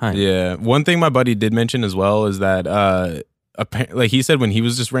whole time. yeah. One thing my buddy did mention as well is that like he said when he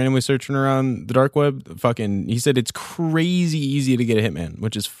was just randomly searching around the dark web, he said it's crazy easy to get a hitman,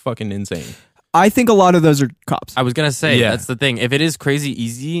 which is fucking insane. I think a lot of those are cops. I was gonna say Yeah. that's the thing. If it is crazy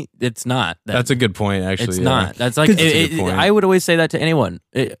easy, it's not. That's a good point, actually. It's yeah. not. That's like 'Cause it's a good point. I would always say that to anyone,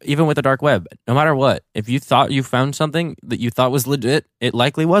 even with the dark web. No matter what, if you thought you found something that you thought was legit, it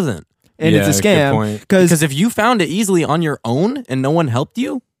likely wasn't. And Yeah, it's a good scam point. Because if you found it easily on your own and no one helped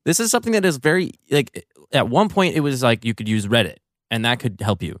you, this is something that is very like. At one point, it was like you could use Reddit, and that could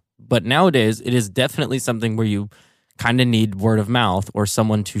help you. But nowadays, it is definitely something where you kind of need word of mouth or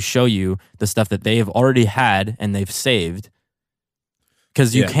someone to show you the stuff that they have already had and they've saved.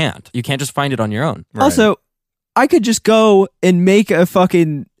 Because you Yeah. can't just find it on your own. Right. Also, I could just go and make a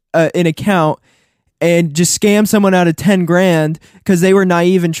fucking an account and just scam someone out of 10 grand because they were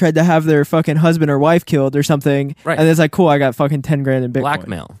naive and tried to have their fucking husband or wife killed or something. Right. And it's like, cool, I got fucking 10 grand in Bitcoin.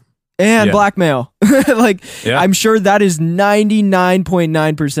 Blackmail. And Yeah. blackmail. Like, Yeah. I'm sure that is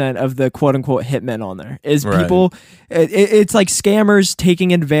 99.9% of the quote unquote hitmen on there is Right. people. It's like scammers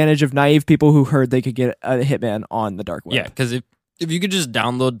taking advantage of naive people who heard they could get a hitman on the dark web. Yeah, because if you could just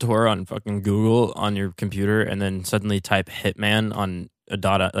download Tor on fucking Google on your computer and then suddenly type Hitman on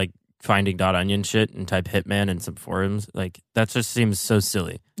a like finding .onion shit and type Hitman in some forums, like that just seems so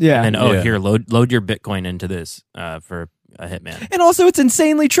silly. Yeah. And then Yeah. here load your Bitcoin into this for a Hitman. And also, it's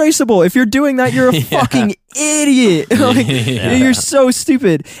insanely traceable. If you're doing that, you're a Yeah. fucking idiot. Like, Yeah. You're so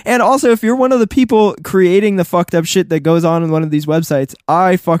stupid. And also, if you're one of the people creating the fucked up shit that goes on in one of these websites,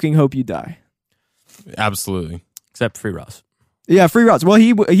 I fucking hope you die. Absolutely. Except Free Ross. Yeah, free routes. Well,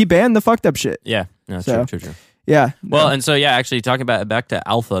 he banned the fucked up shit. Yeah, no, So- true. Yeah. Well, no. and so yeah, actually talking about back to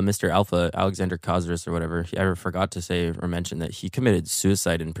Alpha, Mr. Alpha, Alexander Kozris or whatever, he ever forgot to say or mention that he committed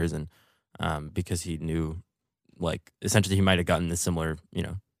suicide in prison because he knew, like, essentially he might have gotten the similar,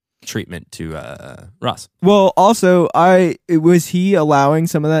 treatment to Ross. Well, also, was he allowing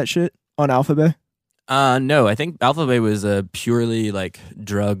some of that shit on Alphabet? No, I think Alphabet was a purely like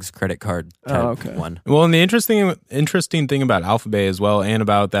drugs credit card type okay. one. Well, and the interesting thing about Alphabet as well, and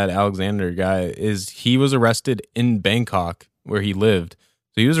about that Alexander guy, is he was arrested in Bangkok where he lived.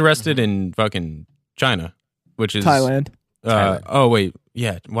 So he was arrested in fucking China, which is Thailand. Thailand. Oh wait,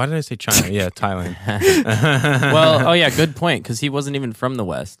 yeah. Why did I say China? Yeah, Thailand. Well, oh yeah, good point, because he wasn't even from the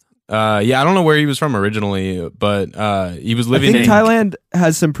West. Yeah, I don't know where he was from originally, but he was I living think in Thailand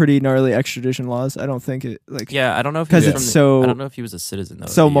has some pretty gnarly extradition laws. I don't think it like Yeah, I don't know if 'Cause he was it's from so- I don't know if he was a citizen though.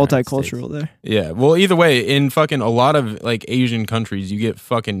 so of the United multicultural States. there. Yeah, well, either way, in fucking a lot of like Asian countries, you get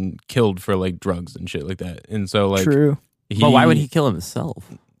fucking killed for like drugs and shit like that. And so like, True. But why would he kill himself?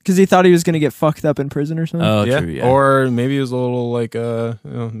 Because he thought he was going to get fucked up in prison or something. Oh, Yeah. true. Yeah. Or maybe it was a little like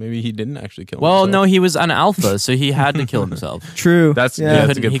maybe he didn't actually kill well, himself. no, he was an alpha, so he had to kill himself. True. That's- He yeah, that's a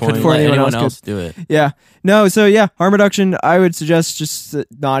couldn't, good he point. couldn't Before let anyone anyone else else do it. Yeah. No, so yeah, harm reduction, I would suggest just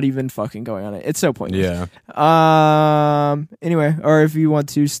not even fucking going on it. It's so pointless. Yeah. Anyway, or if you want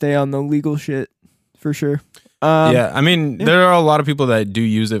to stay on the legal shit, for sure. Yeah, I mean, there are a lot of people that do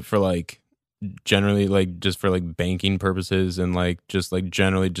use it for like generally like just for like banking purposes and like just like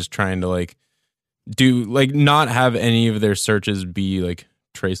generally just trying to like do like not have any of their searches be like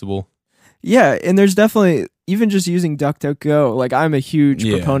traceable. Yeah, and there's definitely even just using DuckDuckGo. Like I'm a huge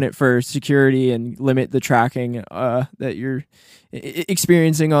Yeah. proponent for security and limit the tracking that you're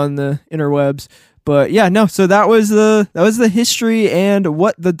experiencing on the interwebs. But yeah, no. So that was the history and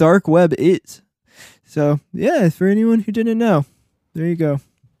what the dark web is. So yeah, for anyone who didn't know, there you go.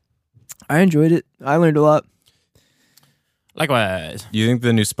 I enjoyed it. I learned a lot. Likewise. Do you think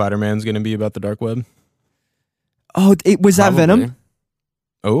the new Spider-Man's going to be about the dark web? Oh, it was that Probably. Venom?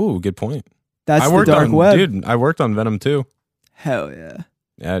 Oh, good point. That's I the worked dark on, web. dude. I worked on Venom too. Hell yeah.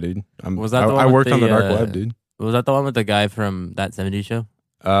 Yeah, dude. Was that the one I with worked on the dark the, web, dude. Was that the one with the guy from That 70s Show?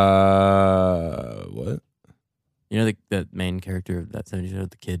 What? You know the main character of That 70s Show,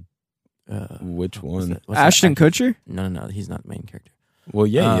 the kid. Which one? What's that Ashton actor? Kutcher? No, he's not the main character. Well,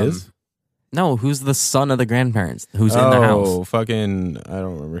 yeah, he is. No, who's the son of the grandparents? Who's in the house? Oh, fucking! I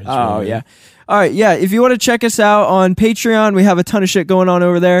don't remember his Oh, real name. yeah. All right, yeah. If you want to check us out on Patreon, we have a ton of shit going on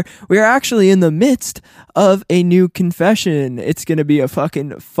over there. We are actually in the midst of a new confession. It's going to be a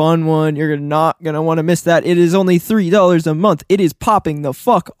fucking fun one. You're not going to want to miss that. It is only $3 a month. It is popping the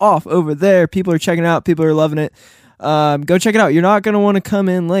fuck off over there. People are checking it out. People are loving it. Go check it out. You're not going to want to come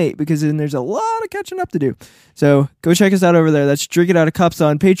in late because then there's a lot of catching up to do. So go check us out over there. That's Drink It Out of Cups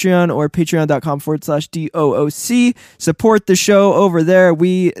on Patreon or patreon.com/DOOC. Support the show over there.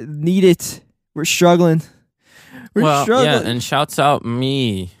 We need it. We're struggling. We're struggling. Yeah, and shouts out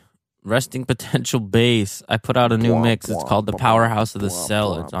me, Resting Potential Bass. I put out a new mix. It's called The Powerhouse of the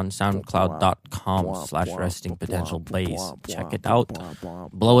Cell. It's on soundcloud.com/Resting Potential Bass. Check it out.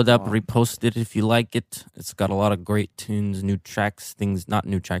 Blow it up, repost it if you like it. It's got a lot of great tunes, new tracks, things, not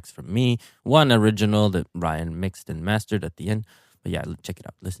new tracks from me. One original that Ryan mixed and mastered at the end. But yeah, check it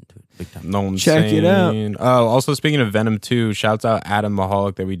out. Listen to it. Big time. No, I'm Check it out. Oh, also speaking of Venom 2, shouts out Adam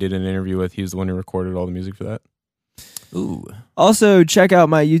Mahalik that we did an interview with. He was the one who recorded all the music for that. Ooh. Also, check out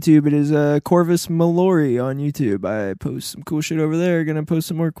my YouTube. It is Corvus Mallory on YouTube. I post some cool shit over there. Gonna post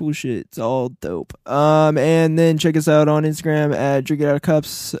some more cool shit. It's all dope. And then check us out on Instagram at Drink It Out of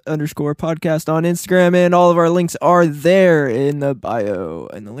Cups _podcast on Instagram, and all of our links are there in the bio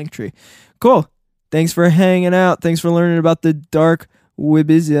and the link tree. Cool. Thanks for hanging out. Thanks for learning about the dark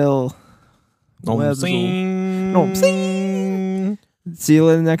Webizel. No, I'm saying. See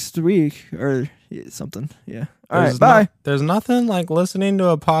you next week or something. Yeah. All right. Bye. There's nothing like listening to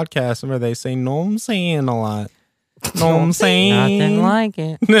a podcast where they say "no, I'm saying" a lot. No, I'm saying Nothing like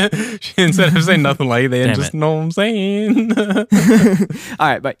it. Instead of saying nothing like it, they Damn just it. "no, I'm saying." All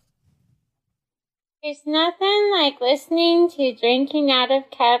right. Bye. There's nothing like listening to Drinking Out of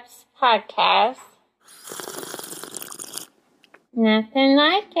Cups podcast. Nothing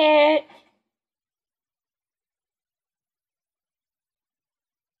like it.